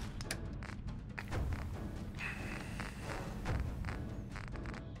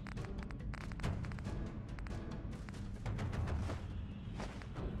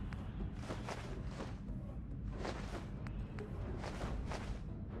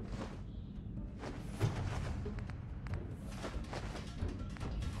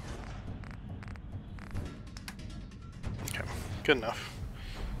 Okay, good enough.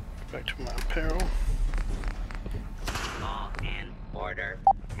 Back to my apparel. Law and order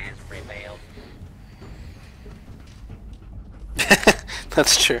has prevailed.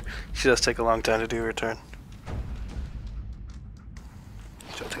 That's true. She does take a long time to do her turn.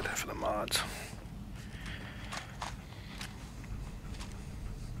 So I'll take that for the mods.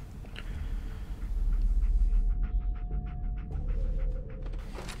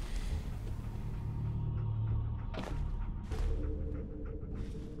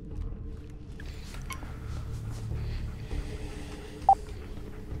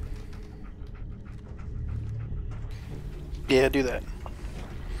 Yeah, do that.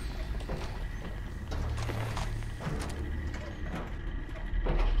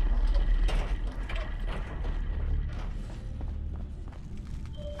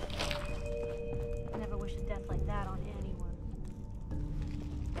 Never wish a death like that on anyone.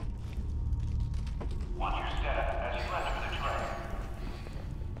 Watch your step as you enter the train.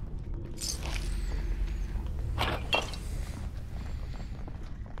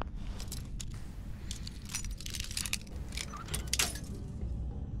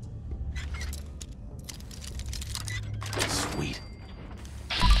 Sweet.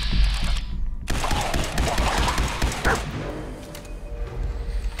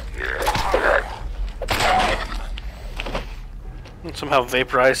 And somehow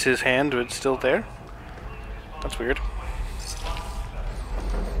vaporize his hand, but it's still there? That's weird.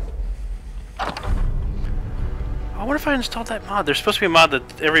 I wonder if I installed that mod. There's supposed to be a mod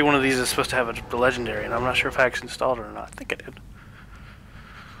that every one of these is supposed to have the legendary, and I'm not sure if I actually installed it or not. I think I did.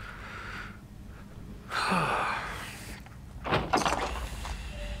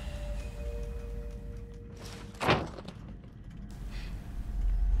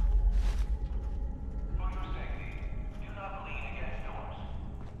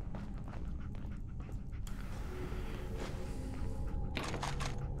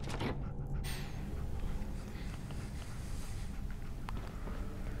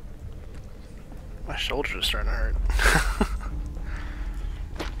 My shoulders are starting to hurt.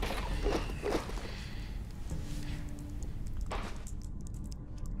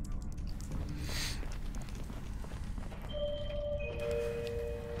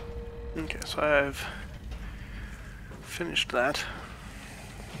 Okay, so I've finished that.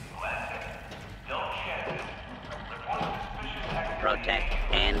 Protect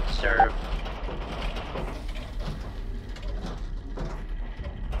and serve.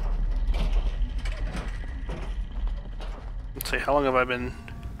 Let's see, how long have I been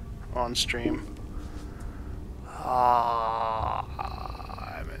on stream? I'm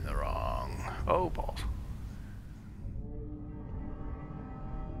in the wrong. Oh, balls.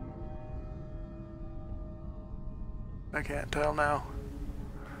 I can't tell now.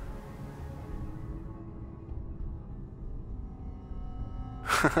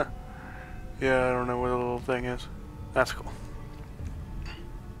 Yeah, I don't know where the little thing is. That's cool.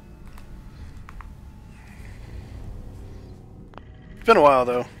 It's been a while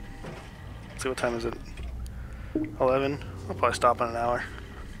though. Let's see, what time is it? 11? I'll probably stop in an hour.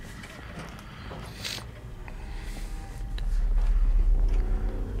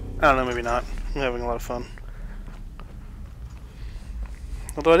 I don't know, maybe not. I'm having a lot of fun.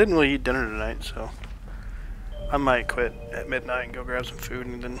 Although I didn't really eat dinner tonight, so I might quit at midnight and go grab some food,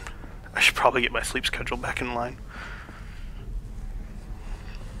 and then I should probably get my sleep schedule back in line.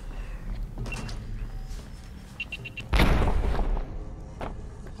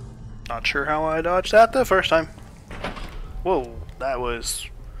 Not sure how I dodged that the first time. Whoa, that was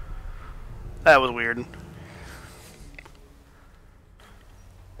weird.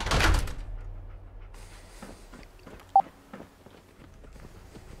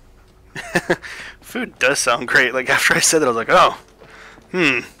 Food does sound great. Like after I said that, I was like, oh,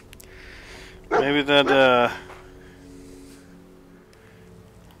 maybe that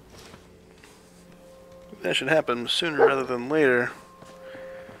that should happen sooner rather than later.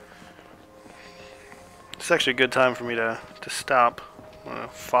 It's actually a good time for me to stop.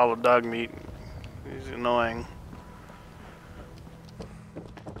 Follow dog meat. He's annoying.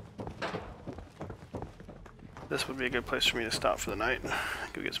 This would be a good place for me to stop for the night.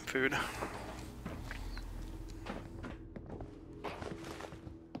 Go get some food.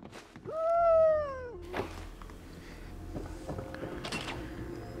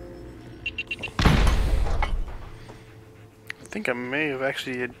 I think I may have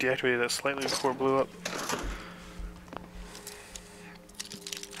actually deactivated that slightly before it blew up.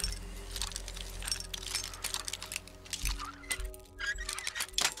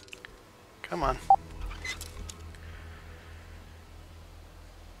 Come on.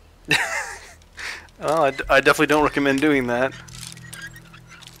 Oh, I definitely don't recommend doing that.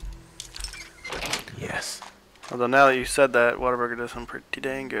 Yes. Although now that you said that, Whataburger does sound pretty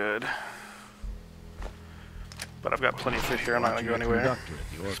dang good. But I've got plenty of food here. I'm not gonna go anywhere.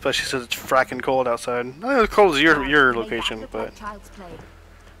 Especially since it's fracking cold outside. Not as cold as your location, but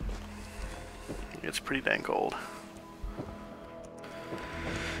it's pretty dang cold.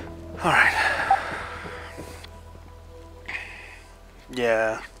 All right.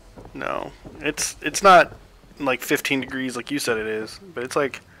 Yeah. No, it's not like 15 degrees like you said it is, but it's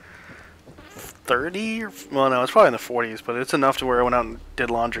like 30 or, well, no, it's probably in the 40s, but it's enough to where I went out and did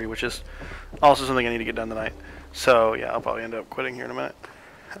laundry, which is also something I need to get done tonight. So yeah, I'll probably end up quitting here in a minute.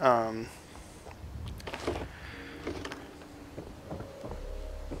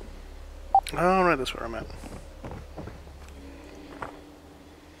 Alright, that's where I'm at.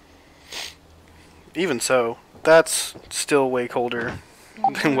 Even so, that's still way colder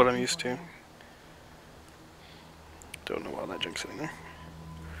than what I'm used to. Don't know why that junk's sitting there.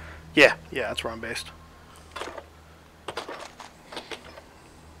 Yeah, that's where I'm based.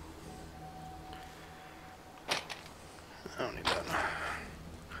 I don't need that.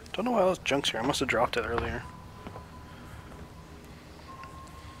 Don't know why those junk's here. I must have dropped it earlier.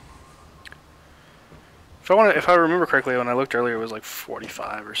 If I remember correctly, when I looked earlier, it was like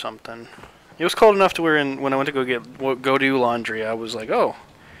 45 or something. It was cold enough to where when I went to go do laundry, I was like, oh,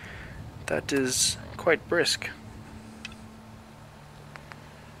 that is quite brisk.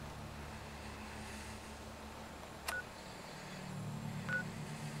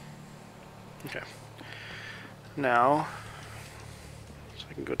 Okay. Now, so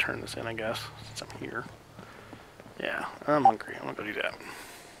I can go turn this in, I guess, since I'm here. Yeah, I'm hungry. I'm gonna go do that.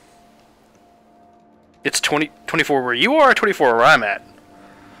 It's 24 where you are, or 24 where I'm at?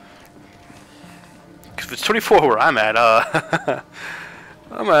 Because if it's 24 where I'm at, I'm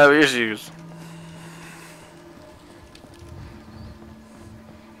gonna have issues.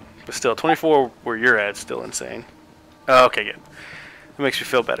 But still, 24 where you're at is still insane. Oh, okay, good. It makes me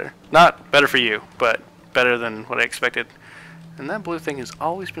feel better. Not better for you, but better than what I expected. And that blue thing has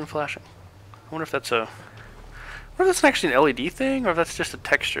always been flashing. I wonder if that's a... I wonder if that's actually an LED thing, or if that's just a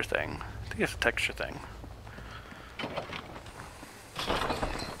texture thing. I think it's a texture thing.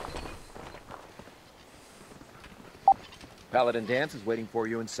 Paladin Dance is waiting for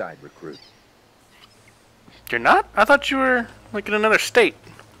you inside, recruit. You're not? I thought you were, like, in another state.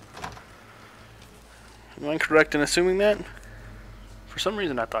 Am I correct in assuming that? For some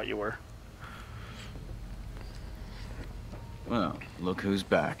reason, I thought you were. Well, look who's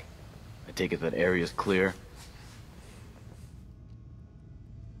back. I take it that area's clear?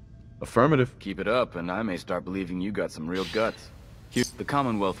 Affirmative. Keep it up, and I may start believing you got some real guts. The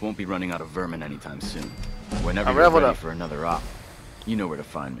Commonwealth won't be running out of vermin anytime soon. Whenever you're ready for another op, you know where to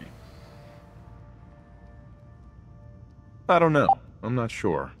find me. I don't know. I'm not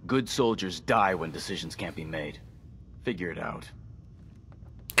sure. Good soldiers die when decisions can't be made. Figure it out.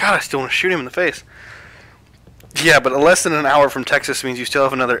 God, I still want to shoot him in the face. Yeah, but less than an hour from Texas means you still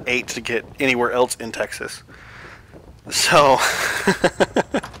have another 8 to get anywhere else in Texas. So,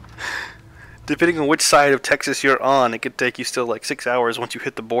 depending on which side of Texas you're on, it could take you still like 6 hours once you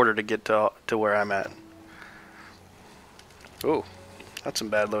hit the border to get to where I'm at. Oh, that's some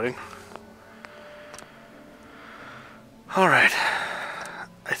bad loading. Alright.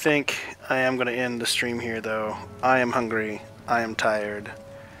 I think I am going to end the stream here, though. I am hungry. I am tired.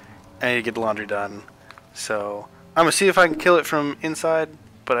 I need to get the laundry done. So, I'm going to see if I can kill it from inside,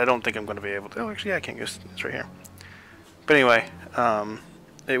 but I don't think I'm going to be able to. Oh, actually, yeah, I can't go. It's right here. But anyway,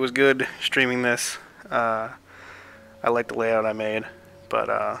 it was good streaming this. I like the layout I made.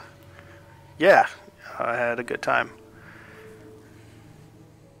 But, yeah, I had a good time.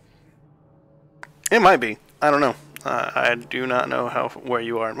 It might be. I don't know. I do not know where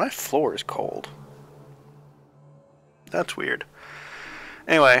you are. My floor is cold. That's weird.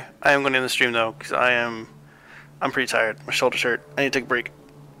 Anyway, I am going to end the stream though, because I'm pretty tired. My shoulders hurt. I need to take a break.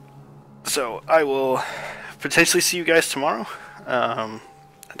 So I will potentially see you guys tomorrow. I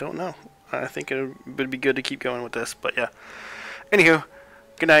don't know. I think it would be good to keep going with this, but yeah. Anywho,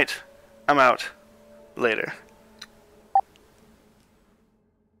 good night. I'm out. Later.